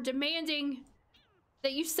door demanding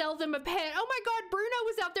that you sell them a pet. Oh my God, Bruno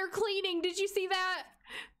was out there cleaning. Did you see that?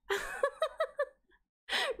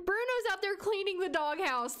 Bruno's out there cleaning the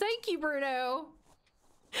doghouse. Thank you, Bruno.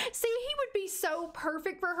 See, he would be so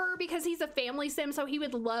perfect for her because he's a family sim, so he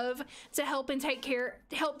would love to help take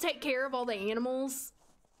care of all the animals.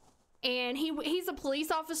 And he's a police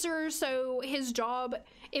officer, so his job,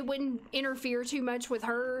 it wouldn't interfere too much with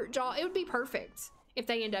her job. It would be perfect if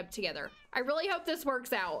they end up together. I really hope this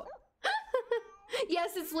works out.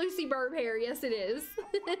 Yes, it's Lucy Burb hair. Yes, it is.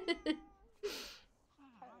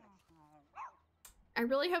 I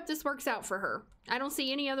really hope this works out for her. I don't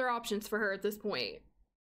see any other options for her at this point.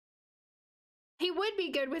 He would be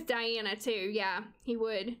good with Diana too. Yeah, he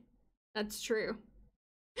would. That's true.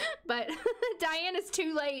 But Diana's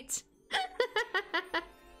too late.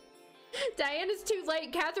 Diana's too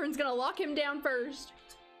late. Catherine's gonna lock him down first.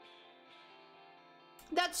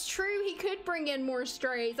 That's true. He could bring in more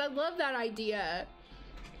strays. I love that idea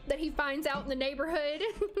that he finds out in the neighborhood.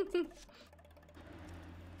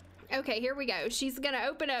 Okay, here we go. She's gonna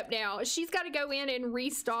open up now. She's got to go in and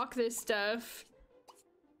restock this stuff.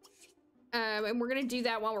 And we're gonna do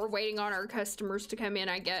that while we're waiting on our customers to come in,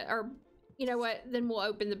 I guess. Or, you know what? Then we'll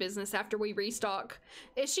open the business after we restock.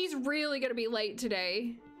 She's really gonna be late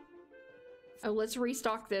today. Oh, let's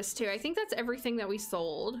restock this too. I think that's everything that we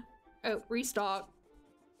sold. Oh, restock.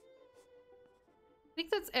 I think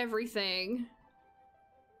that's everything.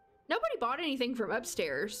 Nobody bought anything from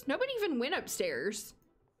upstairs. Nobody even went upstairs.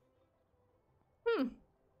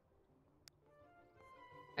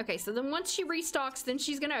 Okay, so then once she restocks, then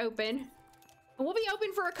she's gonna open. And we'll be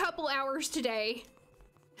open for a couple hours today.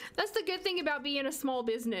 That's the good thing about being a small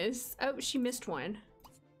business. Oh, she missed one.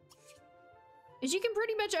 Is you can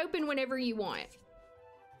pretty much open whenever you want.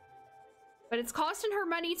 But it's costing her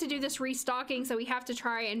money to do this restocking, so we have to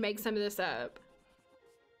try and make some of this up.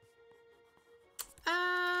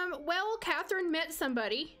 Well, Catherine met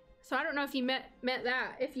somebody. So I don't know if you met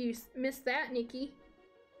that. If you missed that, Nikki.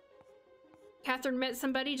 Catherine met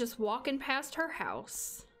somebody just walking past her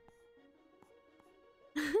house.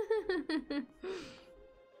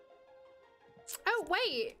 Oh,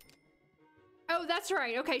 wait. Oh, that's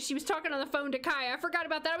right. Okay, she was talking on the phone to Kai. I forgot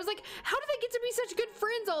about that. I was like, how did they get to be such good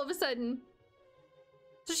friends all of a sudden?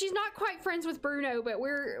 So she's not quite friends with Bruno, but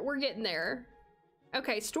we're getting there.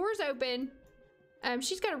 Okay, store's open.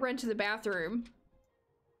 She's got to run to the bathroom.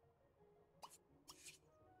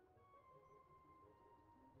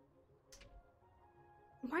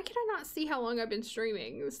 Why can I not see how long I've been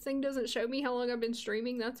streaming? This thing doesn't show me how long I've been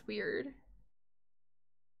streaming. That's weird.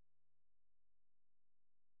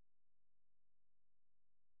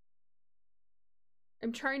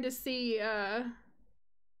 I'm trying to see, hey,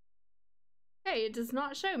 it does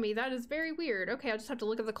not show me. That is very weird. Okay, I'll just have to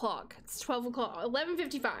look at the clock. It's 12 o'clock,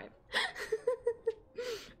 11:55.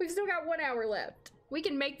 We've still got 1 hour left. We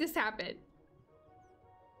can make this happen.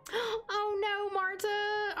 Oh no,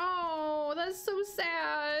 Marta. Oh, that's so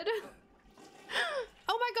sad.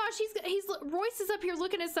 Oh my gosh, Royce is up here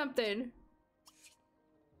looking at something.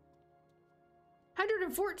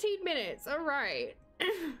 114 minutes. All right.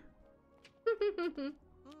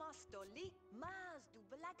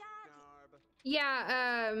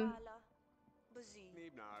 Yeah,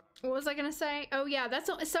 what was I gonna say? Oh yeah,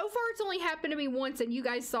 so far it's only happened to me once and you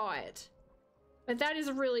guys saw it. But that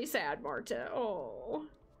is really sad, Marta. Oh.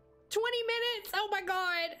 20 minutes! Oh my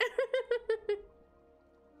god!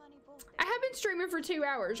 I have been streaming for 2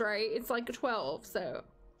 hours, right? It's like 12, so.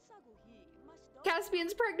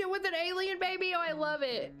 Caspian's pregnant with an alien baby. Oh, I love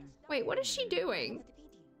it. Wait, what is she doing?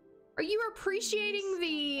 Are you appreciating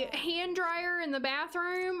the hand dryer in the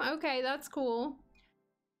bathroom? Okay, that's cool.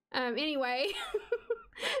 Anyway.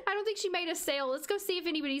 I don't think she made a sale. Let's go see if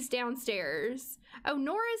anybody's downstairs. Oh,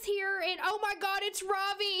 Nora's here, and oh my god, it's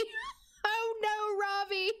Ravi! Oh no,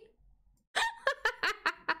 Ravi!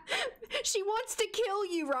 She wants to kill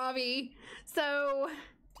you, Ravi. So,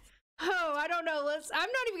 oh, I don't know. I'm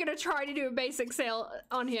not even gonna try to do a basic sale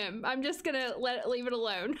on him. I'm just gonna leave it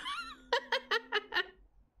alone.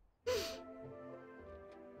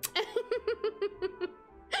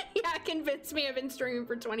 Yeah, convince me. I've been streaming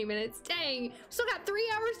for 20 minutes. Dang, still got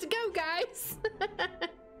 3 hours to go, guys.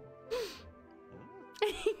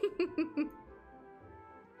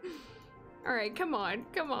 All right, come on,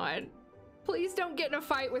 come on. Please don't get in a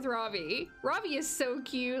fight with Ravi. Ravi is so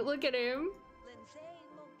cute. Look at him.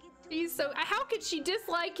 He's so. How could she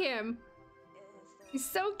dislike him? He's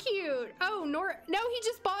so cute. Oh, Nora. No, he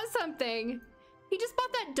just bought something. He just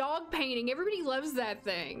bought that dog painting. Everybody loves that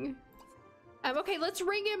thing. Okay, let's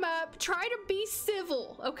ring him up. Try to be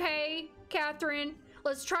civil, okay, Catherine?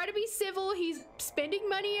 Let's try to be civil. He's spending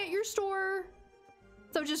money at your store.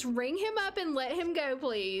 So just ring him up and let him go,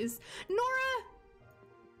 please. Nora!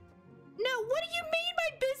 No, what do you mean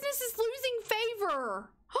my business is losing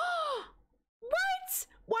favor? What?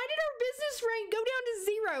 Why did our business rank go down to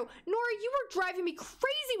 0? Nora, you were driving me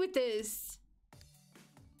crazy with this.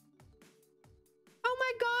 Oh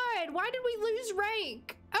my god, why did we lose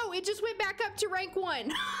rank? Oh, it just went back up to rank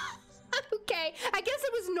 1. Okay, I guess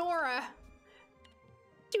it was Nora.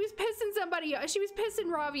 She was pissing somebody off. She was pissing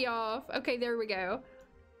Ravi off. Okay, there we go.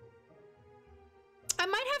 I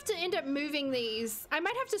might have to end up moving these. I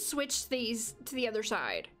might have to switch these to the other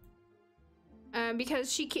side.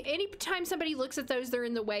 Because anytime somebody looks at those, they're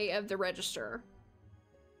in the way of the register.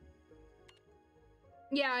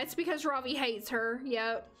 Yeah, it's because Ravi hates her.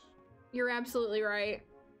 Yep. You're absolutely right.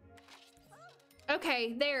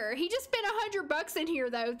 Okay, there. He just spent $100 in here,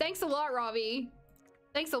 though. Thanks a lot, Ravi.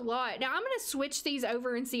 Thanks a lot. Now, I'm going to switch these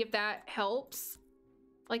over and see if that helps.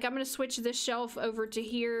 Like, I'm going to switch this shelf over to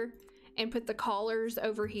here and put the collars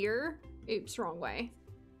over here. Oops, wrong way.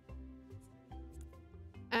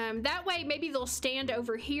 That way, maybe they'll stand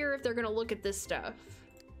over here if they're going to look at this stuff.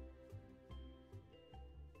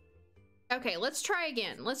 Okay, let's try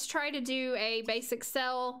again. Let's try to do a basic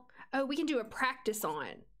sell. Oh, we can do a practice on.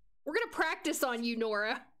 We're gonna practice on you,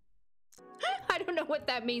 Nora. I don't know what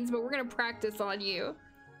that means, but we're gonna practice on you.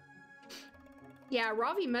 Yeah,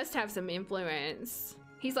 Ravi must have some influence.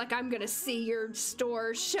 He's like, I'm gonna see your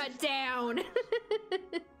store shut down.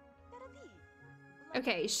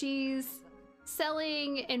 Okay, she's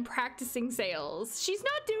selling and practicing sales. She's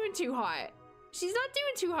not doing too hot. She's not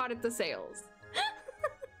doing too hot at the sales.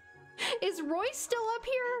 Is Roy still up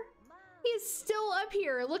here? He is still up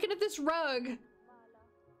here looking at this rug.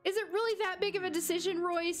 Is it really that big of a decision,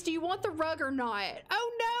 Royce? Do you want the rug or not?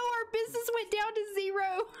 Oh no, our business went down to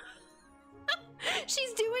 0.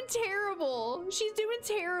 She's doing terrible. She's doing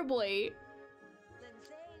terribly.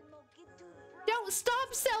 Don't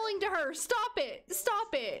stop selling to her. Stop it. Stop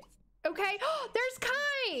it. Okay. Oh, there's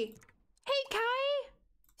Kai. Hey, Kai.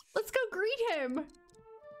 Let's go greet him.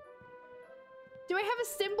 Do I have a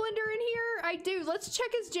sim blender in here? I do. Let's check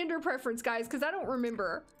his gender preference, guys, because I don't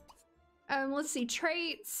remember. Let's see.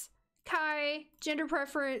 Traits. Kai. Gender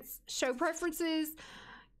preference. Show preferences.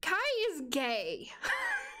 Kai is gay.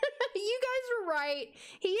 You guys were right.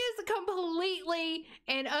 He is completely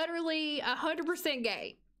and utterly 100%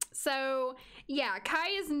 gay. So, yeah, Kai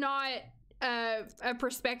is not a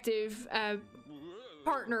prospective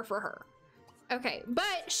partner for her. Okay,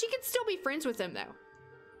 but she can still be friends with him, though.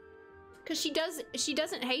 Because she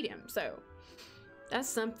doesn't hate him, so that's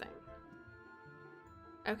something.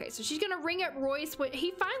 Okay, so she's gonna ring up Royce.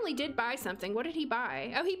 He finally did buy something. What did he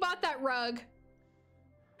buy? Oh, he bought that rug.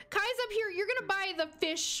 Kai's up here. You're gonna buy the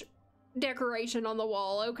fish decoration on the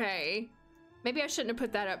wall. Okay. Maybe I shouldn't have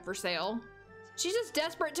put that up for sale. She's just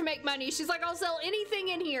desperate to make money. She's like, I'll sell anything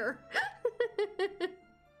in here.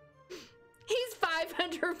 He's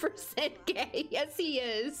 500% gay. Yes, he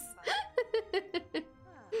is.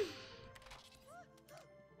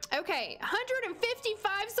 Okay,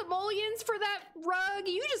 155 simoleons for that rug.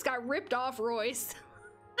 You just got ripped off, Royce.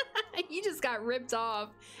 You just got ripped off.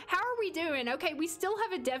 How are we doing? Okay, we still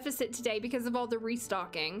have a deficit today because of all the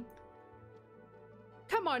restocking.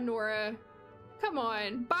 Come on, Nora. Come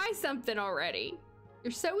on, buy something already.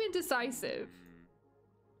 You're so indecisive.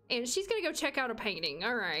 And she's gonna go check out a painting.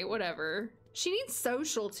 All right, whatever. She needs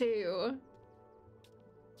social too.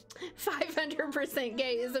 500%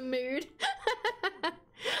 gay is a mood.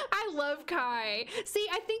 I love Kai. See,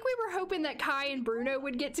 I think we were hoping that Kai and Bruno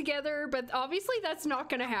would get together, but obviously that's not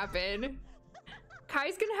gonna happen.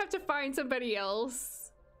 Kai's gonna have to find somebody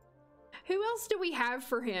else. Who else do we have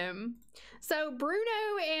for him? So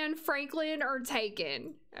Bruno and Franklin are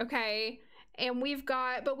taken, okay? And we've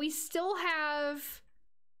got, but we still have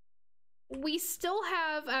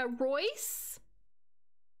Royce.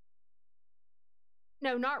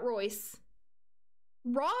 No, not Royce.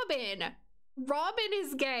 Robin. Robin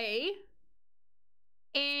is gay.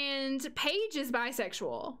 And Paige is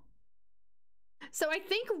bisexual. So I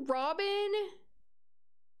think Robin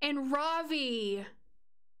and Ravi.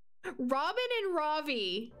 Robin and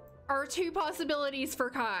Ravi are two possibilities for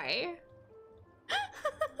Kai.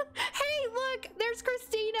 Hey, look, there's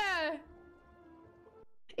Christina.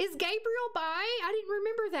 Is Gabriel bi? I didn't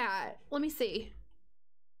remember that. Let me see.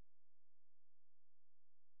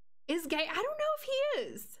 Is gay? I don't know if he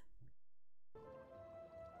is.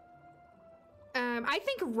 I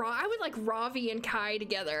think I would like Ravi and Kai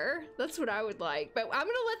together. That's what I would like. But I'm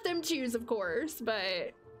gonna let them choose, of course.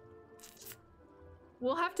 But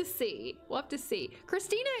we'll have to see. We'll have to see.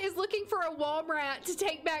 Christina is looking for a Walmart to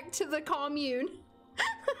take back to the commune.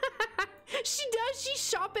 She does. She's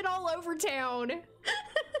shopping all over town.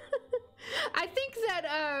 I think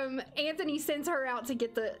that Anthony sends her out to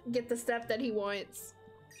get the stuff that he wants.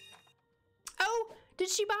 Oh, did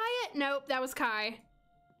she buy it? Nope, that was Kai.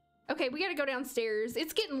 Okay, we gotta go downstairs.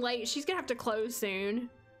 It's getting late. She's gonna have to close soon.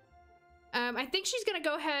 I think she's gonna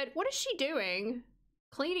go ahead. What is she doing?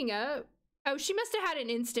 Cleaning up. Oh, she must have had an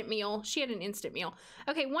instant meal. She had an instant meal.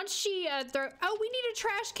 Okay, once she oh, we need a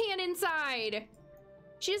trash can inside.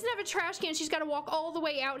 She doesn't have a trash can. She's gotta walk all the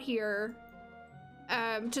way out here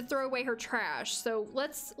to throw away her trash. So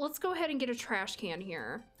let's go ahead and get a trash can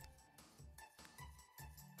here.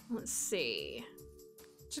 Let's see.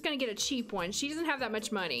 Just gonna get a cheap one. She doesn't have that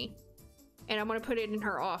much money. And I'm gonna put it in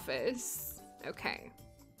her office. Okay.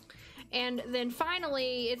 And then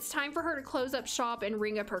finally, it's time for her to close up shop and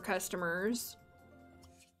ring up her customers.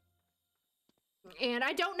 And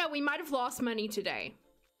I don't know, we might have lost money today.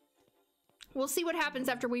 We'll see what happens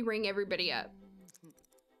after we ring everybody up.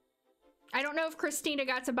 I don't know if Christina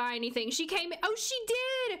got to buy anything. She came, oh, she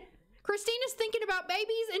did! Christina's thinking about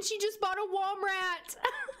babies and she just bought a Walmart.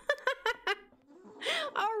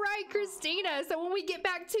 All right, Christina. So when we get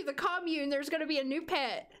back to the commune, there's gonna be a new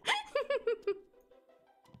pet.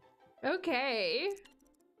 Okay.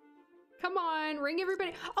 Come on, ring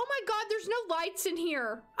everybody. Oh my God, there's no lights in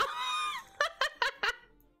here.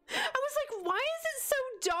 I was like, why is it so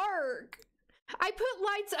dark? I put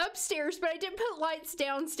lights upstairs, but I didn't put lights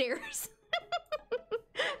downstairs.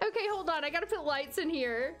 Okay, hold on. I gotta put lights in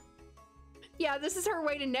here. Yeah, this is her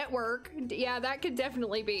way to network. Yeah, that could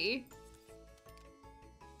definitely be.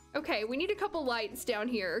 Okay, we need a couple lights down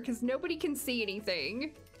here because nobody can see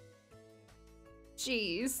anything.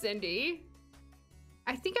 Jeez, Cindy.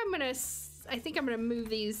 I think I'm gonna move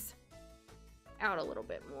these out a little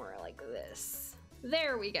bit more like this.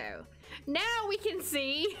 There we go. Now we can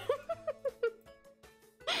see.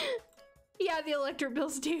 Yeah, the electric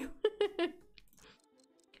bills do.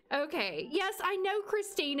 Okay. Yes, I know,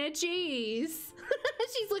 Christina. Jeez.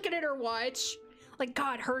 She's looking at her watch. Like,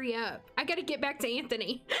 God, hurry up. I gotta get back to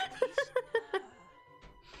Anthony.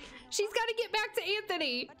 She's gotta get back to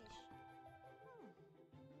Anthony.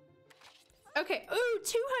 Okay. Ooh,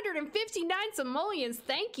 259 simoleons.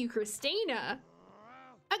 Thank you, Christina.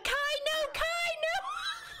 Kai, no, Kai, no.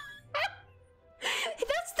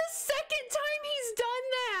 That's the second time he's done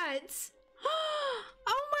that.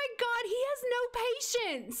 Oh my God, he has no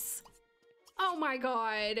patience. Oh my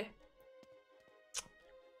God.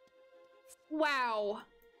 Wow.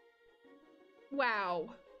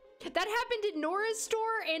 Wow. That happened at Nora's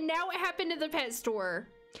store and now it happened at the pet store.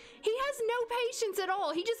 He has no patience at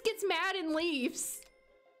all. He just gets mad and leaves.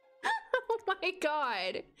 Oh my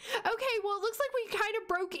God. Okay, well, it looks like we kind of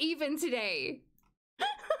broke even today.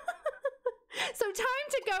 So time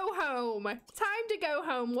to go home. Time to go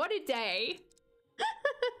home. What a day.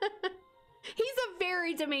 He's a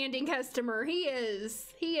very demanding customer. He is.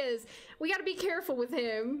 He is. We got to be careful with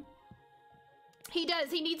him. He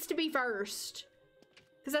does. He needs to be first.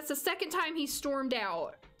 Because that's the second time he stormed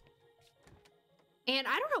out. And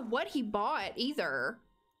I don't know what he bought either.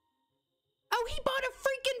 Oh, he bought a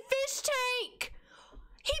freaking fish tank.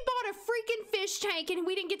 He bought a freaking fish tank and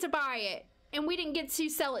we didn't get to buy it. And we didn't get to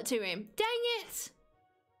sell it to him. Dang it.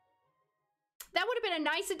 That would have been a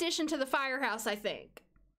nice addition to the firehouse, I think.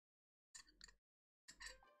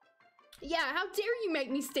 Yeah, how dare you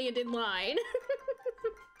make me stand in line?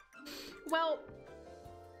 Well,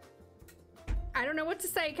 I don't know what to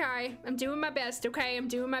say, Kai. I'm doing my best, okay? I'm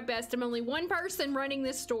doing my best. I'm only one person running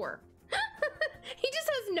this store. He just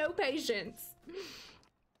has no patience.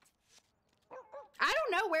 I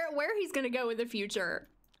don't know where he's gonna go in the future.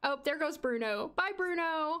 Oh, there goes Bruno. Bye,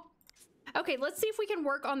 Bruno. Okay, let's see if we can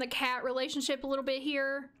work on the cat relationship a little bit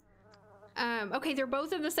here. Okay, they're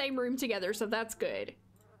both in the same room together, so that's good.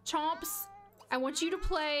 Chomps, I want you to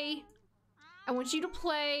play. I want you to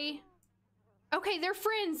play. Okay, they're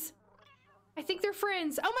friends. I think they're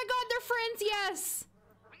friends. Oh my god, they're friends, yes!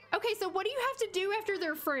 Okay, so what do you have to do after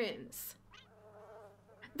they're friends?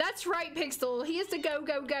 That's right, Pixel. He has to go,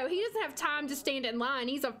 go, go. He doesn't have time to stand in line.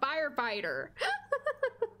 He's a firefighter.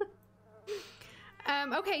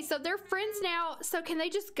 Okay, so they're friends now. So can they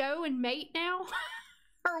just go and mate now?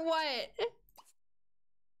 Or what?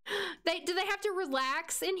 Do they have to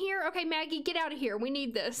relax in here? Okay, Maggie, get out of here. We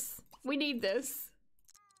need this. We need this.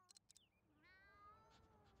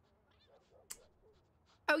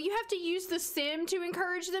 Oh, you have to use the sim to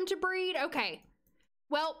encourage them to breed? Okay.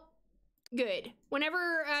 Well, good.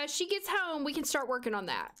 Whenever she gets home, we can start working on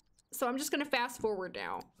that. So I'm just gonna fast forward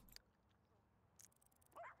now.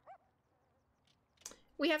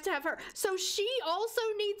 We have to have her. So she also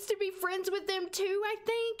needs to be friends with them too, I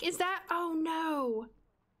think. Is that? Oh no.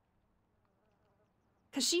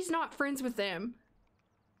 Because she's not friends with them.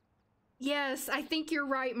 Yes, I think you're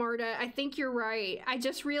right, Marta. I think you're right. I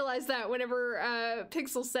just realized that whenever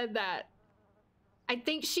Pixel said that. I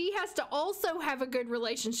think she has to also have a good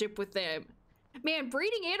relationship with them. Man,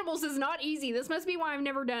 breeding animals is not easy. This must be why I've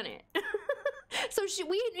never done it. So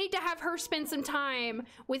we need to have her spend some time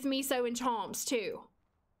with Miso and Chomps too.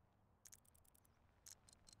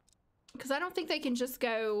 Because I don't think they can just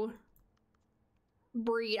go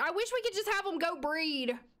breed. I wish we could just have them go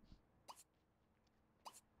breed.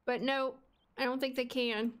 But no, I don't think they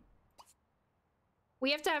can.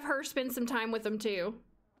 We have to have her spend some time with them too.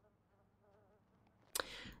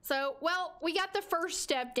 So, well, we got the first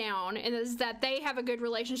step down, and is that they have a good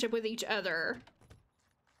relationship with each other.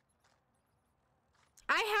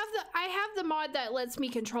 I have the mod that lets me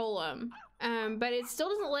control them, but it still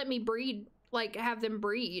doesn't let me breed, like have them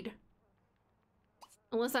breed.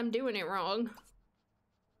 Unless I'm doing it wrong.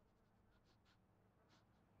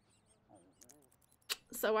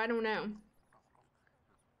 So I don't know.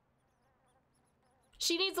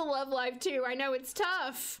 She needs a love life too. I know, it's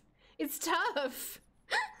tough. It's tough.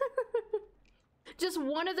 Just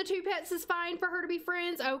one of the two pets is fine for her to be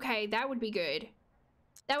friends? Okay, that would be good.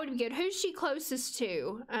 That would be good. Who's she closest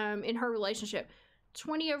to in her relationship?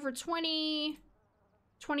 20 over 20.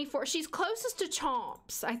 24. She's closest to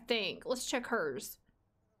Chomps, I think. Let's check hers.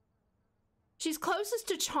 She's closest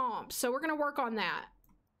to Chomps, so we're going to work on that.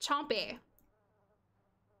 Chompy.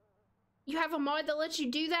 You have a mod that lets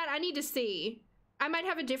you do that? I need to see. I might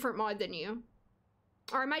have a different mod than you.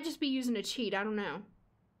 Or I might just be using a cheat. I don't know.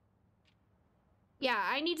 Yeah,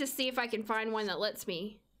 I need to see if I can find one that lets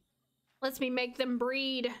me make them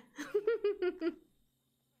breed.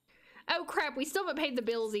 Oh crap, we still haven't paid the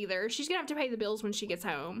bills either. She's gonna have to pay the bills when she gets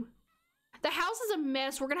home. The house is a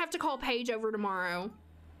mess. We're gonna have to call Paige over tomorrow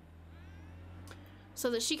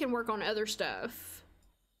so that she can work on other stuff.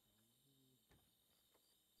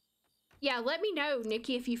 Yeah, let me know,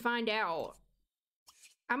 Nikki, if you find out.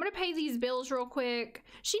 I'm gonna pay these bills real quick.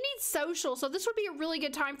 She needs social, so this would be a really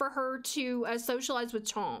good time for her to socialize with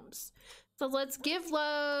Chomps. So let's give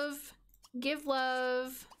love,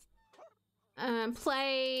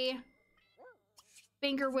 play,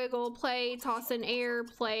 finger wiggle, play, toss in air,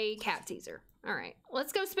 play, cat teaser. All right,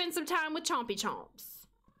 let's go spend some time with Chompy Chomps.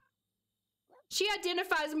 She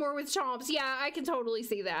identifies more with Chomps. Yeah, I can totally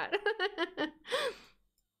see that.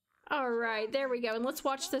 All right, there we go. And let's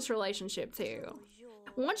watch this relationship too.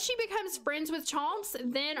 Once she becomes friends with Chomps,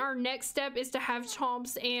 then our next step is to have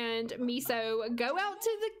Chomps and Miso go out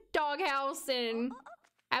to the doghouse and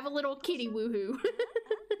have a little kitty woohoo.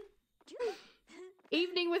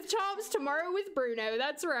 Evening with Chomps, tomorrow with Bruno.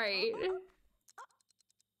 That's right.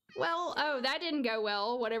 Well, oh, that didn't go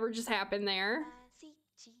well. Whatever just happened there.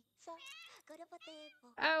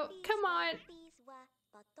 Oh, come on.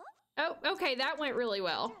 Oh, okay, that went really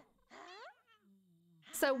well.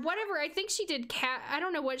 So whatever, I think she did cat. I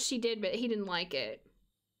don't know what she did, but he didn't like it.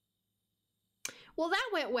 Well, that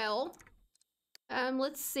went well.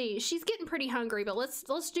 Let's see. She's getting pretty hungry, but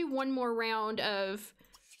let's do one more round of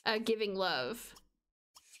giving love.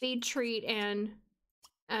 Feed, treat, and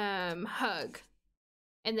hug.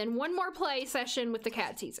 And then one more play session with the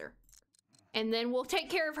cat teaser. And then we'll take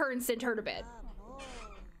care of her and send her to bed.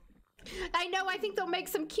 I know, I think they'll make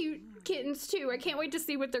some cute kittens too. I can't wait to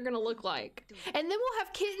see what they're gonna look like. And then we'll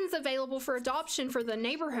have kittens available for adoption for the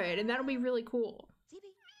neighborhood, and that'll be really cool.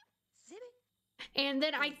 And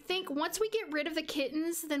then I think once we get rid of the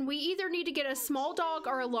kittens, then we either need to get a small dog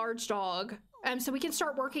or a large dog. So we can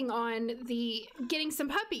start working on getting some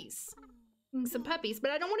puppies.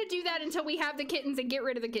 But I don't want to do that until we have the kittens and get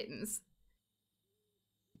rid of the kittens.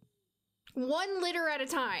 One litter at a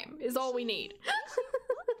time is all we need.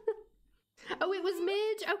 Oh, it was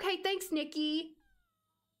Midge? Okay, thanks, Nikki.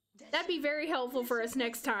 That'd be very helpful for us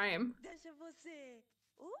next time.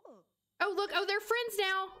 Oh, look. Oh, they're friends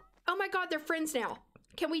now. Oh my god, they're friends now.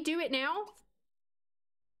 Can we do it now?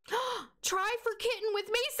 Try for kitten with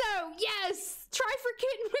miso. Yes. Try for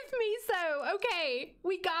kitten with miso. Okay,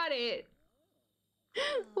 we got it.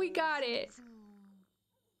 We got it.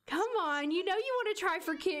 Come on, you know you want to try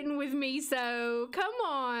for kitten with miso. Come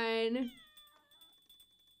on.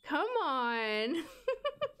 Come on.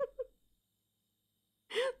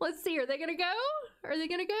 Let's see, are they gonna go? Are they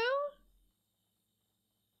gonna go?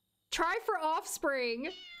 Try for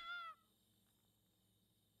offspring.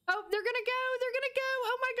 Oh, they're gonna go, they're gonna go.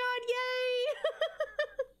 Oh my god, yay.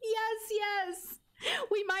 Yes, yes.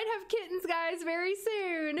 We might have kittens, guys, very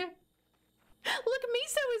soon. Look,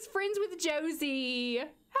 Miso is friends with Josie.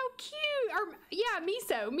 How cute. Or, yeah,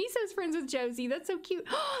 Miso. Miso's friends with Josie. That's so cute.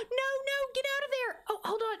 No, no, get out of there. Oh,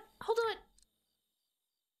 hold on. Hold on.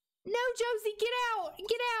 No, Josie, get out.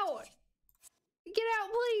 Get out. Get out,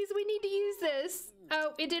 please. We need to use this.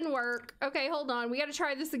 Oh, it didn't work. Okay, hold on. We got to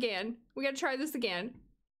try this again. We got to try this again.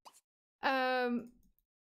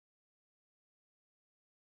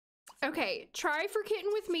 Okay, try for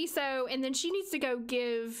kitten with Miso, and then she needs to go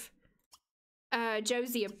give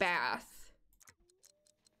Josie a bath.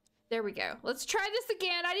 There we go. Let's try this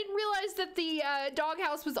again. I didn't realize that the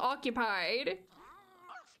doghouse was occupied.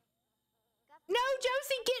 No,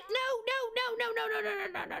 Josie, no.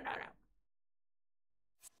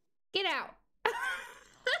 Get out.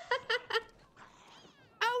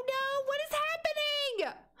 Oh no, what is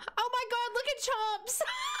happening? Oh my god, look at Chomps.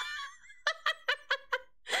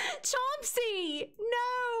 Chompsy,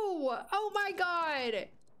 no. Oh my god.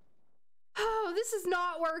 Oh, this is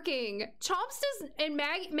not working. Chomps does, and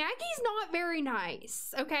Maggie's not very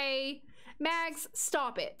nice, okay? Mags,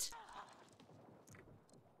 stop it.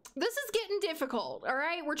 This is getting difficult, all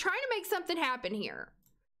right? We're trying to make something happen here.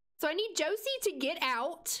 So I need Josie to get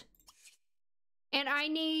out. And I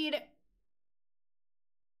need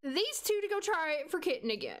these two to go try for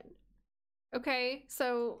kitten again. Okay,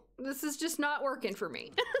 so this is just not working for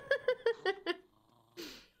me.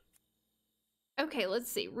 Okay,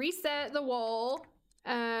 let's see. Reset the wall.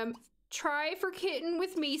 Try for kitten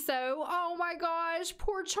with Miso. Oh my gosh,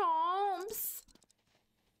 poor Chomps.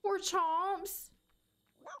 Poor Chomps.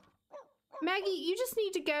 Maggie, you just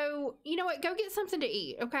need to go, you know what, go get something to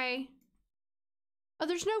eat, okay? Oh,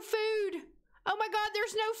 there's no food. Oh my god,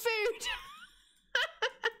 there's no food.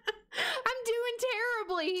 I'm doing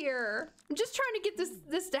terribly here. I'm just trying to get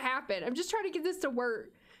this to happen. I'm just trying to get this to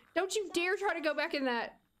work. Don't you dare try to go back in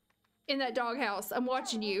that doghouse. I'm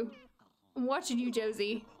watching you. I'm watching you,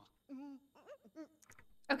 Josie.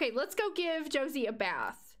 Okay, let's go give Josie a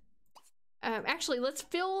bath. Actually, let's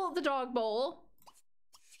fill the dog bowl.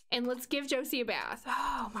 And let's give Josie a bath.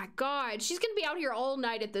 Oh my god, she's gonna be out here all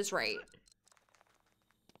night at this rate.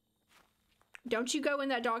 Don't you go in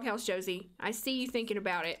that doghouse, Josie. I see you thinking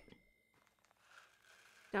about it.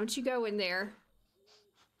 Don't you go in there.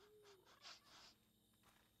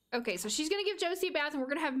 Okay, so she's gonna give Josie a bath and we're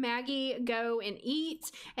gonna have Maggie go and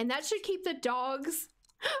eat. And that should keep the dogs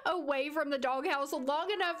away from the doghouse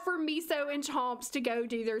long enough for Miso and Chomps to go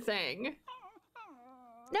do their thing.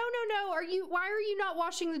 No, why are you not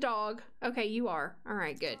washing the dog? Okay, you are. All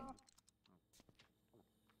right, good.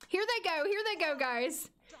 Here they go, guys.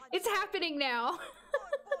 It's happening now.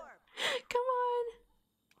 Come on.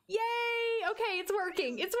 Yay, okay, it's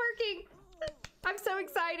working. I'm so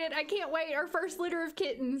excited. I can't wait. Our first litter of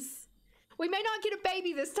kittens. We may not get a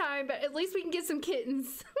baby this time, but at least we can get some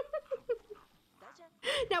kittens.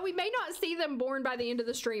 Now, we may not see them born by the end of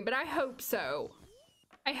the stream, but I hope so.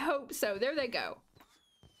 I hope so. There they go.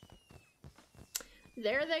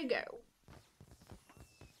 There they go.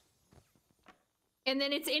 And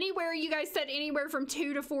then it's anywhere, you guys said anywhere from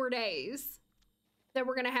 2 to 4 days that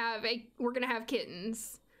we're gonna have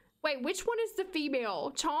kittens. Wait, which one is the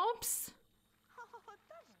female? Chomps?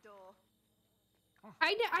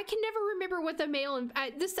 I can never remember what the male and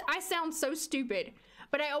I sound so stupid,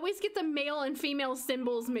 but I always get the male and female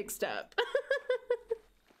symbols mixed up.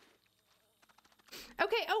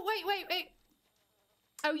 Okay, oh wait.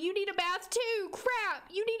 Oh, you need a bath too. Crap,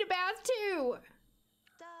 you need a bath too.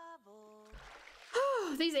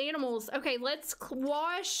 Oh, these animals. Okay, let's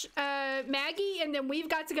wash Maggie, and then we've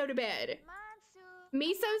got to go to bed.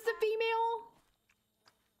 Miso's the female?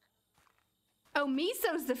 Oh,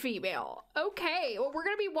 Miso's the female. Okay, well, we're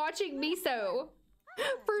gonna be watching Miso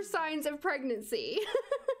for signs of pregnancy.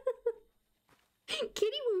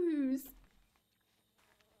 Kitty woos.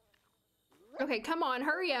 Okay, come on,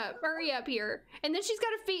 hurry up here. And then she's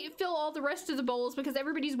gotta fill all the rest of the bowls because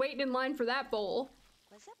everybody's waiting in line for that bowl.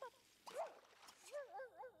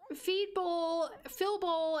 Feed bowl, fill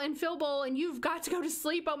bowl, and fill bowl, and you've got to go to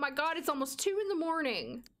sleep. Oh my god, it's almost 2 in the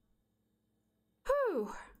morning.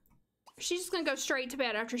 Whew. She's just gonna go straight to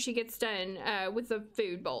bed after she gets done with the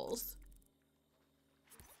food bowls.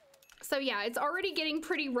 So yeah, it's already getting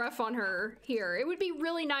pretty rough on her here. It would be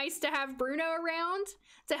really nice to have Bruno around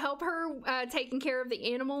to help her taking care of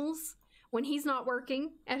the animals when he's not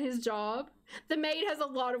working at his job. The maid has a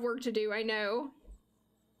lot of work to do, I know.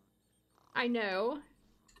 I know.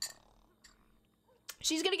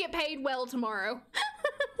 She's gonna get paid well tomorrow.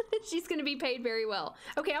 She's gonna be paid very well.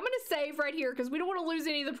 Okay, I'm gonna save right here because we don't want to lose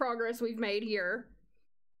any of the progress we've made here.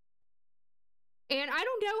 And I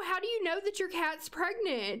don't know, how do you know that your cat's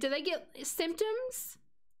pregnant? Do they get symptoms?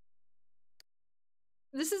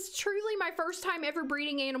 This is truly my first time ever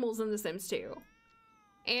breeding animals in The Sims 2.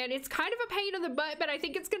 And it's kind of a pain in the butt, but I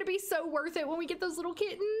think it's gonna be so worth it when we get those little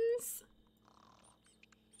kittens.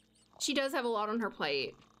 She does have a lot on her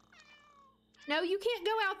plate. No, you can't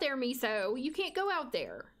go out there, Miso. You can't go out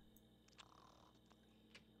there.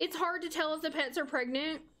 It's hard to tell if the pets are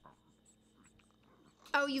pregnant.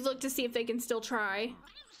 Oh, you look to see if they can still try.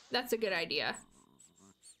 That's a good idea.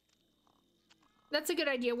 That's a good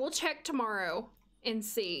idea. We'll check tomorrow and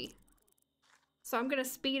see. So I'm gonna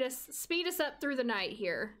speed us up through the night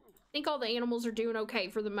here. I think all the animals are doing okay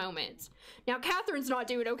for the moment. Now, Catherine's not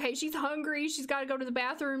doing okay. She's hungry. She's got to go to the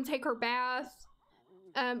bathroom, take her bath.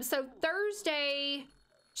 So Thursday,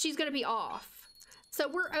 she's gonna be off. So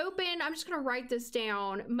we're open, I'm just gonna write this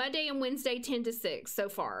down, Monday and Wednesday 10 to 6 so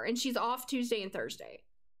far, and she's off Tuesday and Thursday.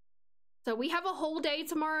 So we have a whole day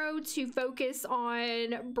tomorrow to focus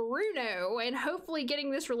on Bruno and hopefully getting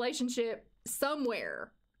this relationship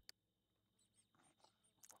somewhere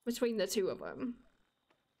between the two of them.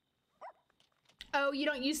 Oh, you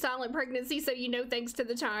don't use silent pregnancy, so you know thanks to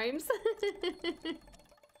the chimes.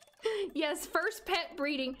 Yes, first pet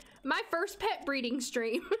breeding. My first pet breeding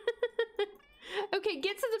stream. Okay,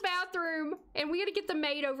 get to the bathroom, and we gotta get the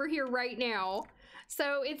maid over here right now.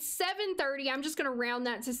 So it's 7:30. I'm just gonna round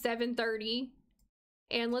that to 7:30.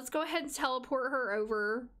 And let's go ahead and teleport her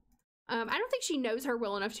over. I don't think she knows her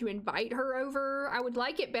well enough to invite her over. I would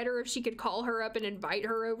like it better if she could call her up and invite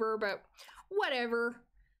her over, but whatever.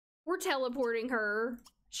 We're teleporting her.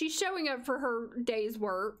 She's showing up for her day's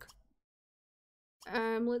work.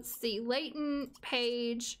 Let's see, latent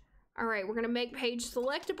page. All right, we're gonna make page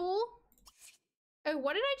selectable. Oh,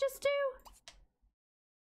 what did I just do?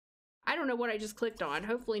 I don't know what I just clicked on.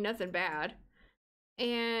 Hopefully nothing bad.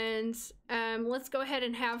 And let's go ahead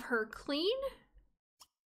and have her clean.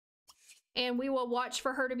 And we will watch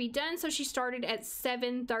for her to be done. So she started at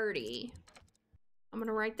 7:30. I'm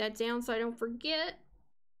gonna write that down so I don't forget.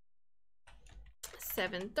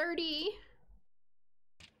 7:30.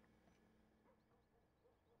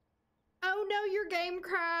 Oh no, your game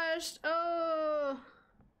crashed. Oh.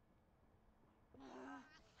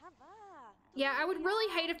 Yeah, I would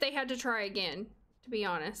really hate if they had to try again, to be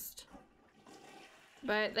honest.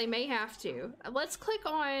 But they may have to. Let's click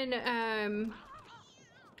on, who's in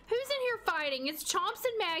here fighting? It's Chomps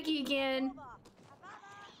and Maggie again.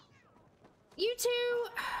 You two,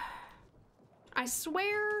 I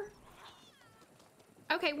swear.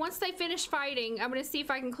 Okay, once they finish fighting, I'm gonna see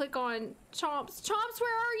if I can click on Chomps. Chomps,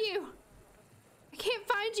 where are you? I can't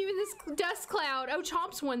find you in this dust cloud. Oh,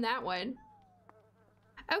 Chomps won that one.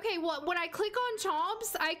 Okay, well, when I click on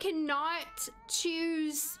Chomps, I cannot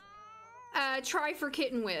choose try for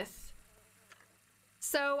kitten with.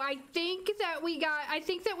 So I think that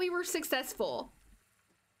we were successful.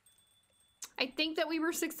 I think that we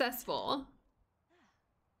were successful.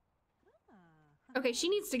 Okay, she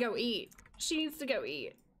needs to go eat. She needs to go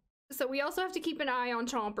eat. So we also have to keep an eye on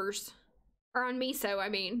Chompers. Or on Miso, I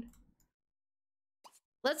mean.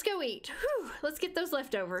 Let's go eat. Whew, let's get those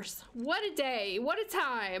leftovers. What a day. What a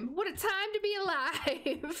time. What a time to be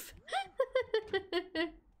alive.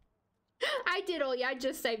 I did, Ollie. I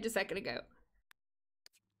just saved a second ago.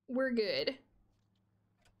 We're good.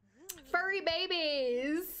 Furry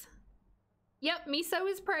babies. Yep, Miso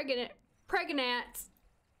is pregnant.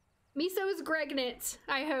 Miso is pregnant,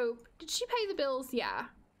 I hope. Did she pay the bills? Yeah.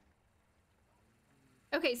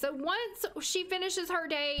 Okay, so once she finishes her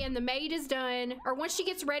day and the maid is done, or once she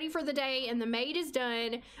gets ready for the day and the maid is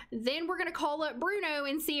done, then we're gonna call up Bruno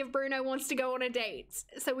and see if Bruno wants to go on a date.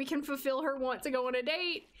 So we can fulfill her want to go on a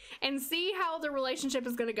date and see how the relationship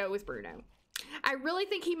is gonna go with Bruno. I really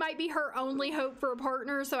think he might be her only hope for a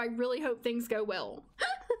partner, so I really hope things go well.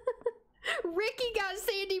 Ricky got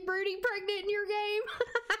Sandy Broody pregnant in your game.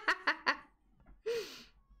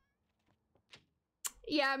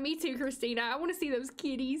 Yeah, me too, Christina. I want to see those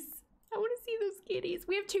kitties. I want to see those kitties.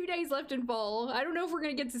 We have 2 days left in fall. I don't know if we're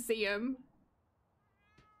going to get to see them.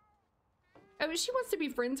 Oh, she wants to be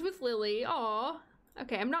friends with Lily. Aw.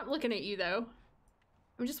 Okay, I'm not looking at you, though.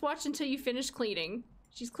 I'm just watching until you finish cleaning.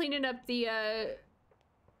 She's cleaning up the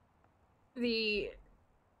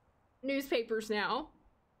newspapers now.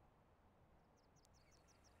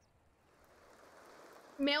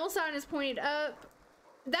 Male sign is pointed up.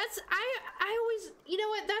 That's, I always, you know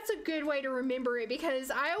what, that's a good way to remember it,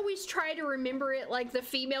 because I always try to remember it like the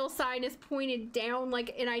female sign is pointed down,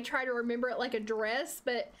 like, and I try to remember it like a dress,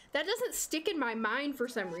 but that doesn't stick in my mind for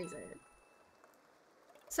some reason.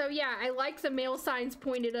 So yeah, I like the male signs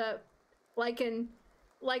pointed up like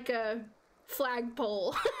a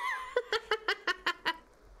flagpole.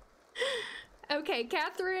 Okay,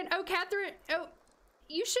 Catherine. Oh, Catherine. Oh,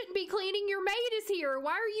 you shouldn't be cleaning. Your maid is here.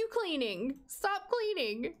 Why are you cleaning? Stop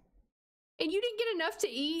cleaning. And you didn't get enough to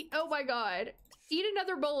eat? Oh my god. Eat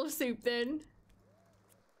another bowl of soup then.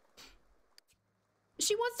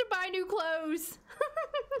 She wants to buy new clothes.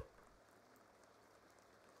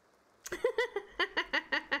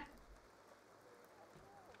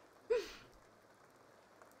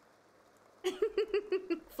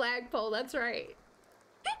 Flagpole, that's right.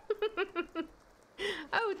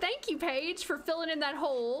 Oh, thank you, Paige, for filling in that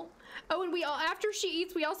hole. Oh, and we all, after she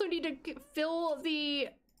eats, we also need to fill the,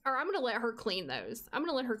 or I'm gonna let her clean those. I'm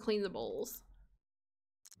gonna let her clean the bowls.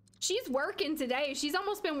 She's working today. She's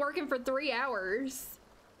almost been working for 3 hours.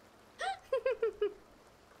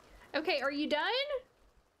 Okay, are you done?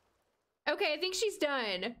 Okay, I think she's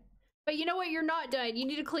done. But you know what? You're not done. You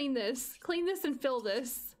need to clean this. Clean this and fill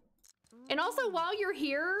this. And also, while you're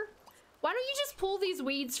here, why don't you just pull these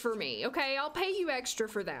weeds for me, okay? I'll pay you extra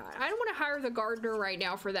for that. I don't want to hire the gardener right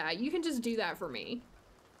now for that. You can just do that for me.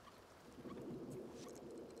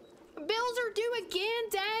 Bills are due again,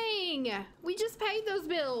 dang! We just paid those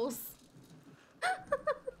bills.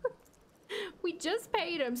 We just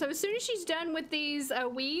paid them. So as soon as she's done with these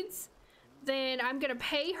weeds, then I'm gonna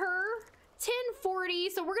pay her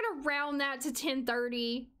 $10.40. So we're gonna round that to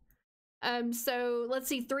 $10.30. So let's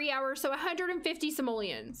see, 3 hours, so 150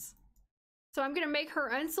 simoleons. So I'm gonna make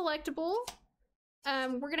her unselectable.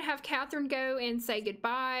 We're gonna have Catherine go and say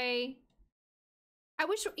goodbye. I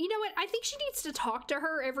wish, you know what, I think she needs to talk to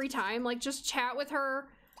her every time, like just chat with her,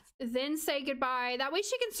 then say goodbye. That way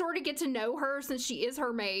she can sort of get to know her since she is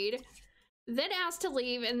her maid. Then ask to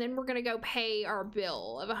leave, and then we're gonna go pay our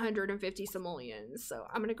bill of 150 simoleons. So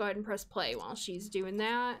I'm gonna go ahead and press play while she's doing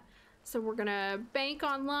that. So we're gonna bank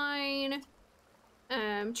online,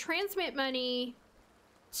 transmit money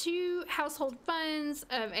to household funds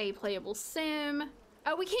of a playable sim.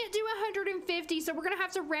 Oh, we can't do 150, so we're gonna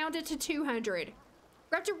have to round it to 200.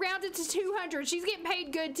 We're gonna have to round it to 200. She's getting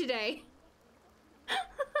paid good today.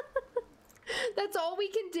 That's all we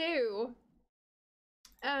can do.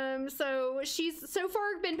 So she's so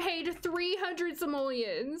far been paid 300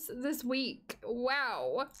 simoleons this week.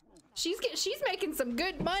 Wow. She's making some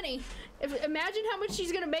good money. Imagine how much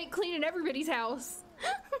she's gonna make cleaning everybody's house.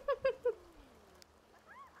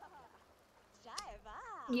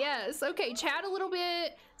 Yes, okay, chat a little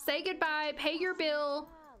bit, say goodbye, pay your bill,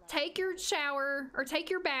 take your shower, or take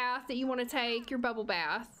your bath that you want to take, your bubble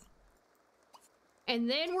bath. And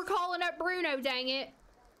then we're calling up Bruno, dang it.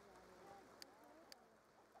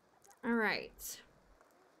 All right.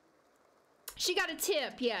 She got a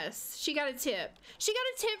tip, yes, she got a tip. She got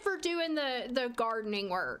a tip for doing the gardening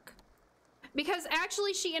work. Because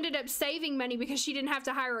actually she ended up saving money because she didn't have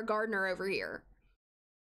to hire a gardener over here.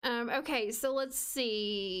 Okay, so let's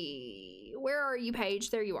see. Where are you, Paige?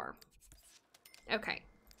 There you are. Okay,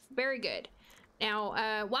 very good.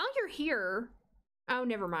 Now, while you're here, oh,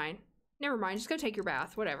 never mind. Never mind. Just go take your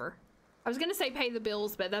bath. Whatever. I was gonna say pay the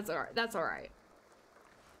bills, but that's all right. That's all right.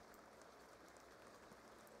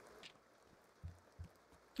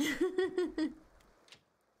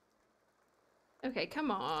 Okay, come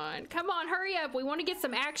on. Come on, hurry up. We want to get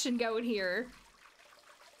some action going here.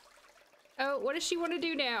 Oh, what does she want to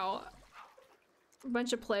do now? A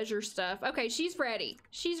bunch of pleasure stuff. Okay, she's ready.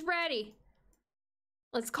 She's ready.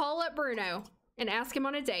 Let's call up Bruno and ask him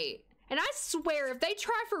on a date. And I swear, if they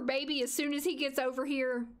try for baby as soon as he gets over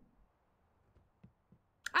here,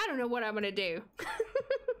 I don't know what I'm gonna do.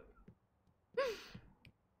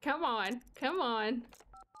 Come on, come on.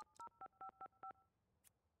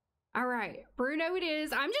 All right, Bruno it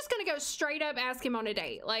is. I'm just gonna go straight up ask him on a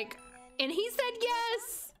date. Like, and he said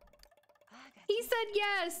yes. He said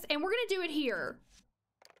yes, and we're gonna do it here.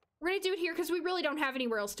 We're gonna do it here because we really don't have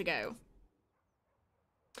anywhere else to go.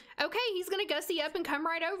 Okay, he's gonna gussy up and come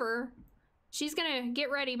right over. She's gonna get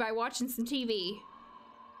ready by watching some TV.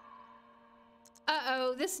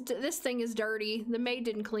 Uh-oh, this thing is dirty. The maid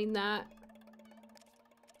didn't clean that.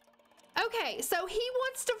 Okay, so he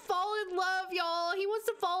wants to fall in love, y'all. He wants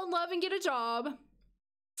to fall in love and get a job.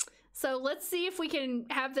 So let's see if we can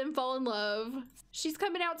have them fall in love. She's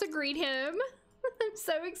coming out to greet him. I'm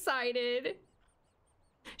so excited.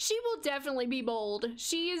 She will definitely be bold.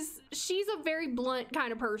 She's a very blunt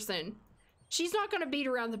kind of person. She's not gonna beat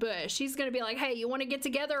around the bush. She's gonna be like, hey, you wanna get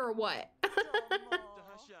together or what?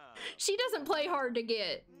 She doesn't play hard to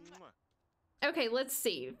get. Okay, let's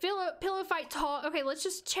see. Pillow fight talk. Okay, let's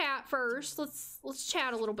just chat first. Let's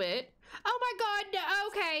chat a little bit. Oh my god, no,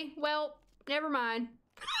 okay. Well, never mind.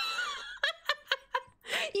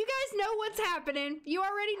 You guys know what's happening. You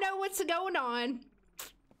already know what's going on.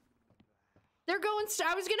 They're going,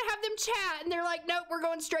 I was gonna have them chat and they're like, nope, we're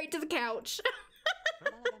going straight to the couch.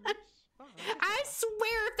 I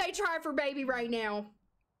swear if they try for baby right now.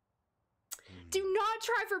 Do not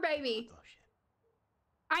try for baby.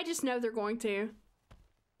 I just know they're going to.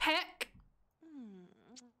 Heck.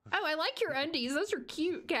 Oh, I like your undies. Those are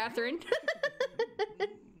cute, Catherine.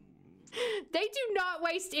 They do not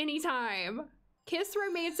waste any time. Kiss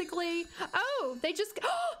romantically. Oh, they just...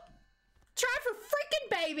 Oh, try for freaking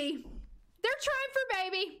baby. They're trying for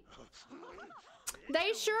baby.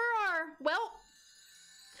 They sure are. Well,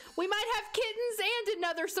 we might have kittens and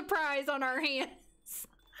another surprise on our hands.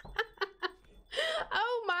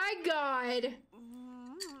 Oh my god.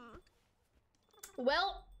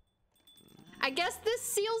 Well, I guess this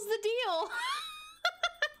seals the deal.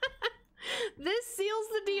 This seals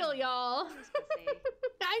the deal, y'all.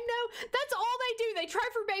 I know. That's all they do. They try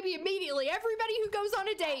for baby immediately. Everybody who goes on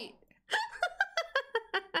a date.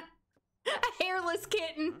 A hairless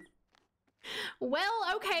kitten. Well,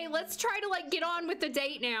 okay, let's try to like get on with the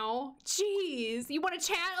date now. Jeez, you want to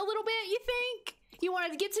chat a little bit, you think? You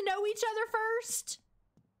want to get to know each other first?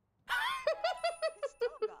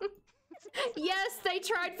 Yes, they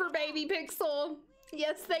tried for baby Pixel.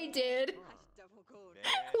 Yes, they did.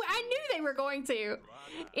 I knew they were going to.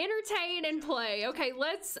 Entertain and play. Okay,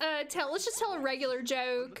 let's just tell a regular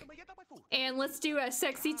joke. And let's do a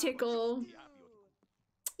sexy tickle.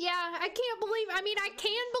 Yeah, I can believe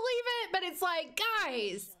it, but it's like,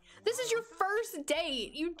 guys, this is your first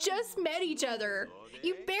date. You just met each other.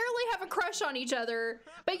 You barely have a crush on each other.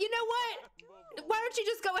 But you know what? Why don't you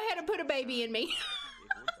just go ahead and put a baby in me?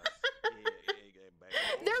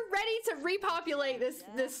 They're ready to repopulate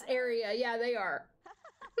this area. Yeah, they are.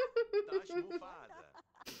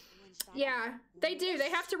 Yeah, they do. They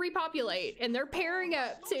have to repopulate, and they're pairing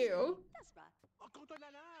up too.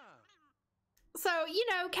 So, you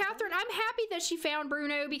know, Catherine, I'm happy that she found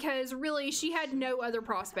Bruno because really she had no other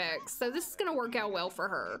prospects. So this is gonna work out well for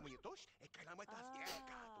her.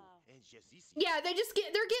 Yeah, they're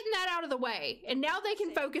getting that out of the way, and now they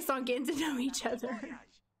can focus on getting to know each other.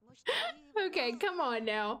 Okay, come on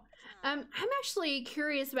now. I'm actually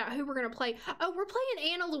curious about who we're gonna play. Oh, we're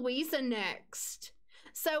playing Anna Louisa next.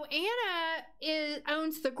 So Anna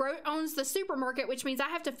owns the supermarket, which means I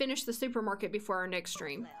have to finish the supermarket before our next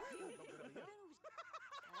stream.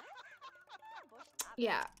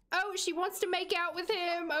 Yeah. Oh, she wants to make out with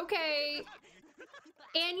him. Okay.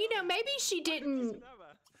 And you know, maybe she didn't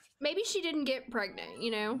get pregnant,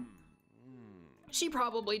 you know? She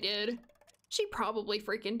probably did. She probably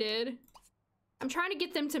freaking did. I'm trying to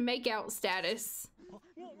get them to make out status.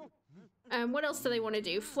 What else do they want to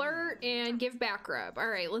do? Flirt and give back rub. All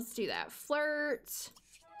right, let's do that. Flirt.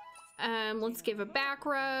 Let's give a back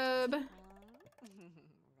rub.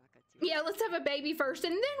 Yeah, let's have a baby first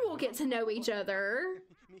and then we'll get to know each other.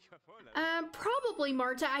 Probably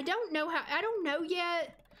Marta. I don't know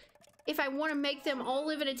yet if I want to make them all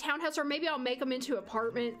live in a townhouse or maybe I'll make them into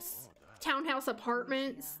apartments. townhouse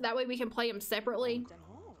apartments. That way we can play them separately.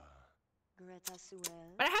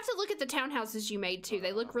 But I have to look at the townhouses you made too.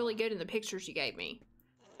 They look really good in the pictures you gave me.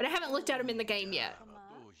 But I haven't looked at them in the game yet.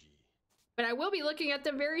 But I will be looking at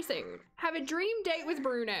them very soon. Have a dream date with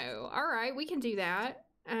Bruno. All right, we can do that.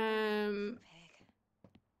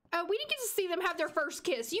 Oh, we didn't get to see them have their first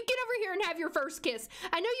kiss. You get over here and have your first kiss.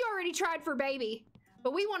 I know you already tried for baby,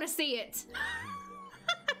 but we want to see it.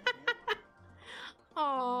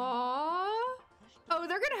 Aww. Oh,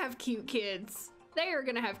 they're gonna have cute kids. They are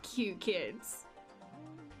gonna have cute kids.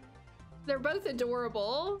 They're both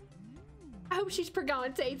adorable. I hope she's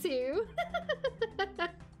Pregante too.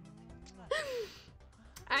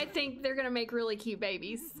 I think they're gonna make really cute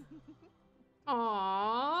babies.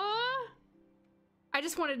 Aww. I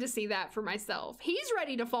just wanted to see that for myself. He's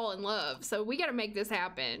ready to fall in love, so we gotta make this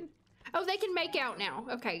happen. Oh, they can make out now.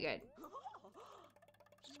 Okay, good.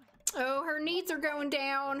 Oh, her needs are going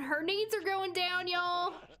down. Her needs are going down,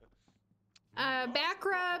 y'all. Back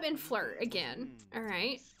rub and flirt again. All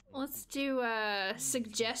right, let's do a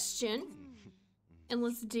suggestion. And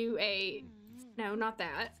let's do a, no, not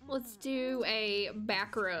that. Let's do a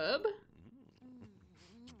back rub.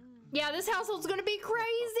 Yeah, this household's gonna be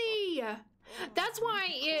crazy. That's why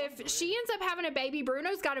if she ends up having a baby,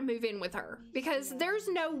 Bruno's got to move in with her because there's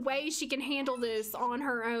no way she can handle this on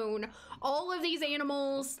her own. All of these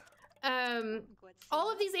animals, the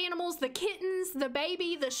kittens, the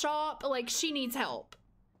baby, the shop, like she needs help.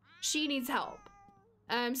 She needs help.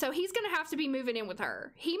 So he's gonna have to be moving in with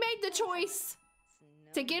her. He made the choice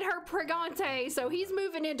to get her Pregante, so he's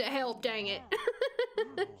moving in to help, dang it.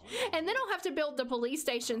 And then I'll have to build the police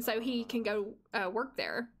station so he can go work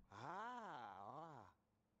there.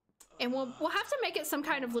 And we'll have to make it some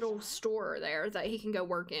kind of little store there that he can go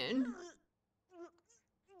work in.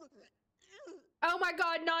 Oh my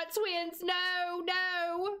God, not twins. No,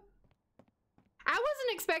 no. I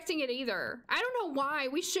wasn't expecting it either. I don't know why.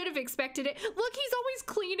 We should have expected it. Look, he's always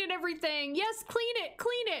cleaning everything. Yes, clean it,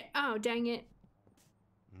 clean it. Oh, dang it.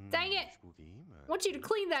 Dang it. I want you to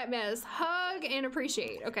clean that mess. Hug and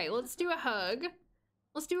appreciate. Okay, let's do a hug.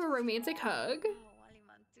 Let's do a romantic hug.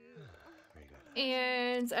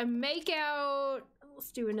 And a makeout.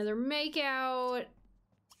 Let's do another makeout.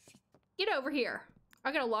 Get over here.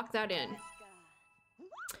 I gotta lock that in.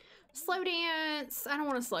 Slow dance. I don't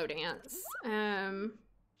want to slow dance.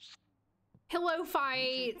 Pillow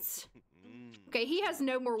fight. Okay, he has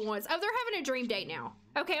no more wants. Oh, they're having a dream date now.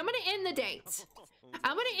 Okay, I'm gonna end the date.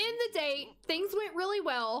 I'm gonna end the date. Things went really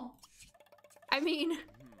well. I mean,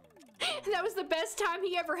 that was the best time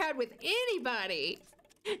he ever had with anybody.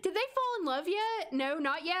 Did they fall in love yet? No,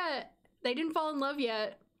 not yet. They didn't fall in love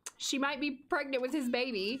yet. She might be pregnant with his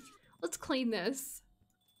baby. Let's clean this.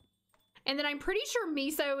 And then I'm pretty sure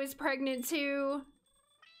Miso is pregnant too.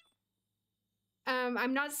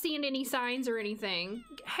 I'm not seeing any signs or anything.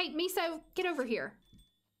 Hey, Miso, get over here.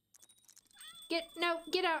 Get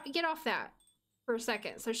off that for a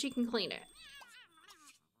second so she can clean it.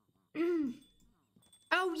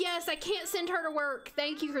 Oh yes, I can't send her to work.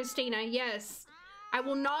 Thank you, Christina. Yes. I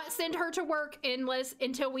will not send her to work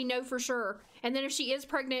until we know for sure. And then if she is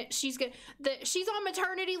pregnant, she's on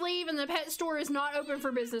maternity leave and the pet store is not open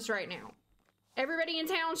for business right now. Everybody in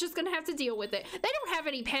town's just gonna have to deal with it. They don't have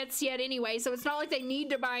any pets yet anyway, so it's not like they need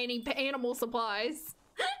to buy any animal supplies.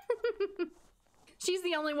 She's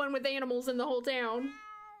the only one with animals in the whole town.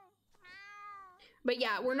 But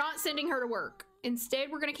yeah, we're not sending her to work. Instead,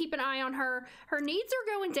 we're gonna keep an eye on her. Her needs are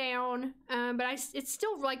going down, but it's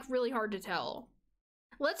still like really hard to tell.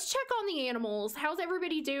 Let's check on the animals. How's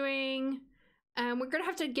everybody doing? We're gonna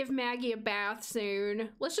have to give Maggie a bath soon.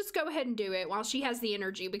 Let's just go ahead and do it while she has the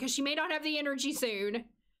energy because she may not have the energy soon.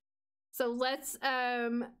 So let's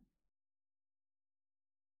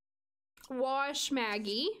wash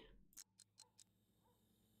Maggie.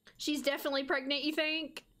 She's definitely pregnant, you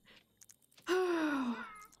think?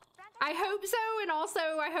 I hope so, and also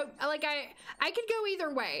I hope, like, I could go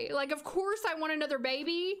either way. Like, of course I want another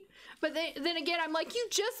baby, but then again, I'm like, you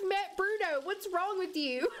just met Bruno. What's wrong with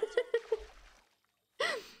you?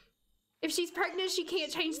 If she's pregnant, she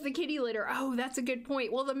can't change the kitty litter. Oh, that's a good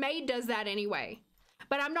point. Well, the maid does that anyway.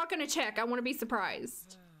 But I'm not gonna check. I want to be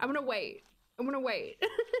surprised. I'm gonna wait. I'm gonna wait.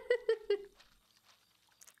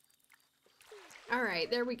 All right,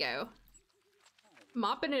 there we go.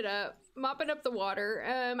 Mopping it up. Mopping up the water.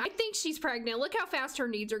 I think she's pregnant. Look how fast her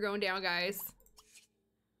needs are going down, guys.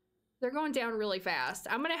 They're going down really fast.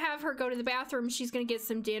 I'm gonna have her go to the bathroom. She's gonna get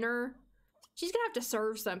some dinner. She's gonna have to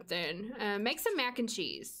serve something. Make some mac and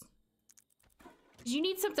cheese. You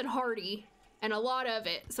need something hearty and a lot of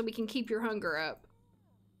it so we can keep your hunger up.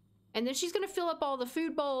 And then she's gonna fill up all the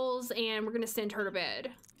food bowls and we're gonna send her to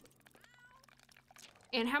bed.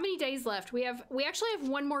 And how many days left? We actually have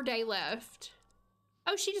one more day left.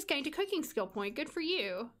 Oh, she just gained a cooking skill point. Good for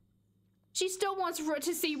you. She still wants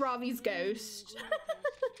to see Ravi's ghost.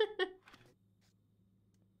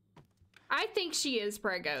 I think she is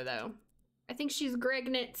preggo though. I think she's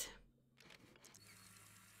pregnant.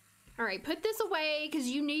 All right, put this away because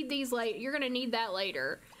you need these later. You're gonna need that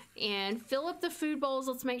later. And fill up the food bowls.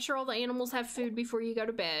 Let's make sure all the animals have food before you go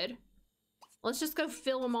to bed. Let's just go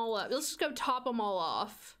fill them all up. Let's just go top them all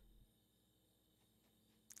off.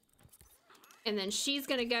 And then she's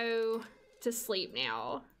gonna go to sleep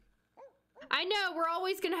now. I know, we're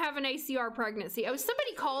always gonna have an ACR pregnancy. Oh, is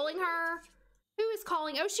somebody calling her? Who is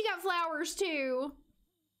calling? Oh, she got flowers too.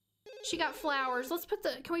 She got flowers. Let's put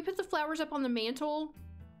the, can we put the flowers up on the mantle?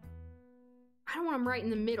 I don't want them right in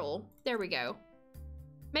the middle. There we go.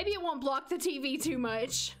 Maybe it won't block the TV too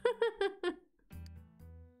much.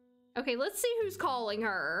 Okay, let's see who's calling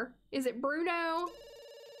her. Is it Bruno?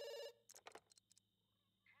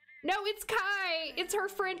 No, it's Kai. It's her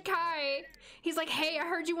friend Kai. He's like, hey, I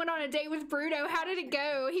heard you went on a date with Bruno. How did it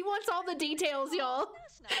go? He wants all the details, y'all.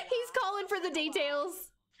 He's calling for the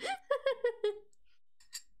details.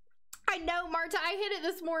 I know, Marta. I hit it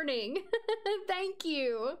this morning. Thank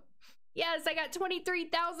you. Yes, I got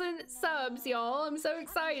 23,000 subs, y'all. I'm so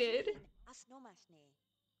excited.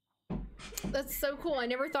 That's so cool. I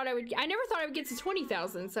never thought I would get to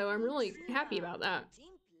 20,000, so I'm really happy about that.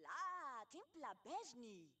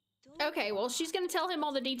 Okay, well, she's gonna tell him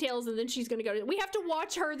all the details and then she's gonna go to, we have to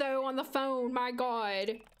watch her though on the phone. My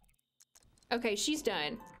God. Okay, she's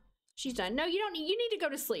done. She's done. No, you need to go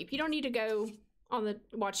to sleep. You don't need to go on the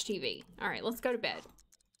watch TV. All right, let's go to bed.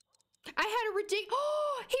 I had a ridiculous,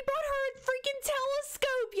 oh, he bought her a freaking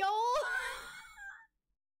telescope, y'all.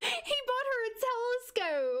 He bought her a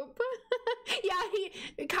telescope.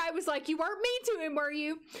 Yeah, Kai was like, you weren't mean to him, were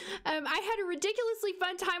you? I had a ridiculously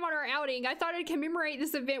fun time on our outing. I thought I'd commemorate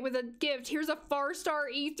this event with a gift. Here's a Farstar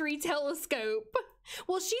E3 telescope.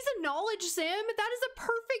 Well, she's a knowledge sim. That is a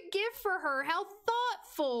perfect gift for her. How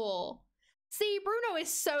thoughtful. See, Bruno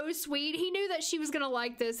is so sweet. He knew that she was gonna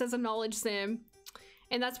like this as a knowledge sim.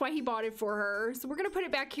 And that's why he bought it for her. So we're gonna put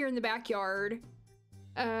it back here in the backyard.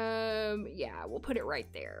 Yeah, we'll put it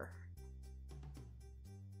right there.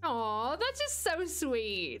 Aw, that's just so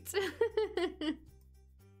sweet.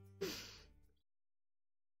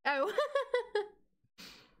 Oh.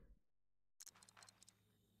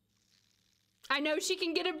 I know she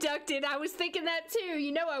can get abducted. I was thinking that too.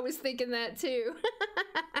 You know I was thinking that too.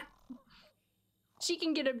 She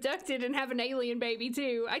can get abducted and have an alien baby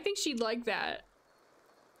too. I think she'd like that.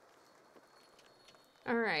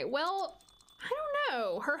 All right, well, I don't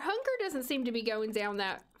know. Her hunger doesn't seem to be going down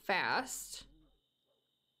that fast.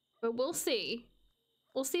 But we'll see.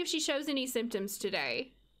 We'll see if she shows any symptoms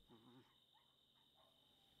today.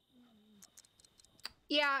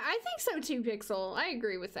 Yeah, I think so too, Pixel. I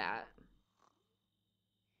agree with that.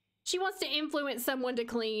 She wants to influence someone to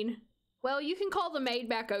clean. Well, you can call the maid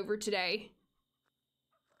back over today.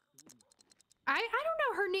 I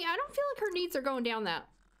don't know her need. I don't feel like her needs are going down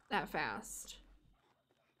that fast.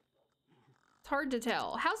 It's hard to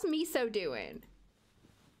tell. How's Miso doing?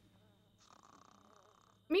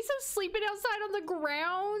 Miso's sleeping outside on the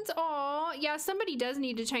ground. Aw, yeah, somebody does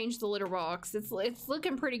need to change the litter box. It's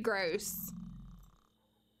looking pretty gross.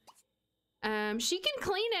 She can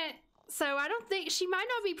clean it, so I don't think she might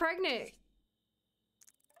not be pregnant.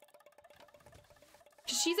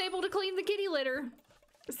 She's able to clean the kitty litter,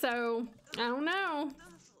 so I don't know.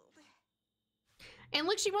 And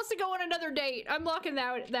look, she wants to go on another date. I'm locking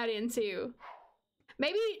that in too.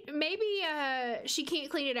 Maybe she can't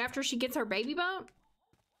clean it after she gets her baby bump.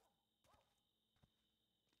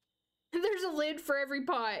 There's a lid for every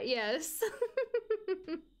pot, yes.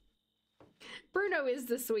 Bruno is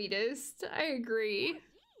the sweetest. I agree.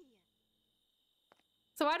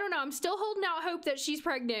 So I don't know. I'm still holding out hope that she's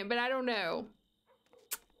pregnant, but I don't know.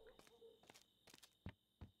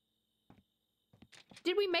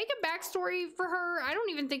 Did we make a backstory for her? I don't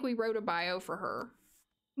even think we wrote a bio for her.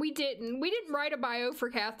 We didn't. We didn't write a bio for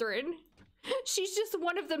Catherine. She's just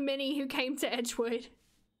one of the many who came to Edgewood.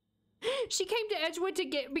 She came to Edgewood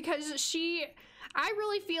because I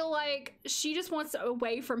really feel like she just wants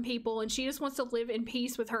away from people and she just wants to live in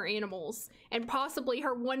peace with her animals and possibly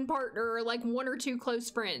her one partner or like one or two close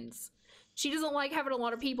friends. She doesn't like having a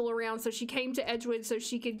lot of people around, so she came to Edgewood so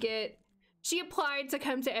she applied to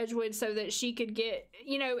come to Edgewood so that she could get,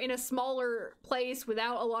 you know, in a smaller place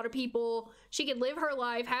without a lot of people. She could live her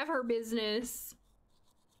life, have her business.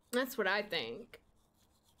 That's what I think.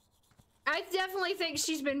 I definitely think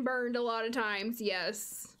she's been burned a lot of times,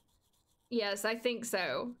 yes. Yes, I think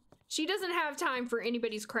so. She doesn't have time for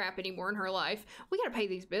anybody's crap anymore in her life. We gotta pay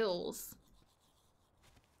these bills.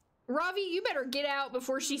 Ravi, you better get out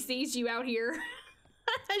before she sees you out here.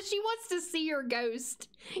 She wants to see your ghost.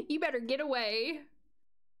 You better get away.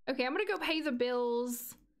 Okay, I'm gonna go pay the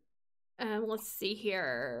bills. Let's see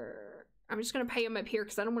here. I'm just gonna pay them up here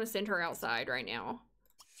because I don't want to send her outside right now.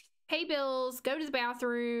 Pay bills, go to the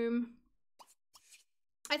bathroom.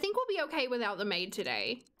 I think we'll be okay without the maid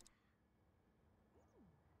today.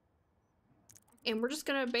 And we're just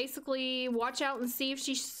gonna basically watch out and see if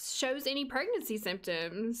she shows any pregnancy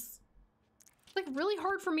symptoms. It's like really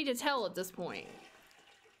hard for me to tell at this point.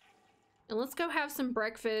 And let's go have some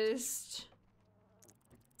breakfast.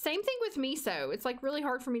 Same thing with Miso. It's like really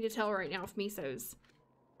hard for me to tell right now if Miso's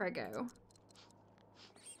preggo.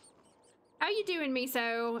 How you doing,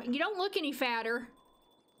 Miso? You don't look any fatter.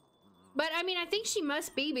 But I mean, I think she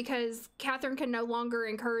must be because Catherine can no longer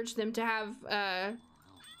encourage them to have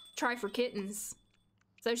try for kittens.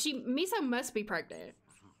 So Miso must be pregnant.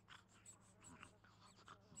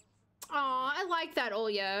 Aw, I like that,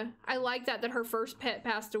 Olya. I like that her first pet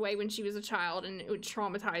passed away when she was a child and it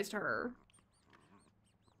traumatized her.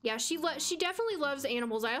 Yeah, she definitely loves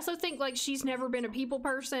animals. I also think like she's never been a people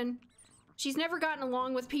person. She's never gotten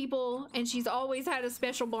along with people and she's always had a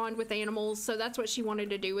special bond with animals. So that's what she wanted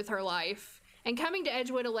to do with her life. And coming to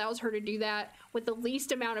Edgewood allows her to do that with the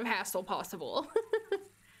least amount of hassle possible.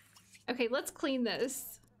 Okay, let's clean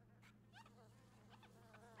this.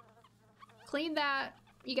 Clean that.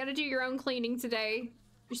 You gotta do your own cleaning today.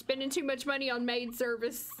 You're spending too much money on maid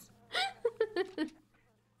service.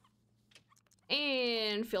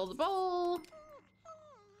 And fill the bowl.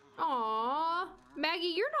 Aww.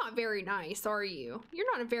 Maggie, you're not very nice, are you?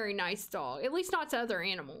 You're not a very nice dog. At least not to other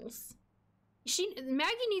animals.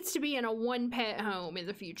 Maggie needs to be in a one-pet home in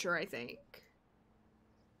the future, I think.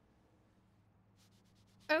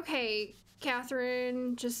 Okay,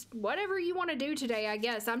 Catherine, just whatever you want to do today, I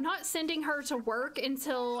guess. I'm not sending her to work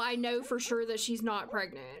until I know for sure that she's not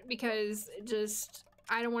pregnant because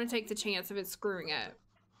I don't want to take the chance of it screwing up.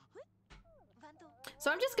 So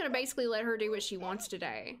I'm just going to basically let her do what she wants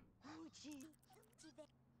today.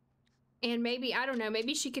 And maybe, I don't know,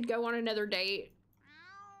 maybe she could go on another date.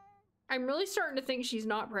 I'm really starting to think she's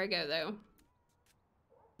not preggo though.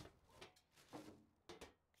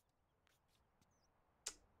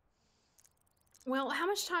 Well, how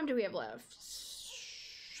much time do we have left?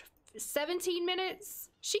 17 minutes?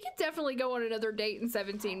 She could definitely go on another date in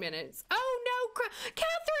 17 minutes. Oh no,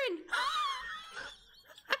 Catherine!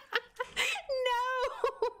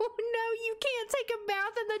 No, you can't take a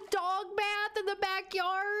bath in the dog bath in the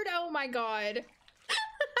backyard. Oh my God.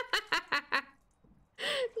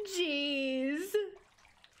 Jeez.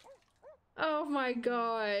 Oh my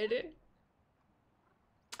God.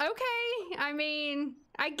 Okay, I mean,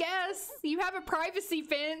 I guess you have a privacy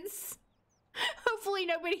fence. Hopefully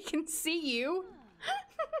nobody can see you.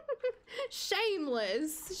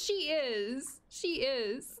 Shameless. She is.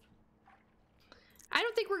 I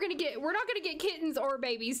don't think we're not gonna get kittens or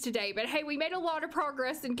babies today, but hey, we made a lot of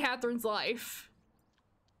progress in Catherine's life.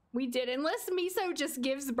 We did, unless Miso just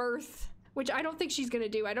gives birth, which I don't think she's gonna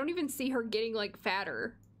do. I don't even see her getting like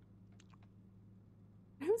fatter.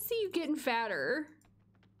 I don't see you getting fatter.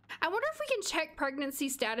 I wonder if we can check pregnancy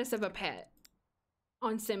status of a pet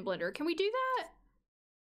on SimBlender. Can we do that?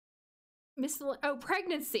 Oh,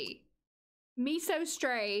 pregnancy. Miso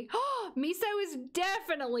stray. Oh, Miso is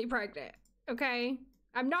definitely pregnant. Okay,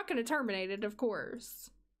 I'm not going to terminate it, of course.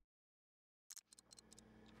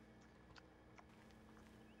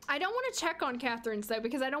 I don't want to check on Catherine's though,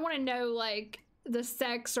 because I don't want to know like the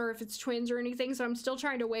sex or if it's twins or anything. So I'm still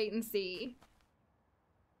trying to wait and see.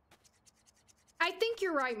 I think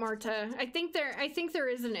you're right, Marta. I think there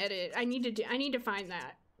is an edit. I need to find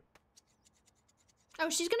that. Oh,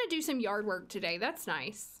 she's gonna do some yard work today. That's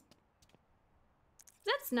nice.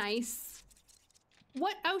 That's nice.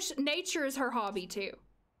 What? Oh, nature is her hobby too.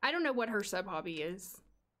 I don't know what her sub hobby is.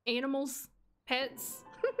 Animals, pets.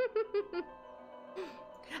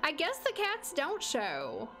 I guess the cats don't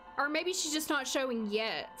show, or maybe she's just not showing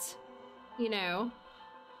yet. You know.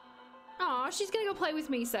 Aw, she's gonna go play with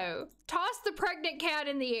Miso. Toss the pregnant cat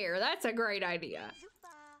in the air. That's a great idea.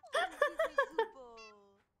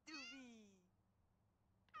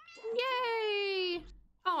 Yay!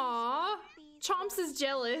 Aw, Chomps is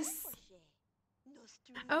jealous.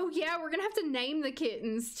 Oh yeah, we're gonna have to name the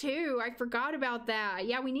kittens too. I forgot about that.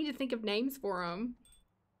 Yeah, we need to think of names for them.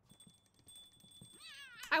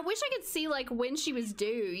 I wish I could see like when she was due,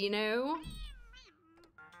 you know?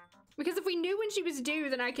 Because if we knew when she was due,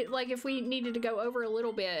 then I could, like, if we needed to go over a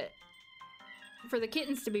little bit for the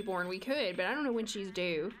kittens to be born, we could, but I don't know when she's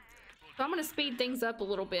due. So I'm gonna speed things up a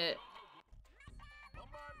little bit.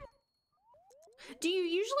 Do you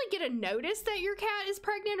usually get a notice that your cat is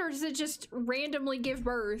pregnant, or does it just randomly give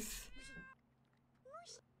birth?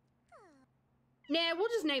 Nah, we'll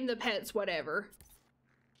just name the pets whatever.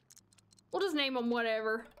 We'll just name them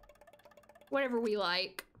whatever. Whatever we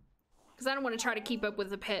like. Because I don't want to try to keep up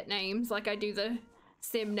with the pet names like I do the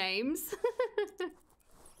sim names.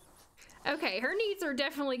 Okay, her needs are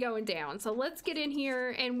definitely going down. So let's get in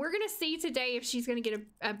here and we're going to see today if she's going to get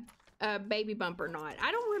a baby bump or not.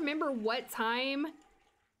 I don't remember what time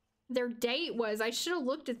their date was. I should have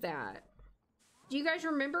looked at that. Do you guys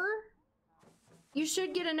remember? You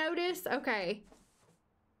should get a notice? Okay.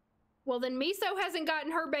 Well, then Miso hasn't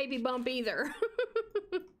gotten her baby bump either.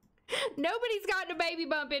 Nobody's gotten a baby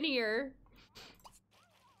bump in here.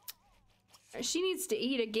 She needs to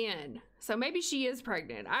eat again. So maybe she is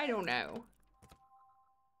pregnant. I don't know.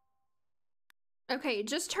 Okay, it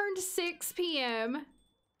just turned 6 p.m.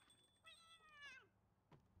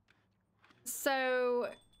 So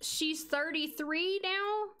she's 33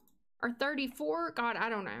 now? Or 34? God, I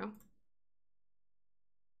don't know.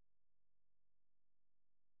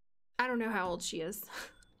 I don't know how old she is.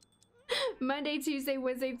 Monday, Tuesday,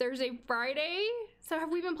 Wednesday, Thursday, Friday. So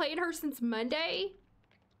have we been playing her since Monday?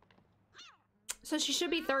 So she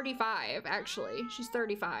should be 35, actually. She's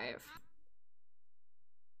 35.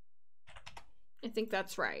 I think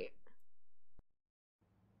that's right.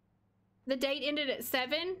 The date ended at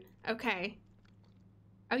 7? Okay.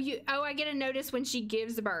 Oh, I get a notice when she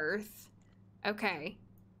gives birth. Okay.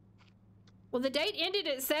 Well, the date ended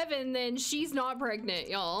at 7, then she's not pregnant,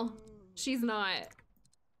 y'all. She's not.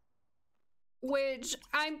 Which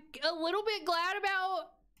I'm a little bit glad about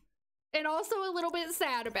and also a little bit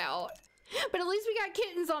sad about. But at least we got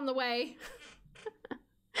kittens on the way.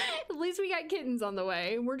 At least we got kittens on the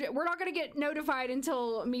way. We're not gonna get notified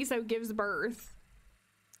until Miso gives birth.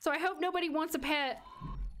 So I hope nobody wants a pet.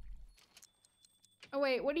 Oh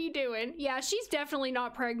wait, what are you doing? Yeah, she's definitely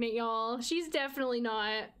not pregnant, y'all. She's definitely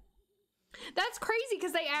not. That's crazy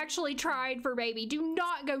because they actually tried for baby. Do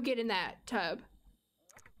not go get in that tub.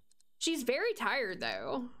 She's very tired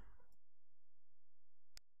though.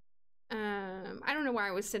 I don't know why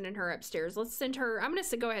I was sending her upstairs. Let's send her, I'm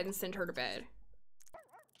gonna go ahead and send her to bed.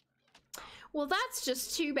 Well, that's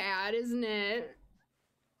just too bad, isn't it?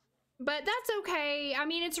 But that's okay. I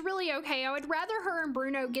mean, it's really okay. I would rather her and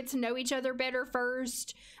Bruno get to know each other better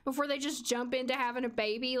first before they just jump into having a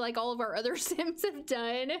baby like all of our other Sims have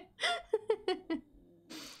done.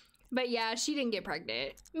 But yeah, she didn't get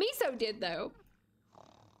pregnant. Miso did though.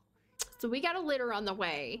 So we got a litter on the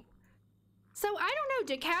way. So I don't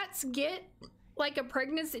know, do cats get like a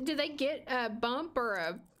pregnancy? Do they get a bump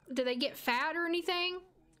or do they get fat or anything?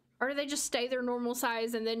 Or do they just stay their normal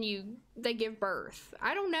size and then they give birth?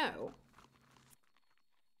 I don't know.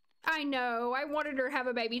 I know, I wanted her to have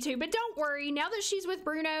a baby too, but don't worry, now that she's with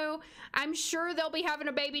Bruno, I'm sure they'll be having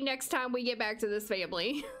a baby next time we get back to this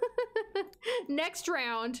family. Next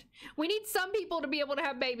round. We need some people to be able to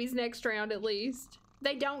have babies next round at least.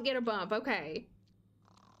 They don't get a bump, okay.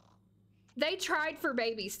 They tried for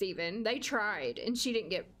baby, Steven. They tried, and she didn't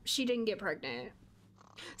get pregnant.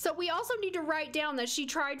 So we also need to write down that she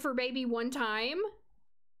tried for baby 1 time.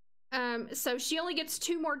 So she only gets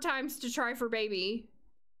 2 more times to try for baby.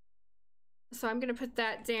 So I'm gonna put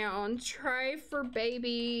that down. Try for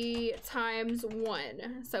baby times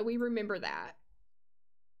 1. So we remember that.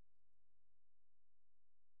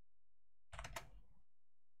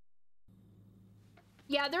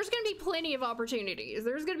 Yeah, there's gonna be plenty of opportunities.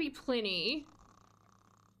 There's gonna be plenty.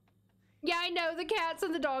 Yeah, I know, the cats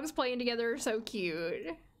and the dogs playing together are so cute.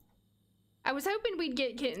 I was hoping we'd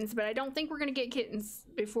get kittens, but I don't think we're gonna get kittens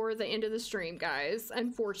before the end of the stream, guys,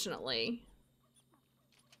 unfortunately.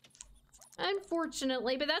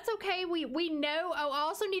 Unfortunately, but that's okay. We know. Oh, I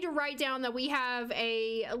also need to write down that we have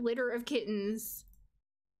a litter of kittens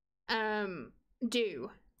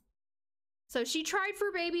due. So she tried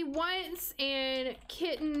for baby once and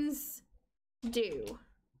kittens due.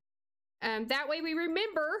 That way we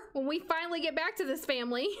remember when we finally get back to this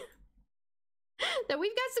family that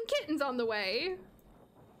we've got some kittens on the way.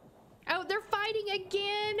 Oh, they're fighting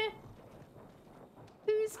again.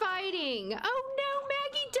 Who's fighting? Oh no,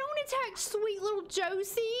 Maggie, don't attack sweet little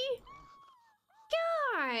Josie.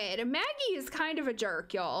 God, Maggie is kind of a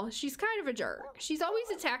jerk, y'all. She's kind of a jerk. She's always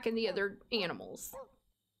attacking the other animals.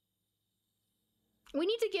 We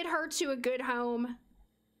need to get her to a good home.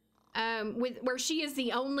 where she is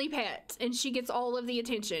the only pet and she gets all of the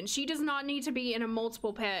attention. She does not need to be in a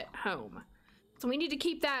multiple pet home. So we need to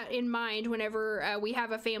keep that in mind whenever we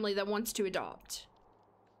have a family that wants to adopt.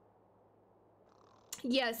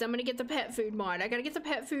 Yes, I'm gonna get the pet food mod. I gotta get the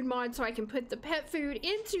pet food mod so I can put the pet food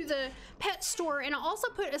into the pet store, and I'll also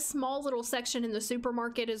put a small little section in the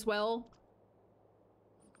supermarket as well.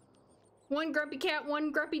 One grumpy cat,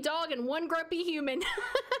 one grumpy dog, and one grumpy human.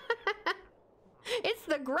 It's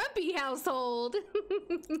the grumpy household.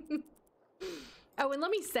 Oh, and let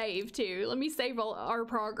me save too. Let me save all our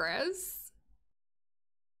progress.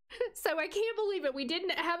 So I can't believe it. We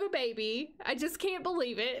didn't have a baby. I just can't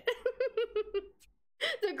believe it.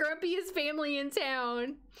 The grumpiest family in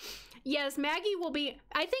town. Yes, Maggie will be,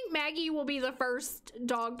 I think Maggie will be the first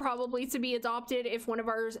dog probably to be adopted if one of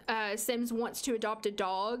our Sims wants to adopt a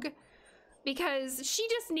dog. Because she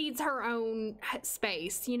just needs her own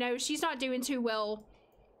space, you know? She's not doing too well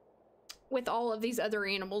with all of these other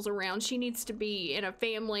animals around. She needs to be in a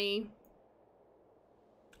family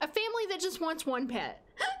that just wants one pet.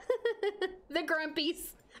 The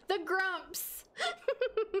grumpies. The grumps.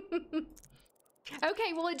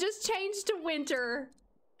 Okay, well, it just changed to winter.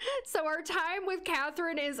 So our time with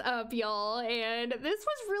Catherine is up, y'all, and this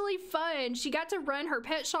was really fun. She got to run her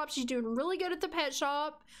pet shop. She's doing really good at the pet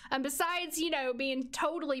shop. And besides, you know, being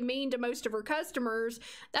totally mean to most of her customers,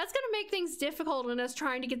 that's gonna make things difficult in us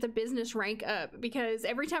trying to get the business rank up, because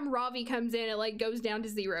every time Ravi comes in, it like goes down to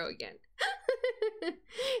 0 again.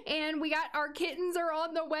 And we got our kittens are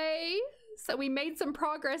on the way, so we made some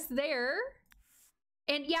progress there.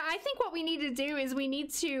 And yeah, I think what we need to do is we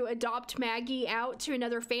need to adopt Maggie out to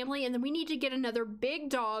another family, and then we need to get another big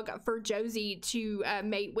dog for Josie to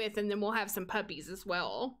mate with, and then we'll have some puppies as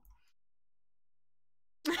well.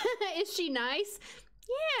 Is she nice?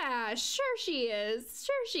 Yeah, sure she is.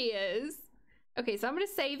 Sure she is. Okay, so I'm gonna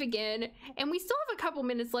save again, and we still have a couple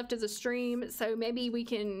minutes left of the stream, so maybe we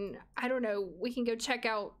can, I don't know, we can go check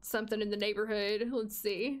out something in the neighborhood. Let's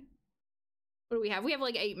see. What do we have? We have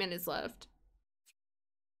like 8 minutes left.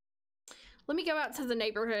 Let me go out to the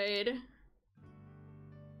neighborhood.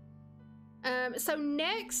 So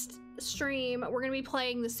next stream, we're gonna be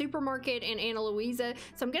playing the supermarket and Anna Louisa.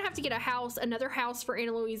 So I'm gonna have to get a house, another house for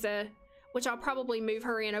Anna Louisa, which I'll probably move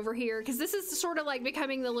her in over here, because this is sort of like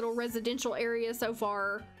becoming the little residential area so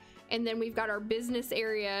far. And then we've got our business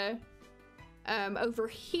area over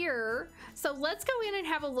here. So let's go in and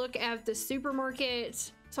have a look at the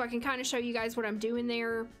supermarket so I can kind of show you guys what I'm doing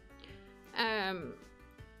there.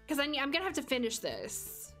 Because I'm gonna have to finish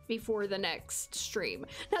this before the next stream.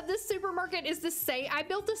 Now this supermarket is the same. I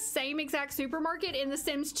built the same exact supermarket in The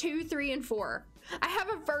Sims 2, 3, and 4. I have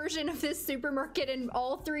a version of this supermarket in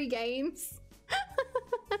all 3 games.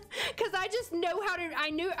 Because I just know how to,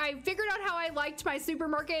 I figured out how I liked my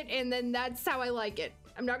supermarket, and then that's how I like it.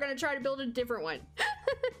 I'm not gonna try to build a different one.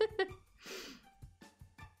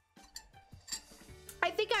 I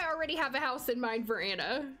think I already have a house in mind for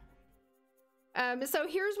Anna. So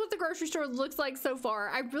here's what the grocery store looks like so far.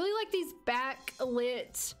 I really like these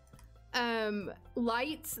backlit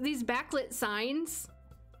lights, these backlit signs.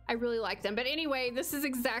 I really like them. But anyway, this is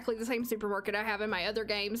exactly the same supermarket I have in my other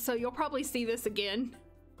games, so you'll probably see this again.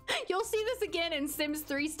 You'll see this again in Sims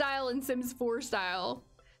 3 style and Sims 4 style.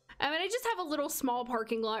 And I just have a little small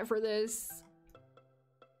parking lot for this.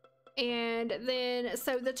 And then,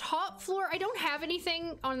 so the top floor, I don't have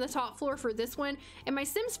anything on the top floor for this one. In my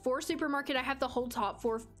Sims 4 supermarket, I have the whole top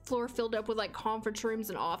floor filled up with like conference rooms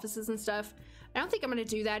and offices and stuff. I don't think I'm gonna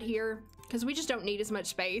do that here because we just don't need as much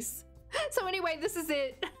space. So anyway, this is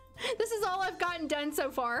it. This is all I've gotten done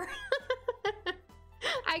so far.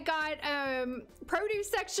 I got produce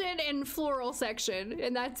section and floral section,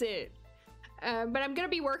 and that's it. But I'm gonna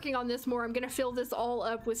be working on this more. I'm gonna fill this all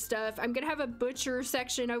up with stuff. I'm gonna have a butcher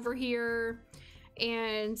section over here,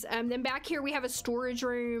 and then back here we have a storage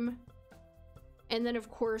room. And then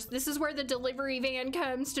of course, this is where the delivery van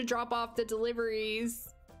comes to drop off the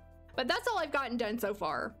deliveries. But that's all I've gotten done so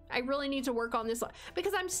far. I really need to work on this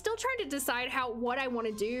because I'm still trying to decide what I want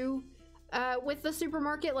to do with the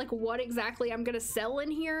supermarket, like what exactly I'm gonna sell in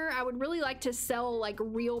here. I would really like to sell like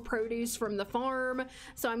real produce from the farm,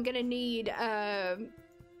 so I'm gonna need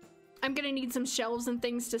some shelves and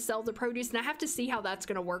things to sell the produce, and I have to see how that's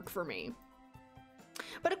gonna work for me.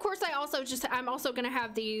 But of course, I'm also gonna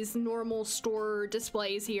have these normal store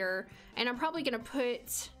displays here, and I'm probably gonna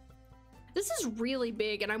put, this is really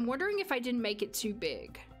big, and I'm wondering if I didn't make it too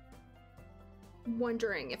big.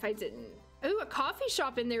 Wondering if I didn't. Ooh, a coffee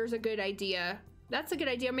shop in there is a good idea. That's a good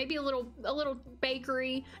idea. Maybe a little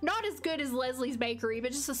bakery. Not as good as Leslie's bakery,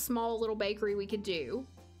 but just a small little bakery we could do.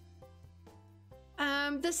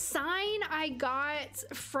 The sign I got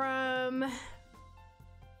from,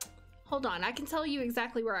 hold on, I can tell you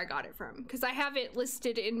exactly where I got it from because I have it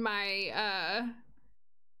listed in my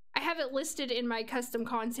custom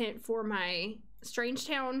content for my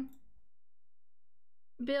Strangetown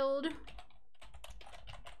build.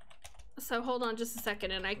 So hold on just a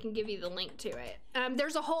second and I can give you the link to it.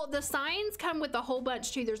 There's a whole, the signs come with a whole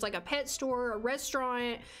bunch too. There's like a pet store, a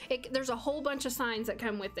restaurant. There's a whole bunch of signs that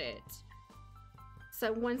come with it.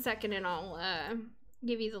 So one second and I'll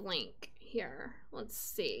give you the link here. Let's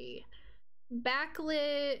see.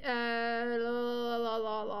 Backlit,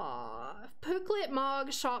 Pooklet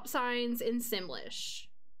Mog shop signs in Simlish.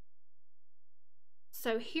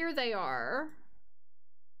 So here they are.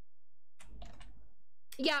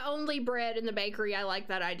 Yeah, only bread in the bakery. I like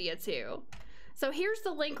that idea too. So here's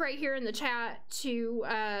the link right here in the chat to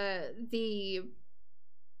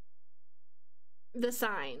the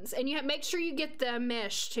signs, and you have make sure you get the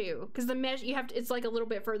mesh too, because the mesh you have to, it's like a little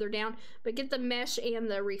bit further down, but get the mesh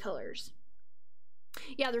and the recolors.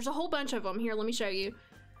 Yeah, there's a whole bunch of them here. Let me show you.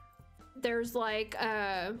 There's like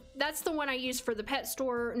that's the one I use for the pet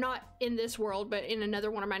store, not in this world, but in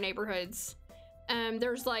another one of my neighborhoods.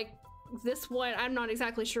 There's like this one, I'm not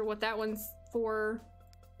exactly sure what that one's for.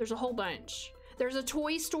 There's a whole bunch. There's a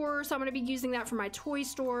toy store, so I'm gonna be using that for my toy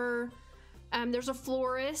store. There's a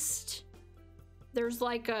florist. There's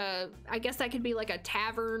like a, I guess that could be like a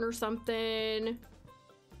tavern or something.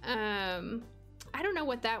 I don't know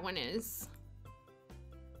what that one is.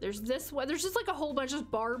 There's this one. There's just like a whole bunch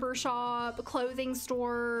of barber shop, clothing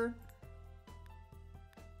store.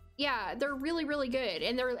 Yeah, they're really, really good,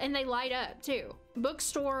 and they light up too.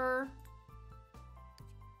 Bookstore.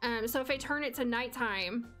 So if I turn it to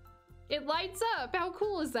nighttime, it lights up. How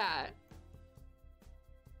cool is that?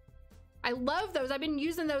 I love those. I've been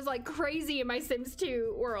using those like crazy in my Sims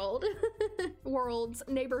 2 world. Worlds,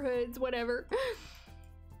 neighborhoods, whatever.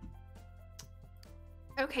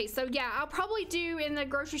 Okay, so yeah, I'll probably do in the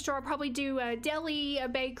grocery store, I'll probably do a deli, a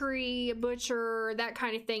bakery, a butcher, that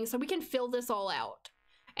kind of thing. So we can fill this all out.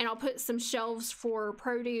 And I'll put some shelves for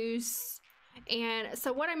produce. And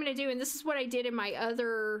so what I'm gonna do, and this is what I did in my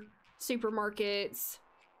other supermarkets,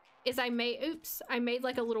 is I made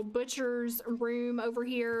like a little butcher's room over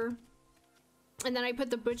here. And then I put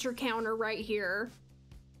the butcher counter right here.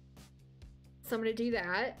 So I'm gonna do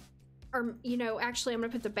that. Or, you know, actually I'm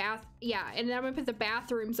gonna put the and then I'm gonna put the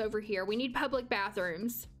bathrooms over here. We need public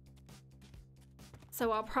bathrooms.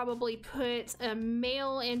 So I'll probably put a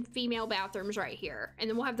male and female bathrooms right here. And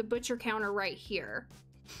then we'll have the butcher counter right here.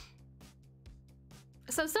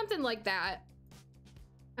 So something like that.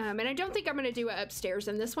 And I don't think I'm gonna do it upstairs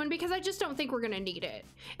in this one because I just don't think we're gonna need it.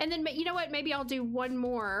 And then, you know what, maybe I'll do one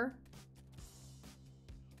more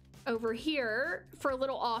over here for a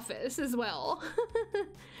little office as well.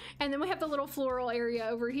 And then we have the little floral area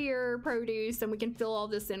over here, produce, and we can fill all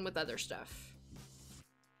this in with other stuff.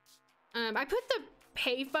 I put the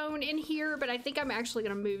payphone in here, but I think I'm actually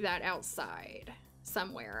gonna move that outside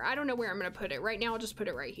somewhere. I don't know where I'm gonna put it. Right now I'll just put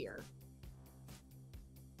it right here.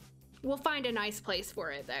 We'll find a nice place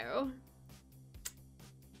for it though.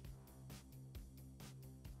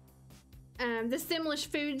 The Simlish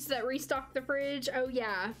foods that restock the fridge. Oh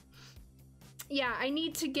yeah. Yeah, I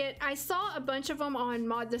need to get, I saw a bunch of them on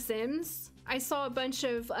Mod the Sims. I saw a bunch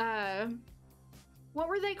of, what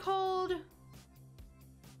were they called?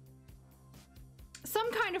 Some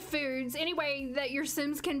kind of foods, anyway, that your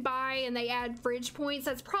Sims can buy and they add fridge points.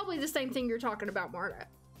 That's probably the same thing you're talking about, Marta.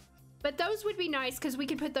 But those would be nice because we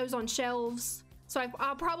could put those on shelves. So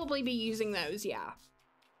I'll probably be using those, yeah.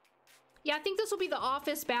 Yeah, I think this will be the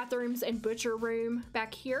office, bathrooms, and butcher room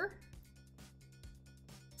back here.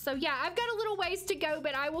 So yeah, I've got a little ways to go,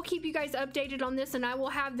 but I will keep you guys updated on this and I will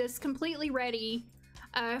have this completely ready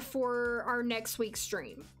for our next week's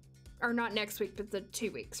stream. Or not next week, but the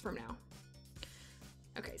 2 weeks from now.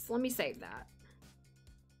 Okay, so let me save that.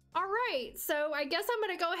 All right, so I guess I'm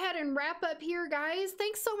gonna go ahead and wrap up here, guys.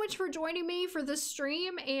 Thanks so much for joining me for this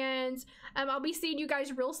stream, and I'll be seeing you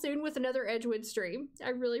guys real soon with another Edgewood stream. I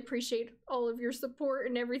really appreciate all of your support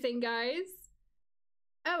and everything, guys.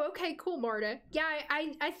 Oh, okay, cool, Marta. Yeah,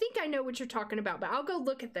 I think I know what you're talking about, but I'll go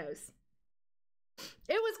look at those.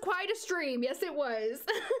 It was quite a stream. Yes, it was.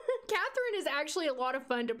 Catherine is actually a lot of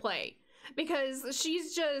fun to play because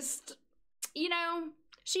she's just, you know,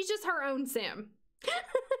 she's just her own sim.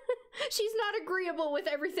 She's not agreeable with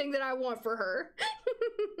everything that I want for her.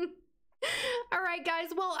 All right, guys.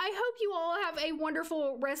 Well, I hope you all have a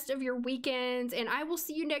wonderful rest of your weekend, and I will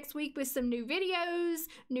see you next week with some new videos,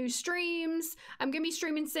 new streams. I'm going to be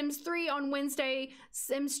streaming Sims 3 on Wednesday,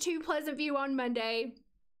 Sims 2 Pleasant View on Monday,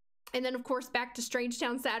 And then, of course, back to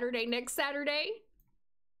Strangetown Saturday next Saturday.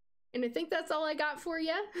 And I think that's all I got for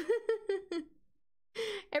you.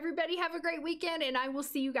 Everybody have a great weekend, and I will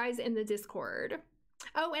see you guys in the Discord.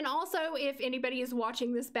 Oh, and also, if anybody is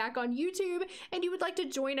watching this back on YouTube and you would like to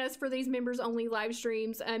join us for these members-only live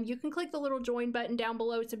streams, you can click the little join button down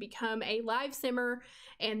below to become a live simmer,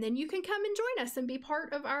 and then you can come and join us and be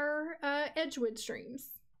part of our Edgewood streams.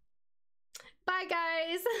 Bye,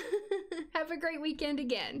 guys. Have a great weekend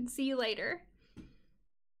again. See you later.